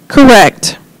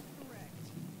 Correct.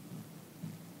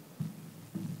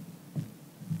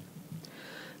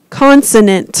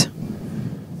 Consonant.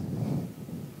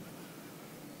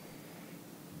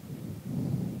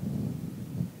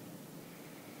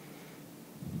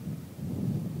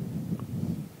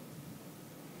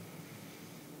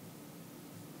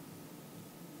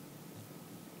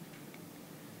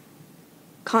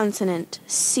 Consonant.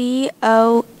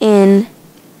 CON.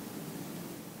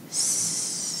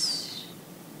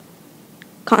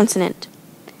 Consonant. CONCINENT.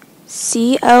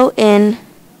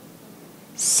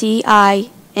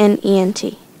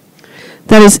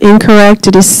 That is incorrect.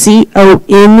 It is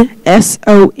CONSONANT. That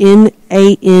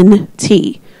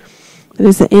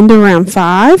is the end of round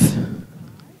 5.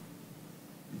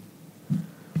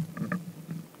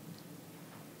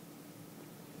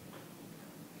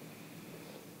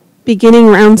 Beginning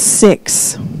round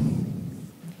 6.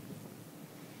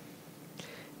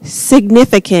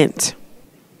 Significant.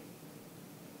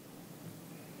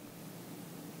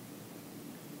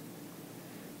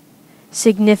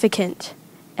 Significant.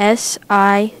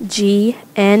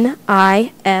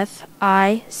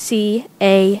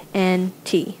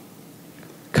 SIGNIFICANT.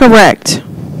 Correct.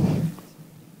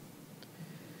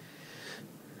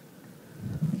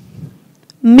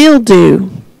 Mildew.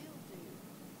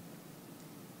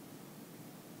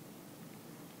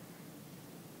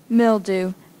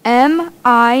 Mildew. MILDEW.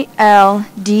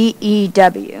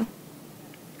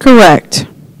 Correct.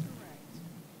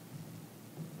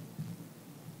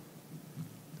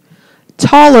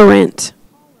 Tolerant.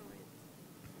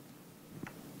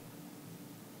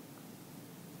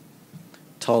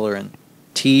 Tolerant.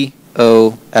 TOLERANT.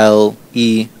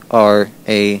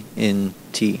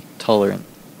 Tolerant.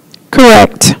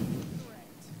 Correct.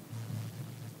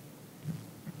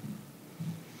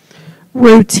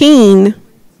 Routine.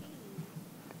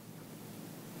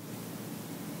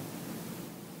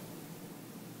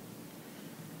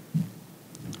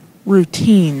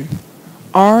 Routine.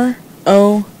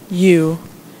 ROUTINE.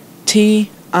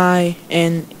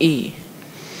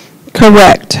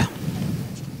 Correct.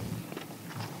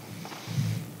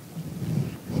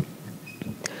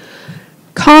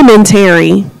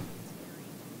 Commentary.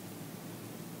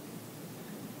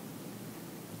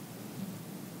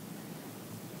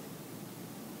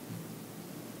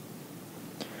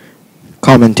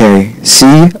 Commentary.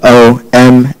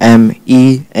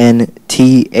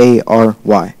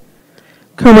 COMMENTARY.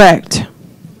 Correct.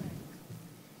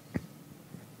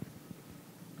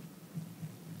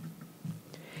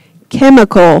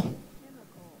 Chemical.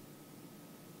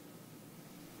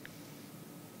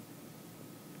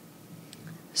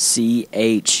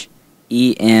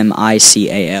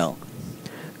 EMICAL.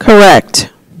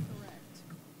 Correct.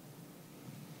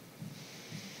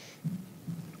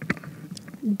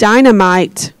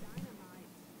 Dynamite.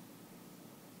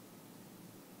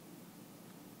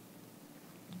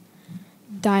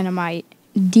 Dynamite.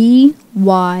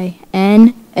 DYNAMITE.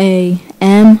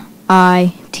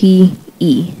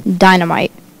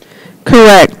 Dynamite.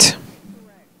 Correct.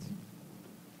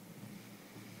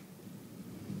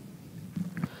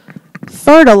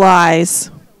 Fertilize.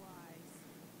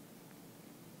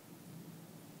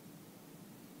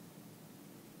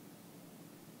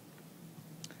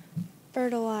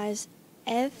 Fertilize.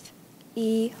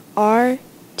 FERTILIZE.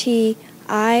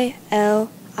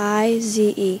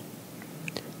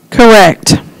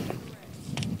 Correct.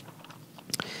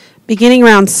 Beginning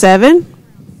round 7.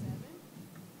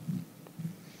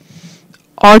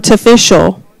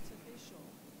 Artificial.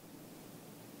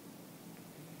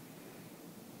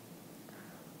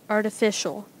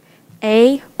 Artificial.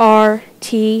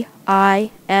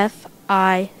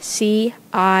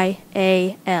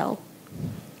 ARTIFICIAL.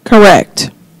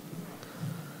 Correct.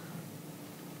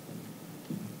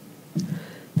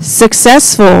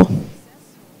 Successful.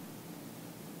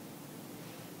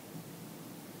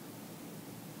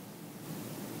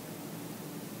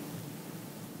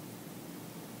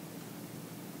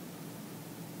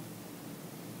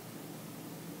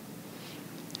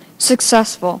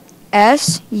 Successful.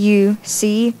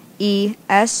 SUCESSFUL.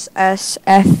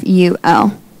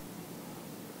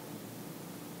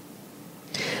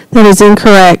 That is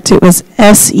incorrect. It was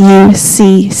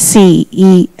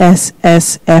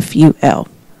SUCCESSFUL.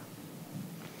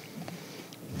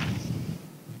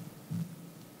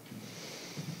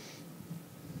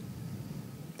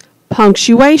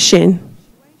 Punctuation.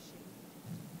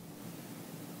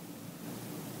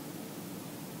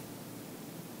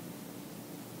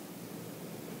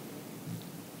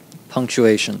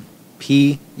 Punctuation.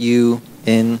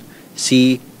 PUNCTUATION.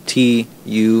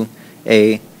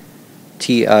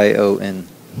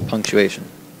 Punctuation.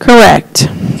 Correct.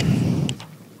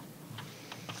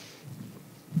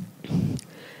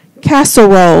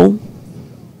 Casserole.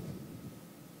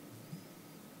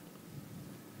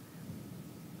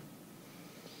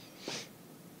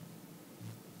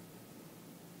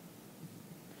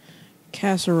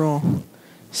 Casserole. CASSEROLE.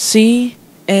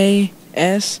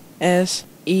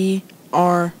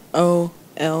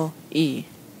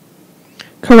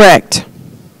 Correct.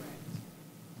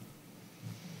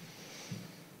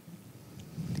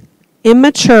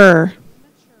 Immature.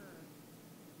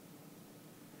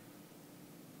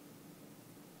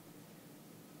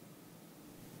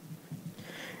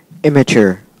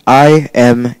 Immature.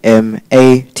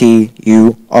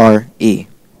 IMMATURE.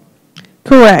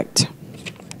 Correct.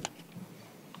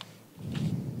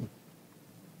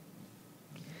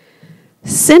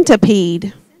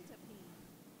 Centipede.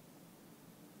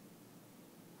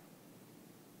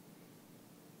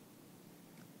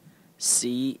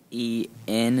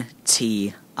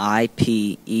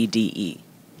 CENTIPEDE.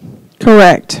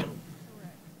 Correct.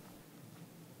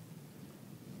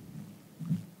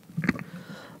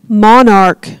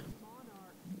 Monarch.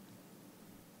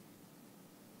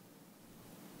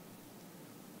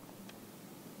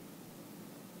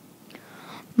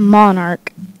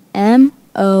 Monarch.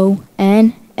 MONARCH.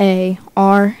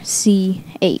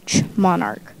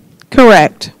 Monarch.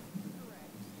 Correct.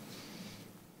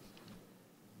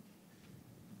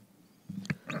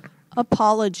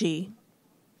 Apology.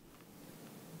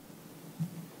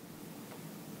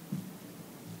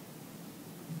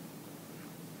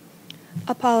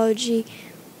 Apology.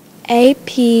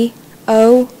 APOLOGY.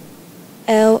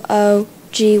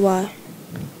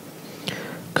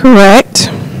 Correct.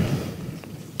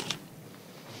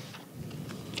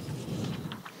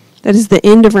 That is the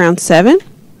end of round 7.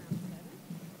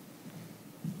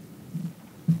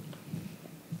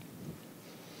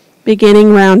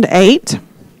 Beginning round 8.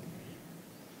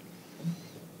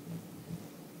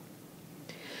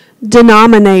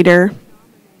 Denominator.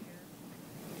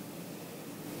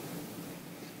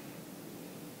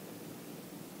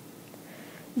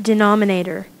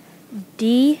 Denominator.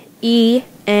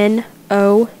 DENOMINATOR.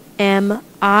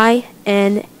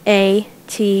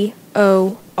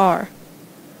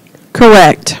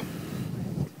 Correct.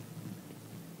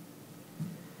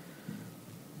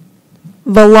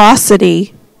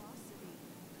 Velocity.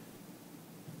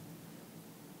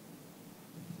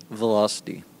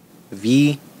 Velocity.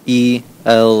 VELOCITY.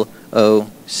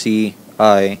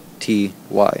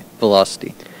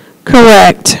 Velocity.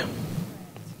 Correct.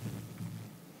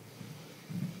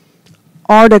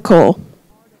 Article.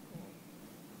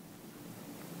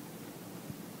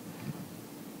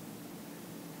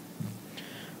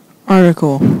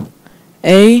 Article.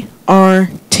 A-R-T-I-C-L-E.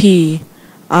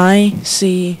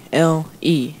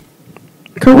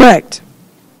 Correct.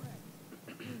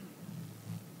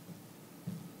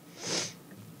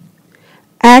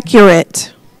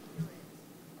 Accurate.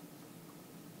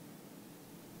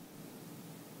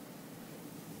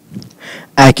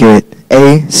 Accurate.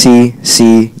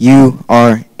 A-C-C-U-R-A-T-E.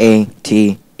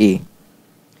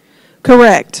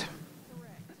 Correct.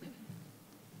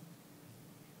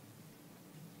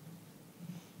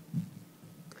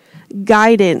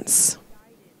 Guidance.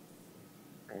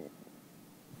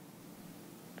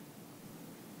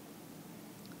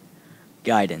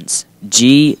 Guidance.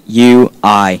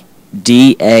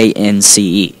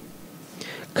 G-U-I-D-A-N-C-E.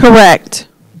 Correct.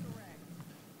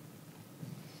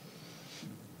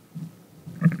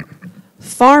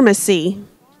 Pharmacy.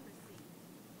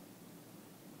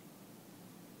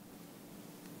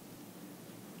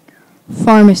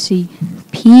 Pharmacy.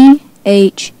 P-H-A-R-M-A-C-Y.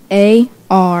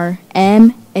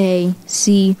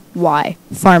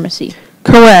 Pharmacy.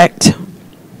 Correct.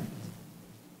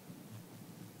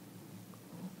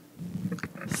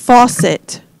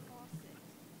 Faucet.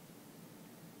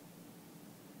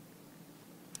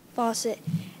 Faucet.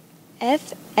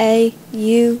 F-A-U-C-E-T.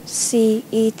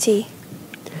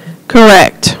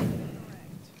 Correct.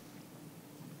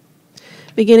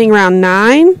 Beginning round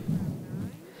 9.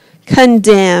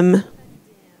 Condemn.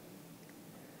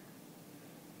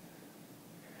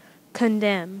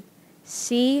 Condemn.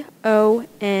 C-O-N-D-E-M-N.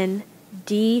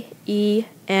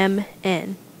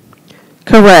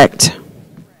 Correct.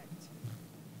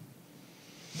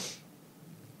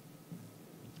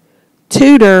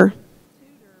 Tutor.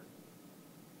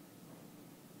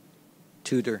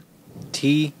 Tutor.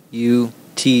 T-U-T-O-R.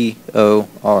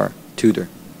 Tutor.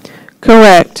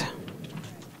 Correct.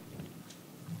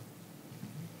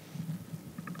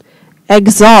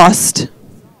 Exhaust.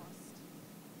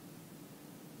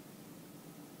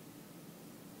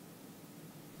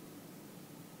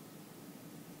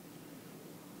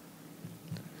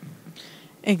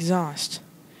 Exhaust.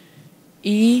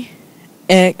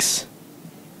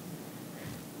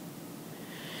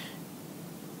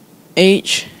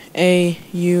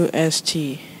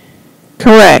 E-X-H-A-U-S-T.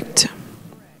 Correct.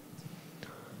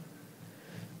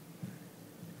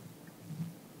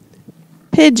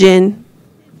 Pigeon.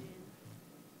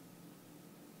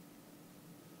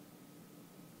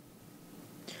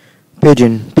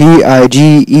 Pigeon.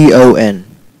 P-I-G-E-O-N.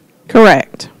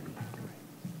 Correct.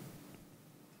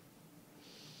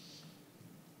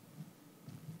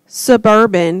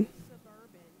 Suburban.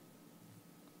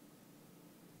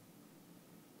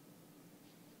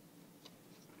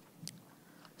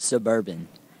 Suburban.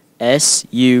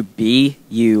 S-U-B-U-R-B-A-N.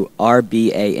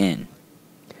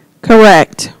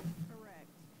 Correct.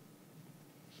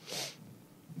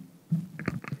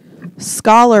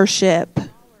 Scholarship.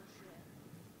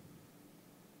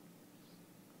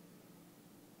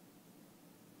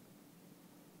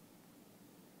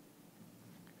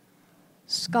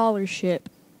 Scholarship.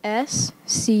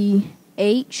 S-C-H-O-L-A-R-S-H-I-P.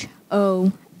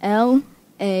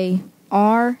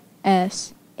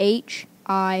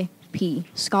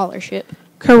 Scholarship.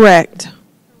 Correct.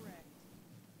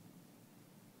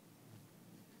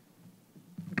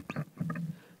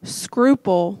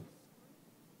 Scruple.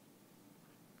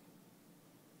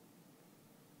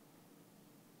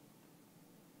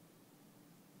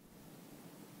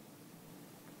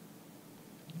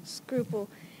 Scruple.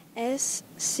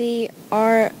 S-C-R-O-O-P-L-E.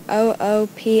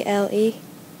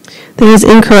 That is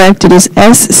incorrect. It is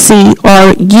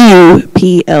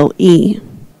S-C-R-U-P-L-E.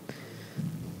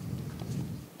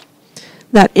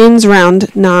 That ends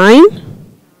round 9.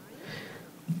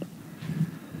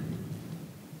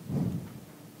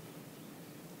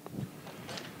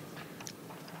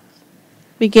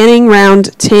 Beginning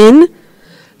round 10.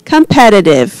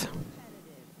 Competitive.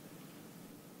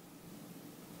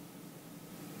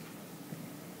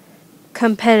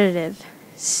 Competitive.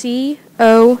 C-O-M-P-E-T-I-T-I-V-E.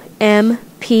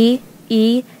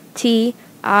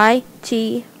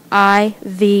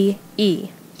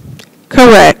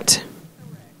 Correct.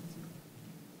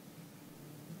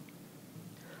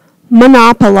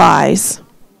 Monopolize.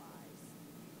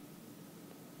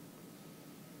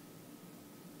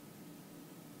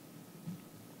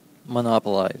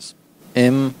 Monopolize.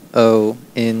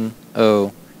 M-O-N-O-P-O-L-I-Z-E.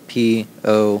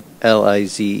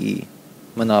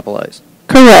 Monopolize.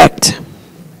 Correct.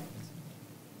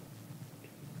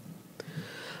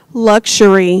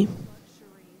 Luxury.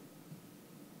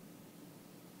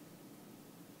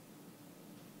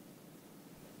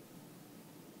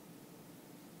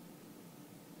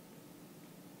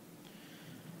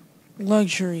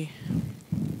 Luxury.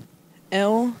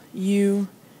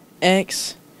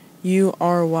 L-U-X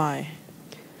U-R-Y.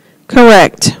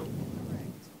 Correct.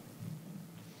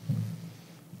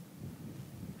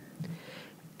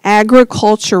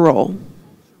 Agricultural.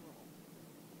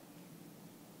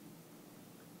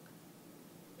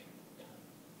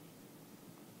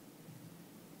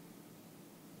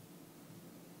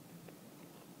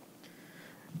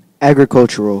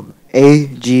 Agricultural.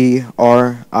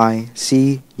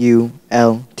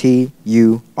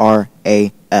 Agriculutural.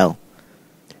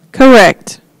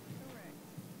 Correct.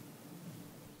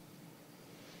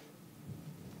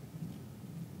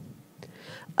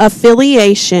 Affiliation.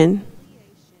 Affiliation.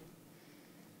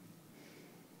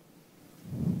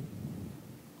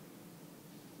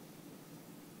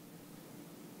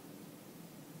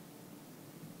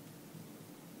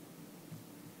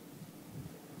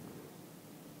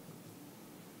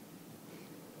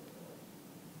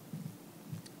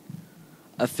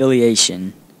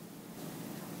 Offiliation.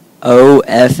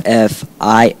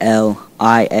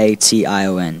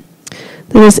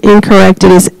 That is incorrect.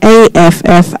 It is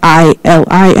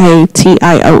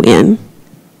AFFILIATION.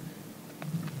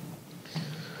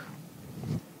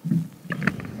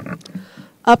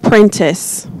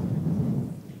 Apprentice.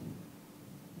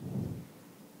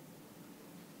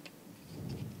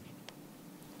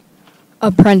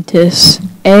 Apprentice.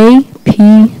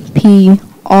 APPRENTICE.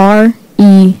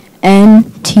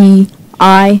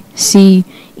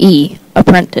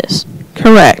 Apprentice.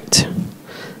 Correct.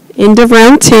 End of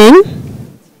round 10.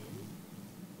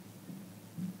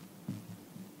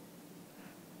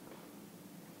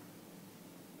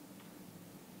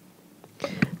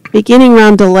 Beginning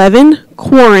round 11,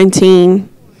 quarantine.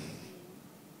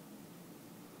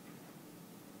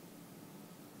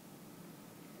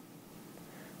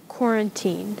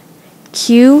 Quarantine.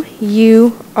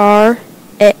 QURANTINE.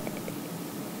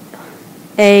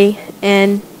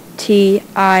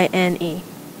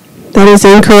 That is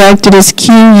incorrect. It is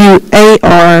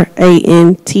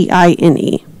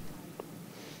QUARANTINE.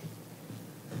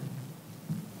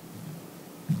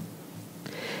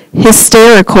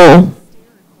 Hysterical.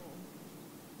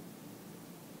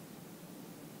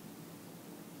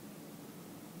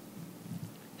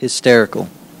 Hysterical.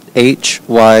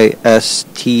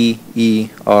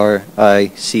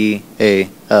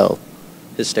 HYSTERICAL.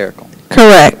 Hysterical.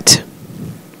 Correct.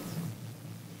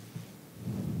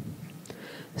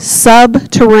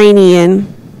 Subterranean.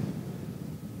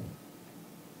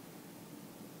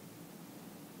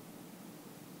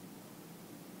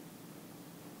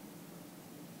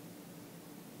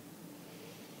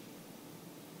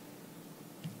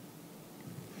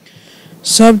 Subterranean.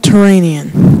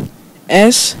 SUBTERRANIAN.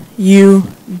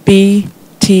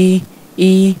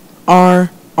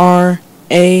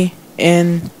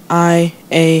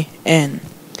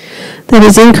 That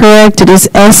is incorrect. It is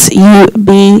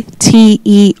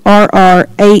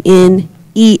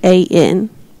SUBTERRANEAN.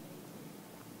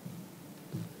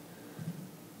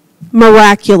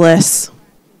 Miraculous.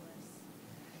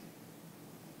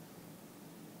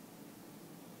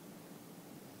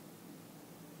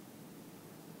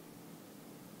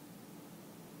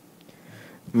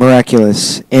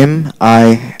 Miraculous.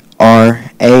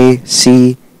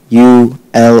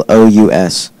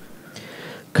 MIRACULOUS.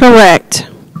 Correct.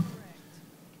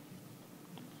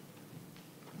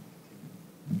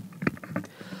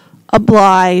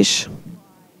 Oblige.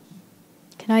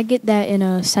 Can I get that in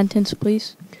a sentence,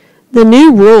 please? The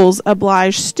new rules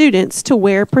oblige students to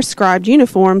wear prescribed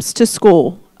uniforms to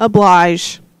school.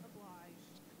 Oblige.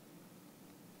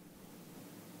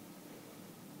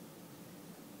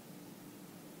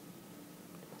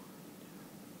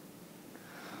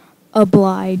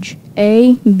 Oblige.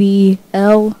 ABLIGE.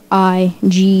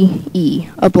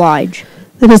 Oblige.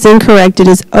 That is incorrect. It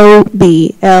is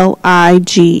OBLIGE.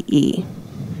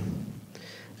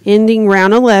 Ending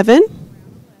round 11.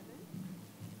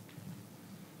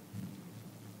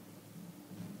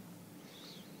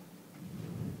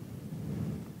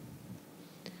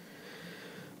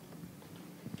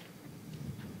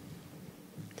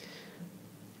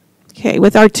 Okay,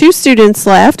 with our 2 students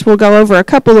left, we'll go over a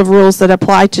couple of rules that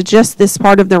apply to just this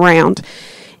part of the round.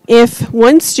 If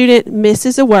one student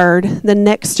misses a word, the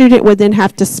next student would then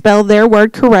have to spell their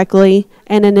word correctly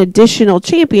and an additional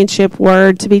championship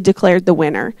word to be declared the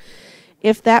winner.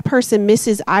 If that person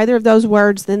misses either of those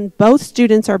words, then both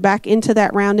students are back into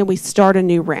that round and we start a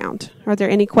new round. Are there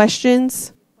any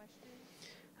questions?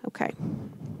 Okay.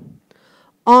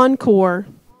 Encore.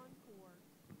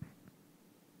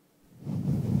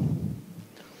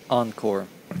 Encore.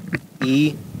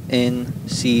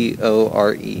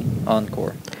 ENCORE.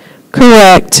 Encore.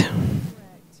 Correct.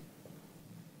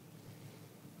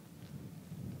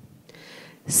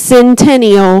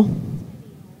 Centennial.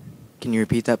 Can you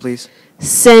repeat that, please?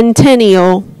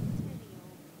 Centennial.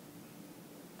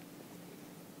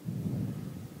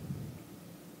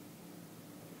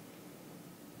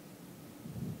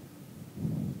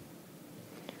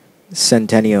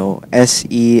 Centennial.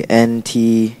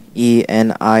 Centenial.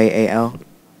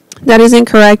 That is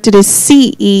incorrect. It is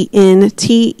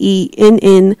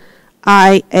Centennnial.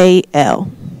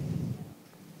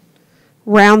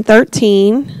 Round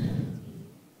 13.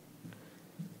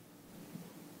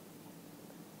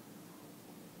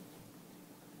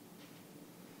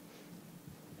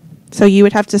 So you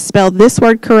would have to spell this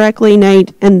word correctly,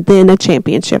 Nate, and then a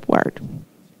championship word.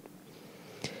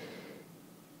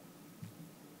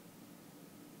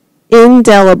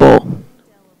 Indelible.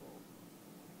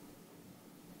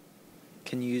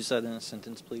 Can you use that in a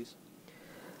sentence, please?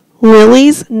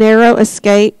 Lily's narrow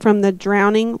escape from the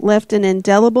drowning left an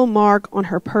indelible mark on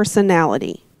her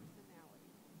personality.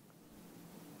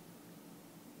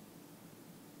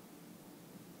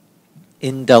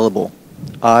 Indelible.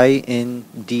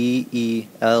 INDELLIB.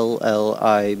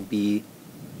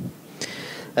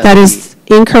 That is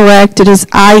incorrect. It is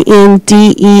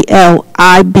INDELIBLE.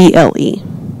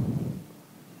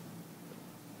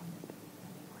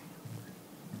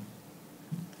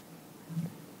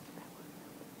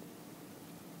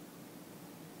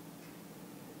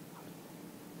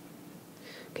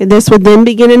 Okay, this would then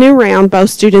begin a new round, both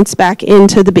students back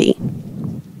into the B.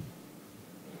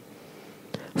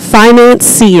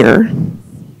 Financier.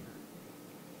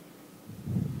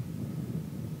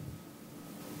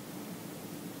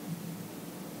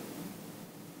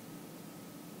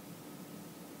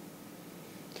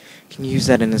 Can you use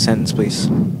that in a sentence, please?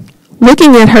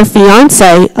 Looking at her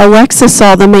fiancé, Alexa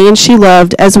saw the man she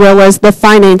loved as well as the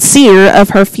financier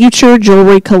of her future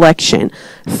jewelry collection.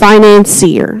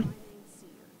 Financier.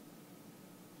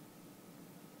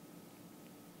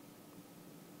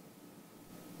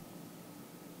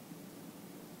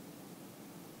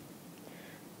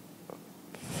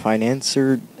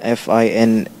 Financer.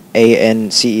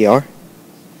 FINANCER.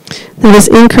 That is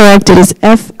incorrect. It is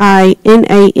FINANCIER.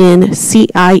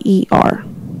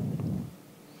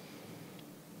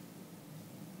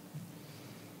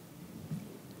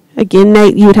 Again,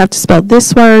 Nate, you would have to spell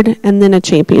this word and then a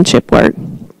championship word.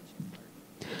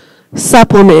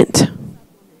 Supplement.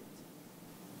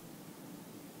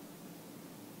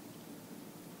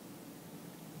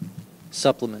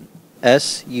 Supplement.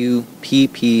 SUPPLEMENT.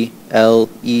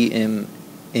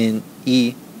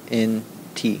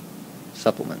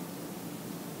 Supplement.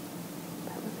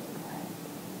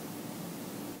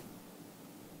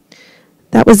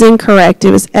 That was incorrect.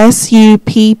 It was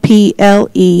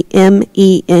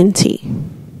SUPPLEMENT.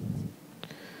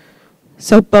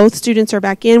 So both students are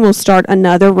back in. We'll start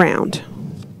another round.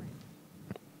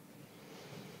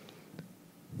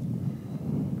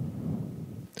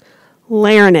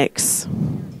 Larynx.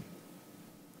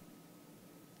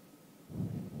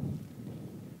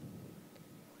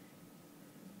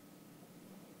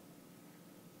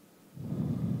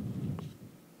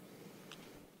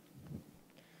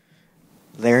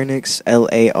 Larynx.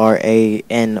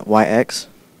 LARANYX.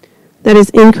 That is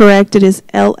incorrect. It is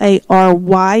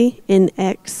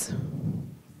LARYNX.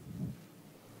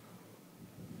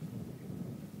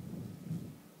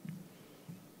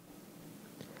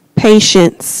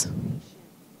 Patience.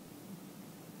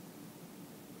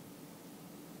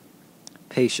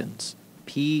 Patience.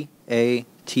 PATIENCE.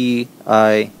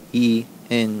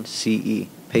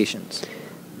 Patience.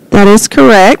 That is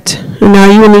correct. And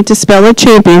now you will need to spell a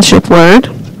championship word.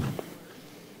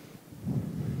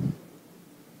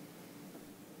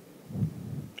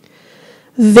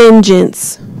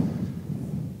 Vengeance.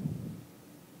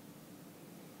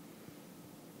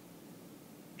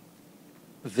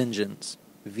 Vengeance.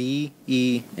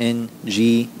 VENGENCE.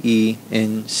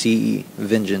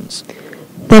 Vengeance.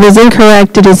 That is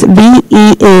incorrect. It is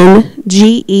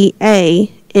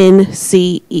VENGEANCE.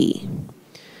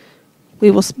 We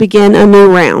will begin a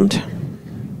new round.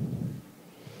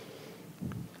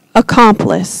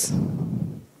 Accomplice.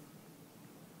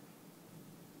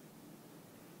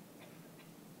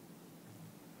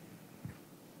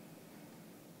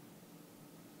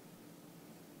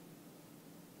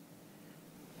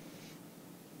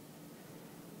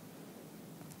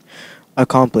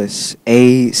 Accomplice.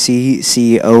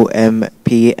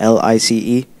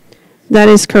 ACCOMPLICE. That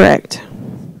is correct.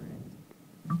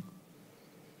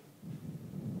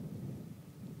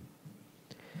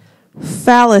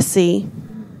 Fallacy.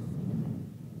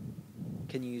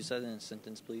 Can you use that in a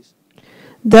sentence, please?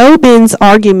 Though Ben's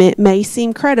argument may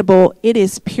seem credible, it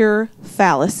is pure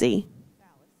fallacy.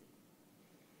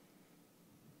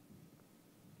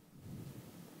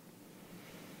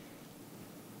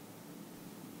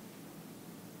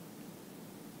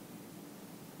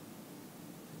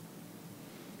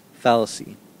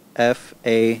 Fallacy.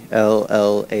 F-A-L-L-A-S-Y.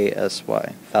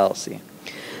 Fallacy.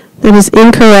 That is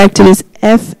incorrect. It is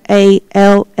Fallacy.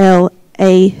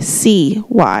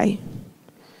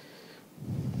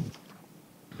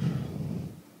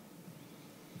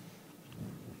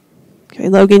 Okay,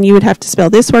 Logan, you would have to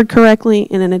spell this word correctly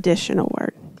in an additional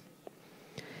word.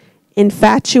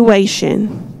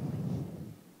 Infatuation.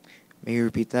 May you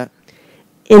repeat that?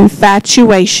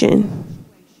 Infatuation.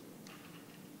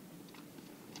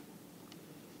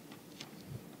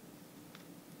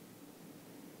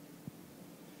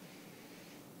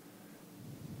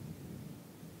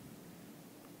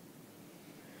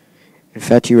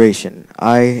 Infatuation.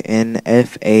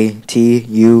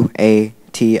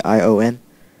 I-N-F-A-T-U-A-T-I-O-N.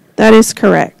 That is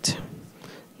correct.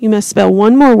 You must spell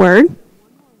one more word.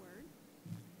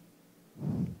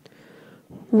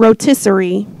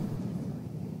 Rotisserie.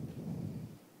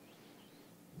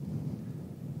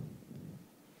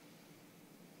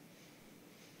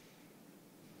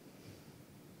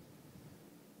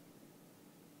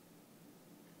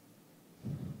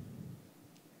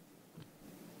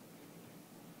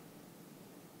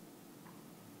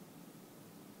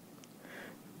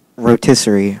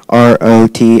 Rotisserie.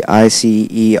 R-O-T-I-C-E-R-Y.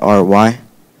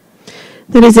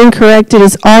 That is incorrect. It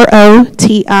is Rotisserie.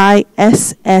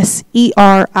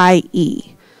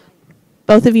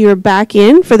 Both of you are back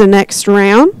in for the next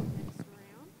round.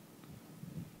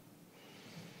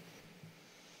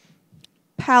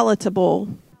 Palatable.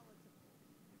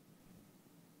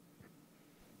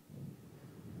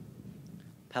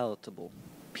 Palatable.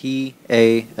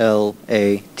 P-A-L-A-T-A-B-L-E.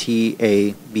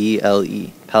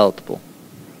 Palatable.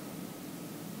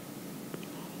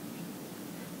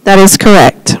 That is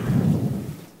correct.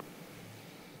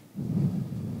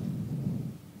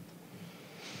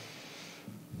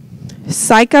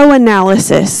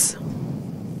 Psychoanalysis.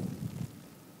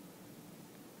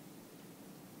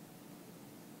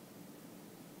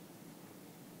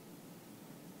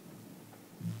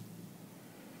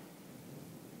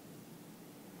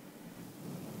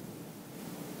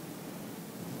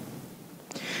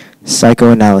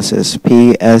 Psychoanalysis.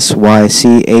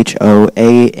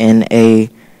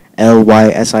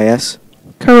 P-S-Y-C-H-O-A-N-A-L-Y-S-I-S.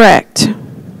 Correct.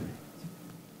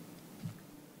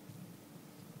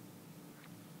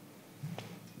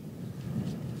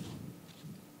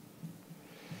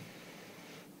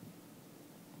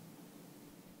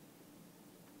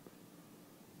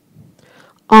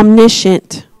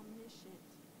 Omniscient.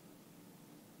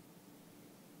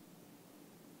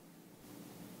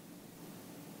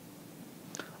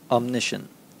 Omniscient.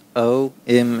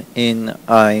 O-M-N-I-C-I-E-N-T.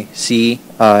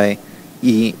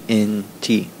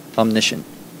 Omniscient.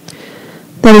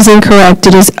 That is incorrect.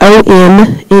 It is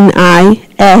Omniscient.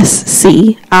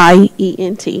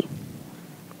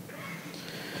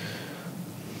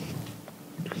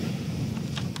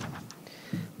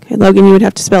 Okay, Logan, you would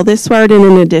have to spell this word and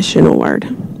an additional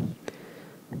word.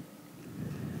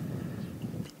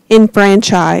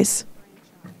 Enfranchise.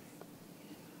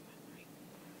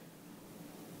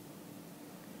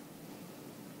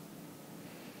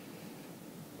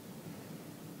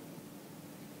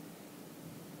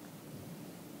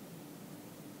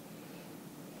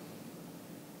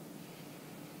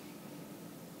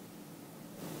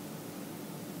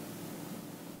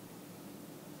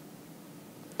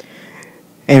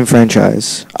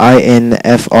 Enfranchise.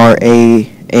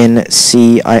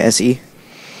 I-N-F-R-A-N-C-I-S-E.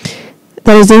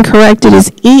 That is incorrect. It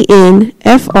is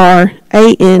Enfranchise.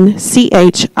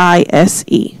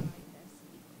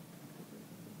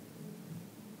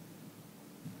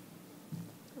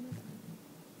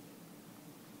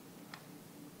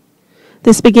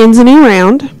 This begins a new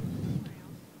round.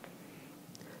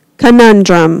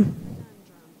 Conundrum.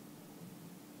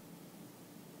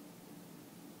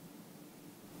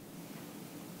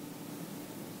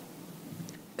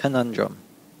 Conundrum.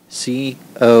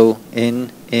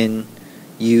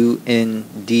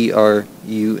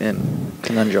 C-O-N-N-U-N-D-R-U-M.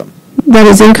 Conundrum. That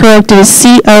is incorrect. It is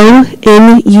Conundrum.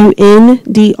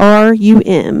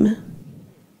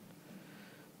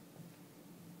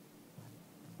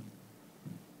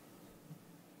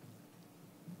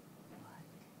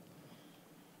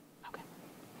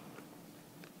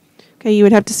 Okay, you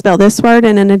would have to spell this word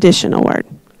and an additional word.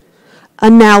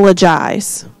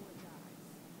 Analogize.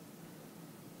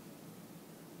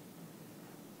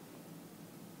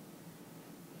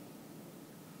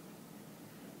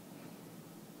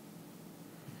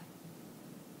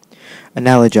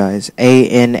 Analogize.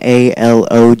 A-N-A-L-O-G-I-Z-E.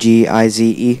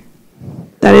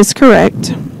 That is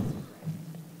correct.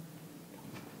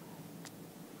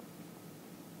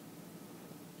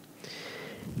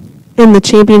 And the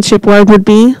championship word would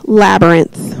be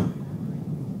labyrinth.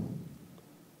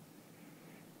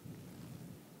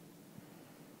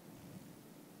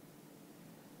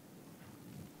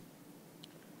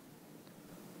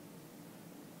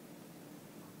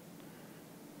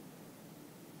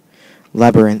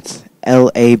 Labyrinth.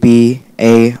 Labyrinth.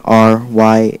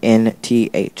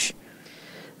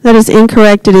 That is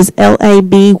incorrect. It is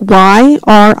Labyrynth.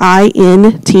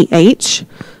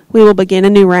 We will begin a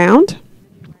new round.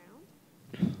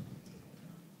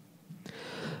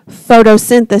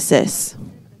 Photosynthesis.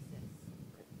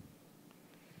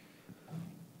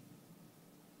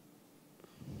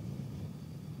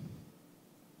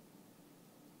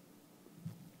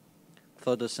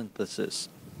 Photosynthesis.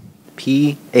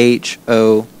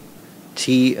 Photosynthesis.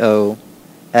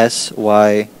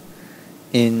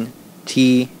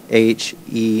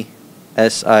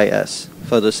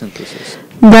 Photosynthesis.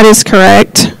 That is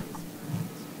correct.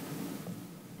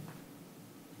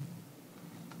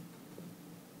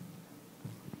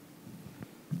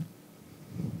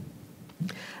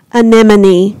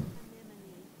 Anemone.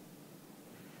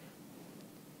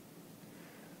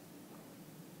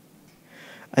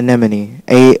 Anemone.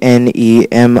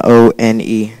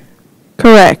 Anemone.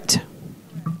 Correct.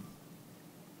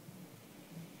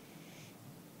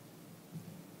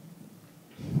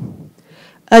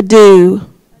 Adieu.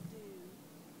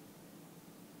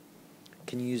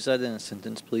 Can you use that in a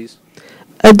sentence, please?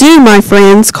 Adieu, my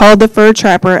friends, called the fur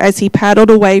trapper as he paddled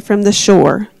away from the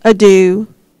shore. Adieu.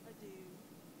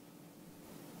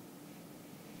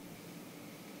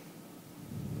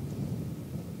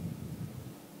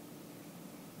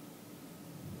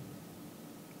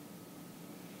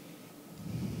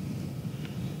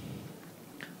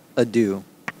 Adieu.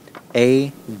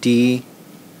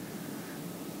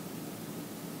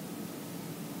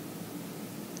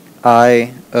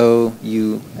 ADIOUX.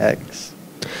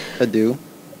 Adieu.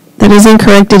 That is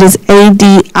incorrect. It is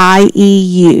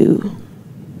ADIEU.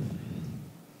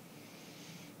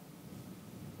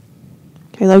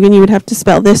 Okay, Logan, you would have to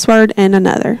spell this word and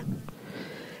another.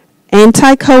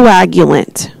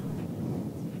 Anticoagulant.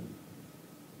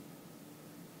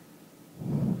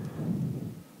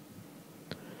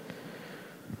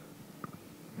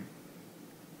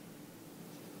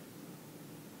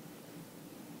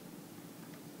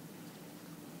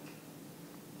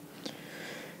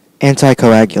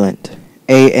 Anticoagulant.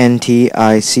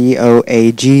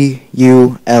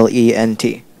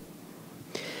 ANTICOAGULENT.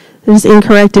 That is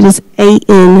incorrect. It is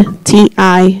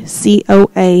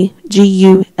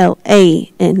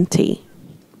ANTICOAGULANT.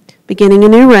 Beginning a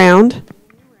new round.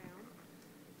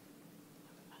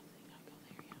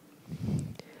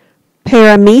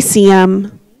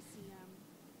 Paramecium.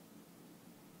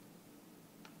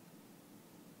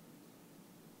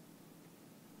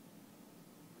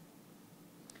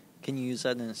 Can you use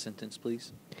that in a sentence,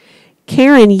 please?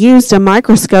 Karen used a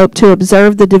microscope to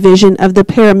observe the division of the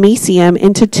paramecium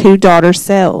into two daughter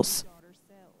cells.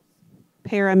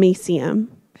 Paramecium.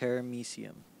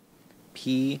 Paramecium.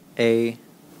 PARAMECIUM.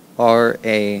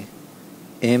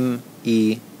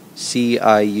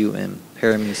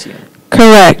 Paramecium.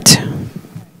 Correct.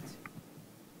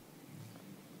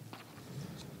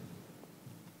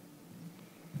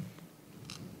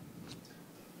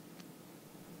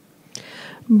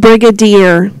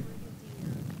 Brigadier.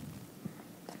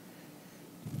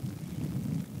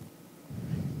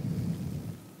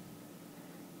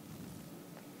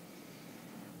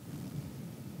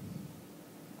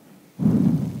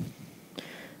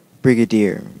 Brigadier.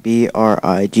 BRIGIDERE.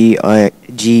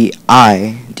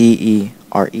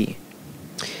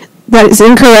 That is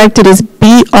incorrect. It is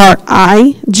BRIGADIER.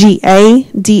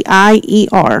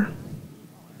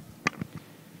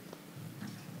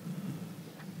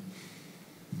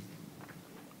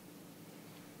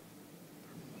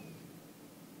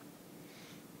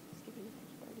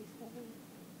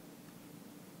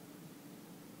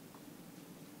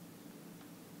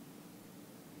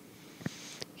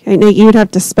 Okay, now you would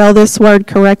have to spell this word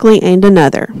correctly and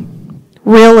another.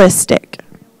 Realistic.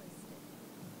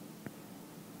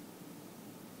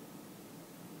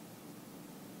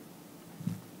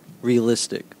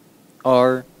 Realistic.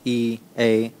 REALISTIC.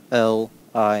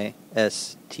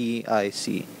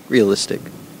 Realistic.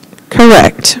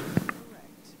 Correct.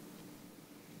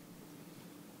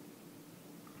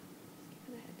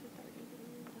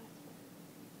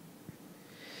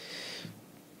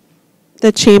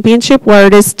 The championship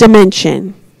word is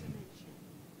dimension.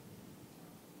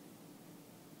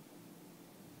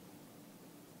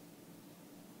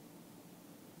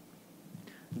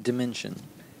 Dimension.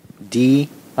 DIMENSION.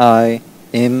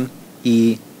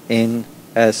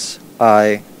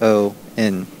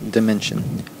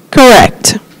 Dimension. Correct.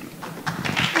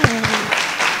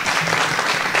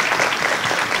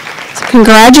 So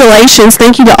congratulations.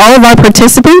 Thank you to all of our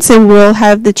participants, and we'll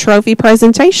have the trophy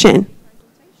presentation.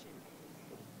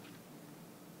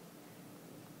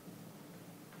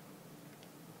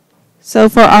 So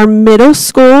for our middle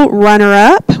school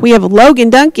runner-up, we have Logan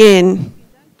Duncan.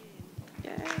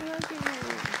 Yay, Logan.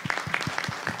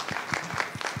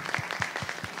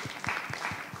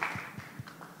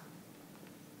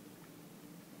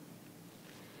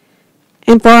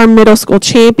 And for our middle school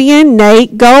champion,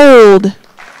 Nate Gold.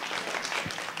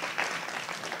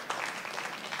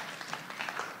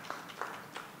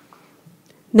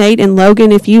 Nate and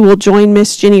Logan, if you will join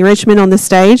Miss Jenny Richmond on the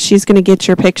stage, she's going to get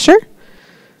your picture.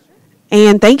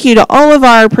 And thank you to all of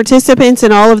our participants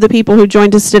and all of the people who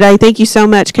joined us today. Thank you so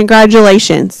much.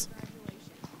 Congratulations.